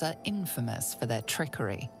creatures are infamous for their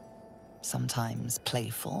trickery, sometimes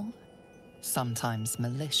playful, sometimes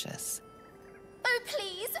malicious. Oh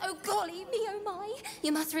please, oh golly me, oh my.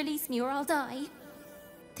 You must release me or I'll die.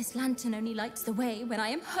 This lantern only lights the way when I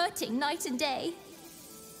am hurting night and day.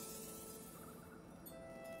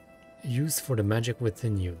 Use for the magic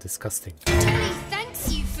within you. Disgusting. Tony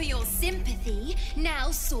thanks you for your sympathy. Now,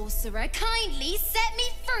 sorcerer, kindly set me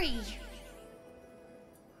free.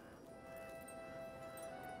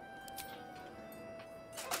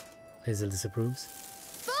 Lae'zel disapproves.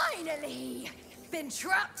 Finally! Been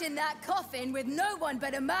trapped in that coffin with no one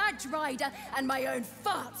but a mad rider and my own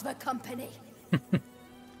farts for company. Good company.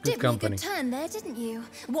 Did me a good turn there, didn't you?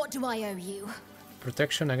 What do I owe you?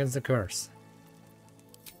 Protection against the curse.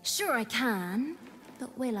 Sure I can,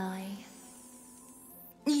 but will I?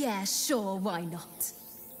 Yeah, sure, why not?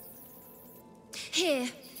 Here,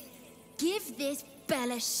 give this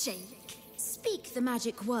bell a shake. Speak the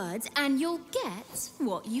magic words and you'll get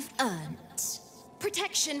what you've earned.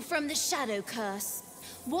 Protection from the shadow curse.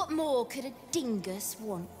 What more could a dingus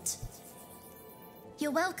want?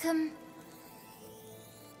 You're welcome.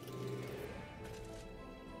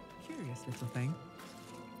 Curious little thing.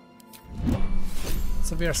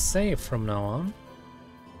 So we are safe from now on.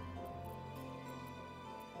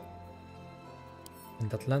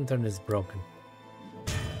 And that lantern is broken.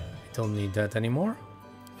 We don't need that anymore.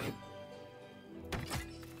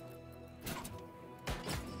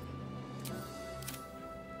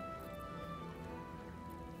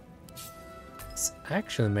 This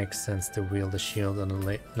actually makes sense to wield the shield on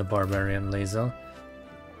the barbarian Lae'zel,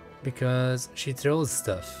 because she throws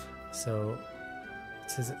stuff, so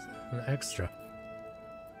this is an extra.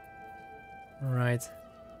 Alright.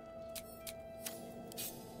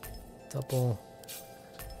 Double.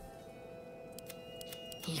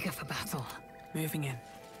 Eager for battle. Moving in.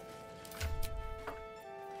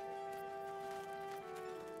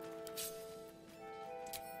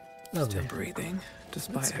 Lovely. Still breathing,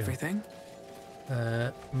 despite everything.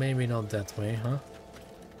 Maybe not that way, huh?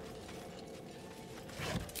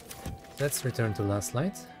 Let's return to last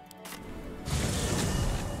light.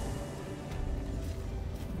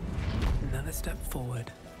 Another step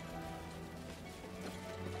forward.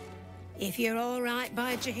 If you're all right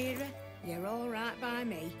by Jaheira, you're all right by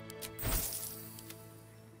me.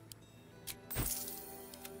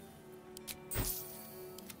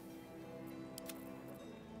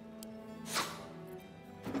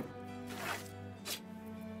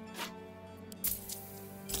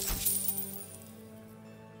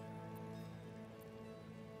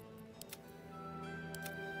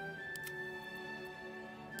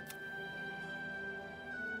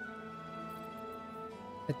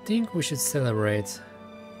 I think we should celebrate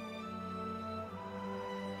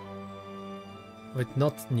with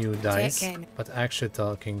not new dice, but actually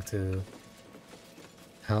talking to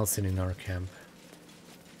Halsin in our camp.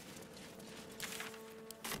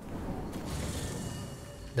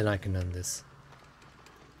 Then I can end this.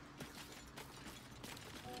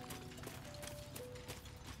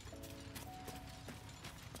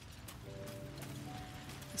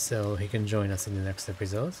 so he can join us in the next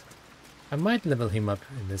episode. I might level him up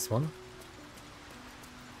in this one.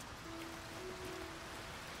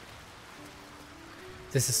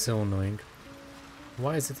 This is so annoying.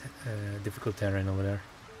 Why is it difficult terrain over there?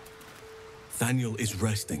 Thaniel is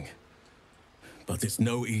resting, but it's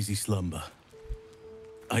no easy slumber.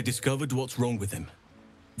 I discovered what's wrong with him.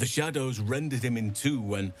 The shadows rendered him in two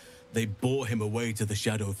when they bore him away to the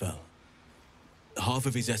Shadowfell. Half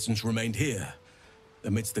of his essence remained here,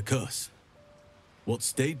 amidst the curse. What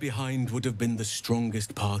stayed behind would have been the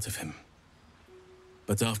strongest part of him.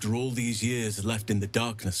 But after all these years left in the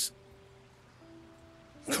darkness,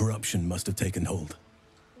 corruption must have taken hold.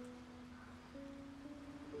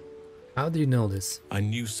 How do you know this? I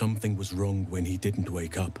knew something was wrong when he didn't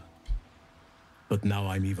wake up. But now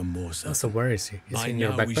I'm even more certain. So where is he? Is he in your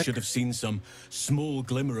By now we backpack? should have seen some small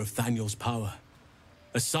glimmer of Thaniel's power.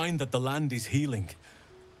 A sign that the land is healing.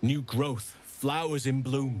 New growth, flowers in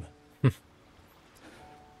bloom.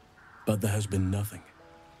 But there has been nothing.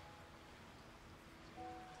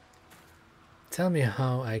 Tell me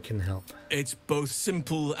how I can help. It's both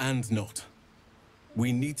simple and not.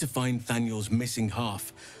 We need to find Thaniel's missing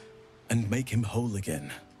half and make him whole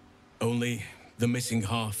again. Only the missing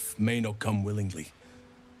half may not come willingly.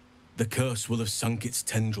 The curse will have sunk its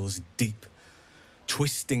tendrils deep,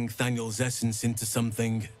 twisting Thaniel's essence into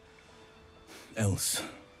something else.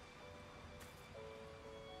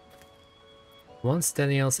 Once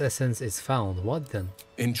Thaniel's essence is found, what then?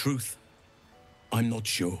 In truth, I'm not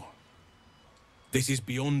sure. This is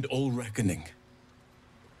beyond all reckoning.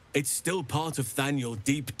 It's still part of Thaniel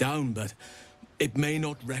deep down, but it may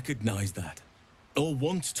not recognize that, or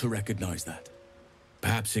want to recognize that.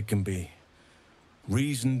 Perhaps it can be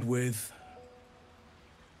reasoned with,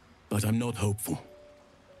 but I'm not hopeful.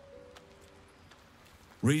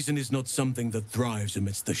 Reason is not something that thrives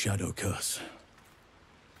amidst the shadow curse.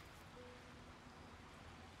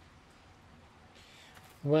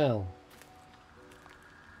 Well,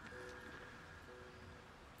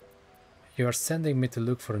 you are sending me to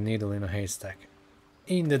look for a needle in a haystack.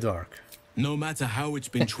 In the dark. No matter how it's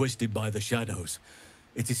been twisted by the shadows,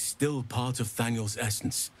 it is still part of Thaniel's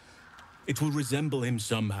essence. It will resemble him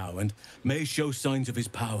somehow and may show signs of his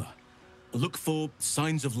power. Look for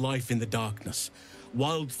signs of life in the darkness,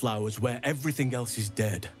 wildflowers where everything else is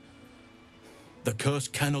dead. The curse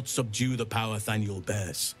cannot subdue the power Thaniel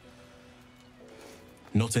bears.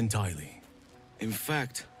 Not entirely. In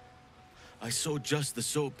fact, I saw just the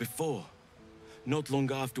sort before, not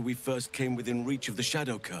long after we first came within reach of the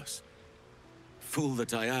shadow curse. Fool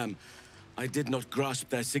that I am, I did not grasp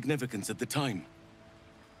their significance at the time.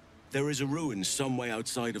 There is a ruin some way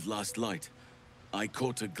outside of Last Light. I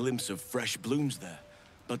caught a glimpse of fresh blooms there,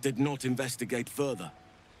 but did not investigate further.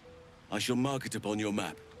 I shall mark it upon your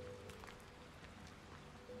map.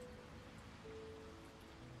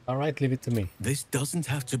 Alright, leave it to me. This doesn't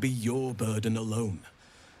have to be your burden alone.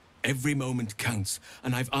 Every moment counts,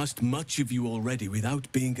 and I've asked much of you already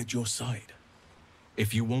without being at your side.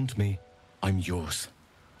 If you want me, I'm yours.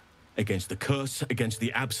 Against the curse, against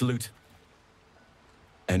the absolute...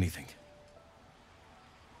 anything.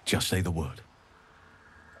 Just say the word.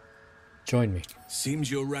 Join me. Seems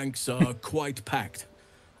your ranks are quite packed.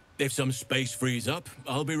 If some space frees up,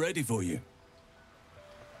 I'll be ready for you.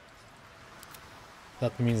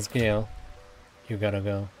 That means, Gale, you gotta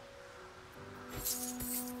go.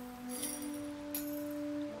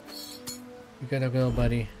 You gotta go,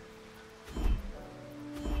 buddy.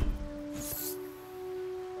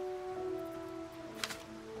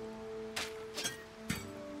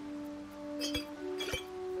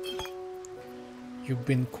 You've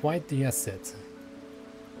been quite the asset.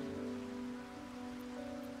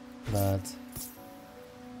 But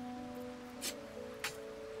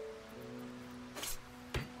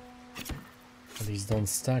these don't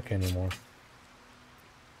stack anymore.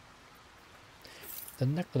 The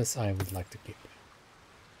necklace I would like to keep.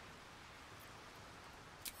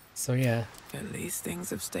 So yeah. At least things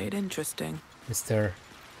have stayed interesting. Mr.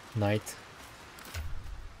 Knight,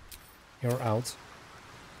 you're out.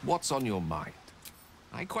 What's on your mind?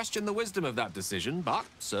 I question the wisdom of that decision, but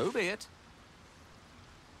so be it.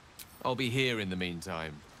 I'll be here in the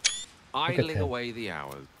meantime, idling away the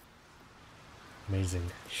hours. Amazing.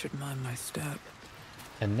 Should mind my step.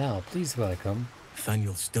 And now, please welcome...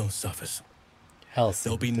 Thaniel still suffers. Halsin.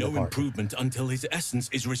 There'll be no improvement until his essence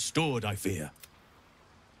is restored, I fear.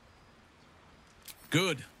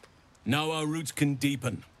 Good. Now our roots can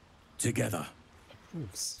deepen. Together.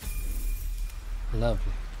 Oops.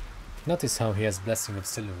 Lovely. Notice how he has Blessing of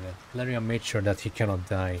Silurian. Larian made sure that he cannot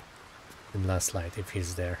die in Last Light if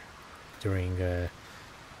he's there during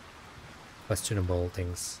questionable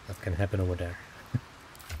things that can happen over there.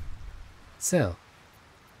 So,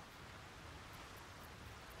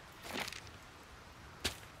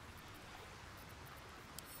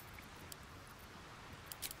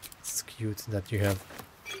 it's cute that you have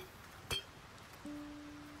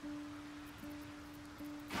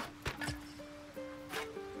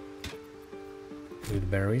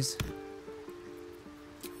good berries.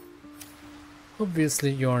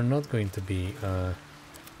 Obviously you are not going to be a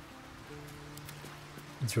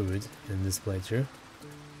druid in this playthrough.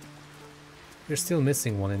 You're still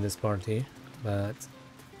missing one in this party, but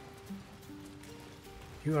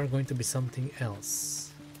you are going to be something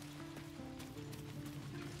else.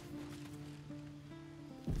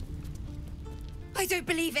 I don't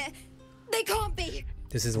believe it. They can't be.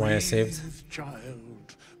 This is why I saved. Brave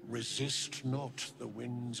child, resist not the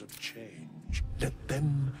winds of change. Let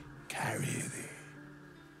them carry thee.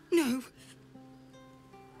 No.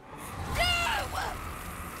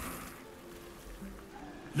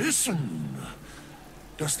 Listen!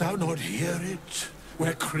 Dost thou not hear it?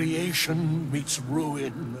 Where creation meets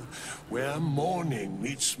ruin, where morning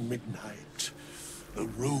meets midnight. The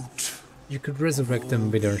root. You could resurrect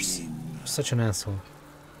them, Withers. Such an asshole.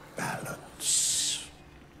 Balance.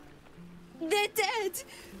 They're dead.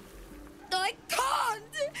 I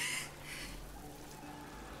can't.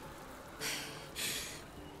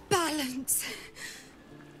 Balance.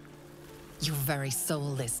 Your very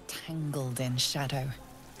soul is tangled in shadow.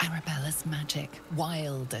 Arabella's magic,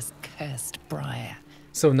 wild as cursed briar.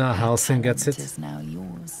 So now Halsin gets it. Is now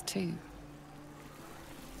yours too.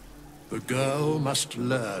 The girl must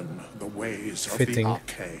learn the ways of the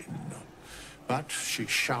arcane, but she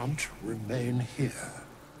shan't remain here.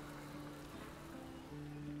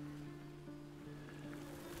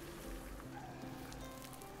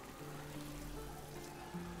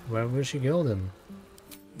 Where will she go then?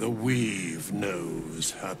 The weave knows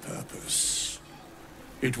her purpose.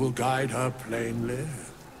 It will guide her plainly,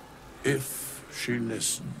 if she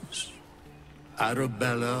listens.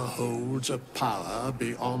 Arabella holds a power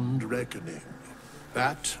beyond reckoning,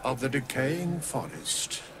 that of the decaying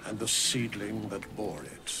forest and the seedling that bore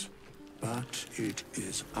it. But it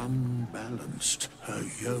is unbalanced. Her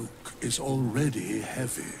yoke is already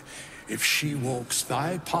heavy. If she walks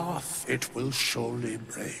thy path, it will surely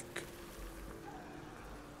break.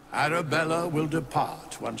 Arabella will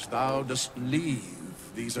depart once thou dost leave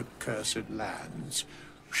these accursed lands.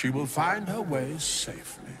 She will find her way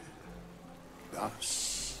safely.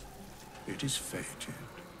 Thus, it is fated.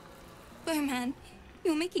 Bowman,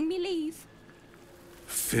 you're making me leave.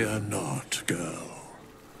 Fear not, girl.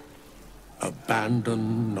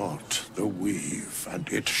 Abandon not the weave, and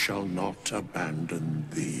it shall not abandon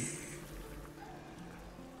thee.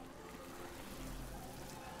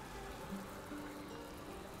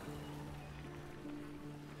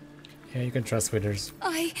 Yeah, you can trust Withers.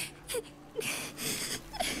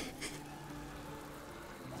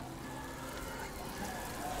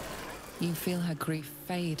 You feel her grief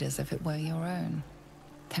fade as if it were your own.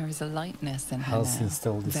 There is a lightness in her Halsin now,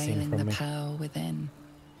 stole this scene veiling from the me. power within,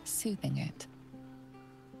 soothing it.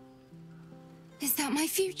 Is that my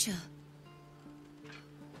future?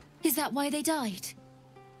 Is that why they died?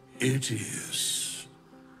 It is.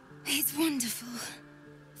 It's wonderful.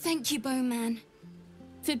 Thank you, Bowman,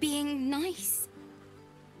 for being nice.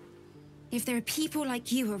 If there are people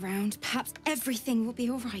like you around, perhaps everything will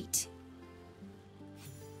be all right.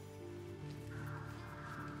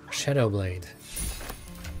 Shadowblade.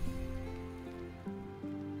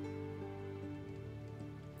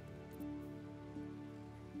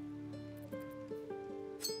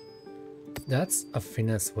 That's a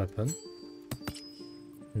finesse weapon,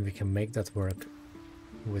 and we can make that work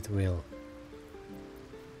with will.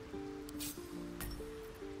 You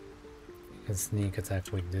can sneak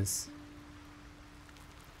attack with this.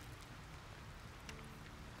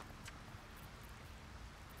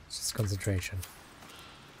 Just concentration.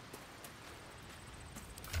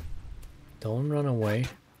 Don't run away,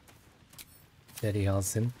 Daddy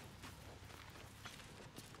Halsin.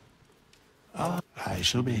 I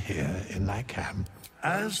shall be here in thy camp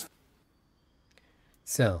as...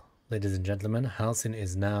 So, ladies and gentlemen, Halsin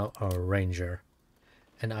is now a ranger,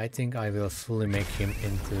 and I think I will fully make him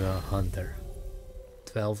into a hunter.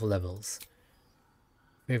 12 levels.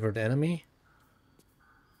 Favorite enemy?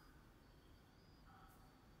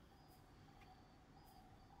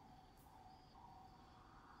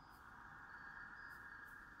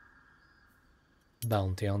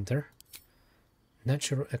 Bounty hunter.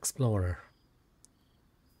 Natural explorer.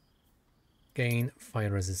 Gain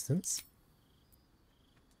fire resistance.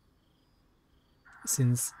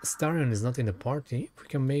 Since Starion is not in the party, we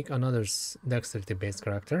can make another dexterity-based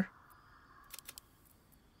character.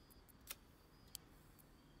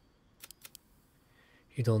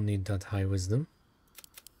 You don't need that high wisdom.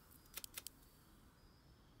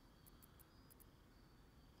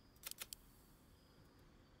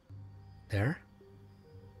 There.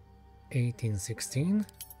 1816.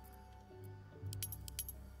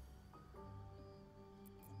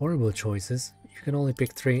 Horrible choices. You can only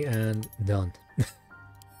pick 3 and done.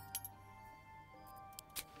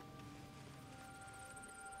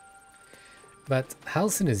 But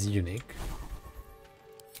Halsin is unique.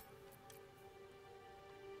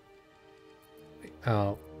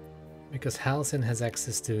 Because Halsin has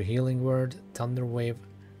access to Healing Word, Thunder Wave,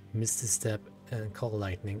 Misty Step, and Cold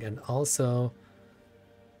Lightning, and also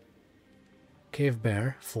Cave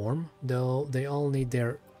Bear form, though they all need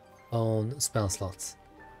their own spell slots.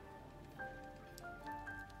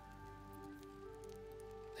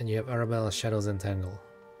 And you have Arabella, Shadows, and Tangle.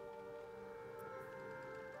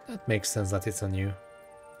 That makes sense that it's on you.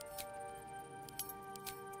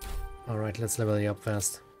 Alright, let's level you up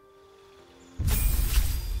fast.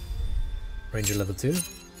 Ranger level 2.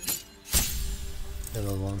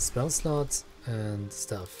 Level 1 spell slots and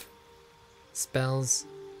stuff. Spells.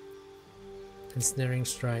 Ensnaring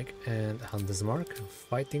Strike and Hunter's Mark.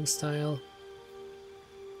 Fighting style.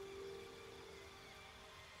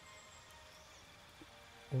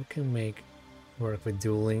 We can make work with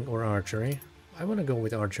dueling or archery. I want to go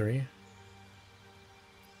with archery.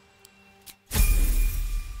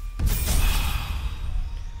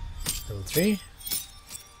 Level 3.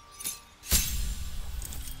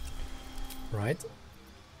 Right.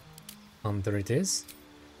 Hunter it is.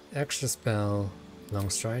 Extra spell, Long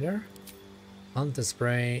Strider. Hunter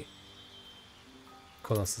Spray.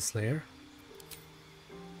 Colossus Slayer.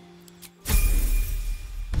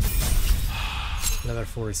 Level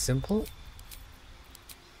 4 is simple.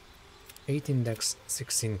 18 dex,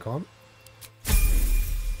 16 con.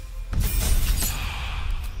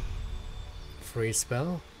 Free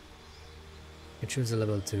spell. You choose a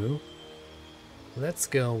level 2. Let's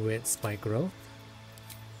go with Spike Growth.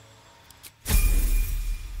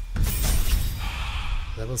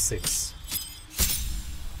 Level 6.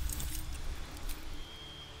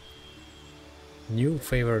 New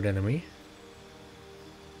favored enemy.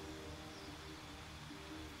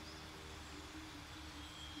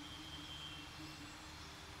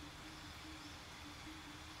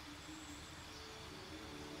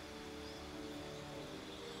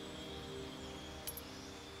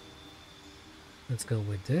 Let's go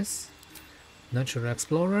with this. Natural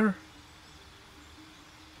Explorer.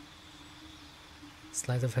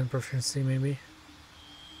 Sleight of hand proficiency, maybe.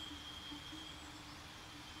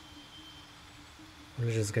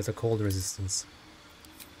 Or just get a cold resistance.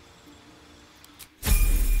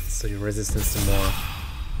 So your resistance to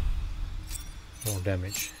more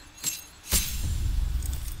damage.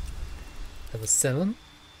 Level 7.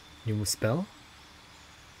 New spell.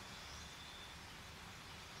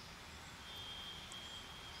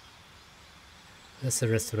 Lesser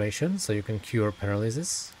Restoration, so you can cure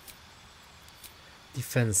paralysis.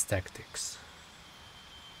 Defense Tactics.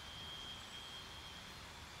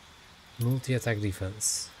 Multi-attack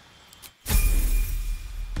defense.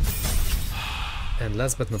 And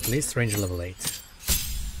last but not least, Ranger level 8.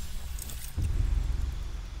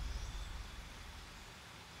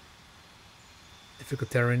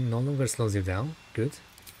 Difficult terrain no longer slows you down. Good.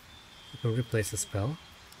 You can replace a spell.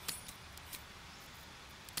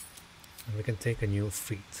 And we can take a new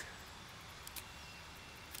feat.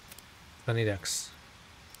 20 dex.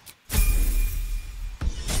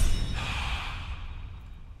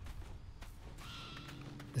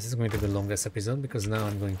 This is going to be the longest episode because now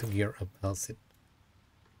I'm going to gear up Halsin.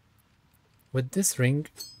 With this ring,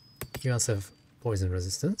 you also have poison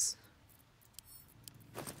resistance.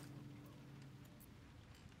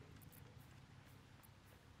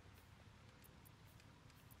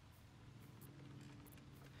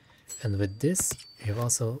 And with this, you have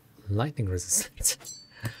also lightning resistance.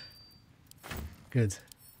 Good.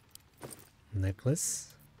 Necklace.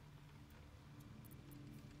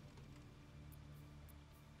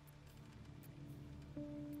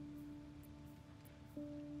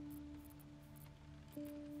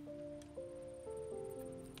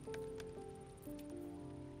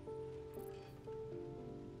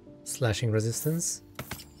 Slashing resistance,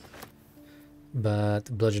 but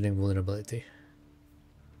bludgeoning vulnerability.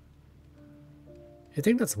 You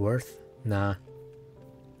think that's worth? Nah.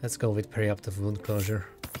 Let's go with perioperative wound closure.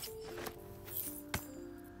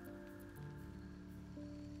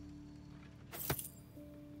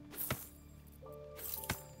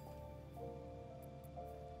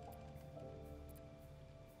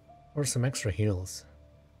 Or some extra heals.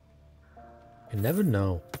 You never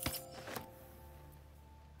know.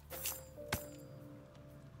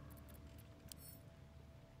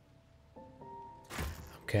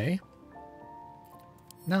 Okay.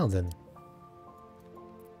 Now then.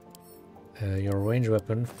 Your range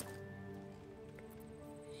weapon.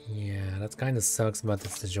 Yeah, that kind of sucks, but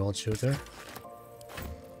it's the jolt shooter.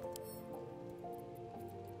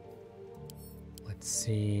 Let's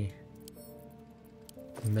see.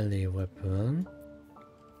 Melee weapon.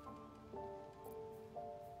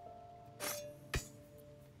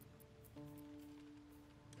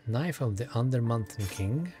 Knife of the Undermountain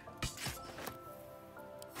King.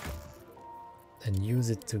 And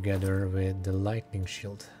use it together with the lightning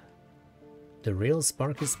shield. The real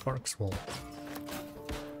Sparky Sparks wall.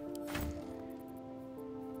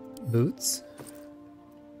 Boots.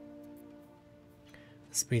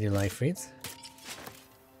 Speedy life feet.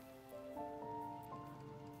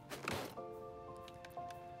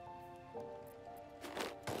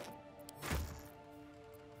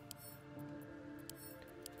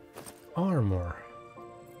 Armor.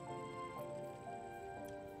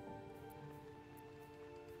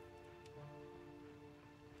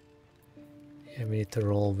 Yeah, we need to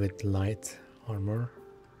roll with light armor.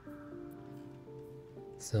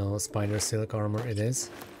 So spider silk armor it is.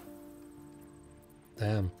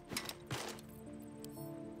 Damn.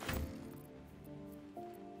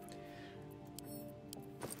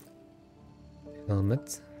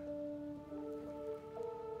 Helmet.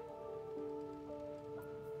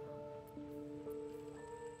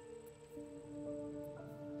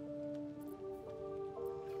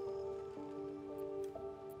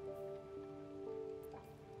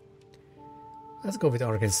 Let's go with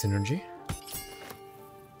Arcane Synergy.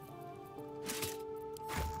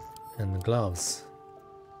 And gloves.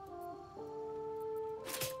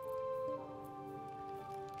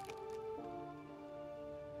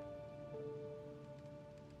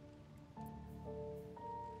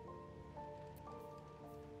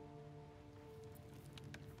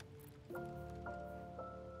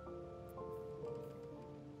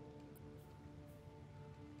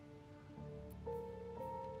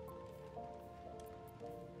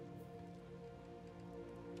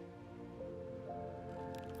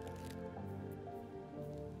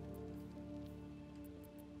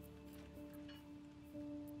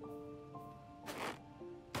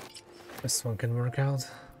 This one can work out.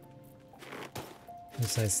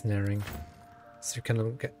 Besides snaring. So you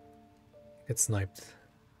cannot get sniped.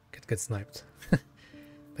 Get sniped.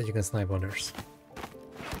 But you can snipe others.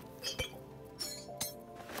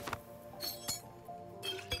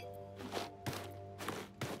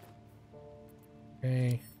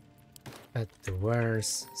 Okay. Add the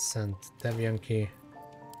wares, send Devianki.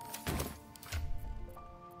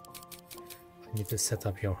 I need to set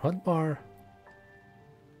up your hotbar.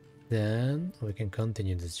 Then we can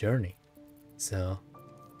continue this journey. So,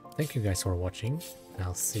 thank you guys for watching, and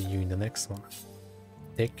I'll see you in the next one.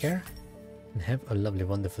 Take care, and have a lovely,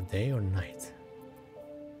 wonderful day or night.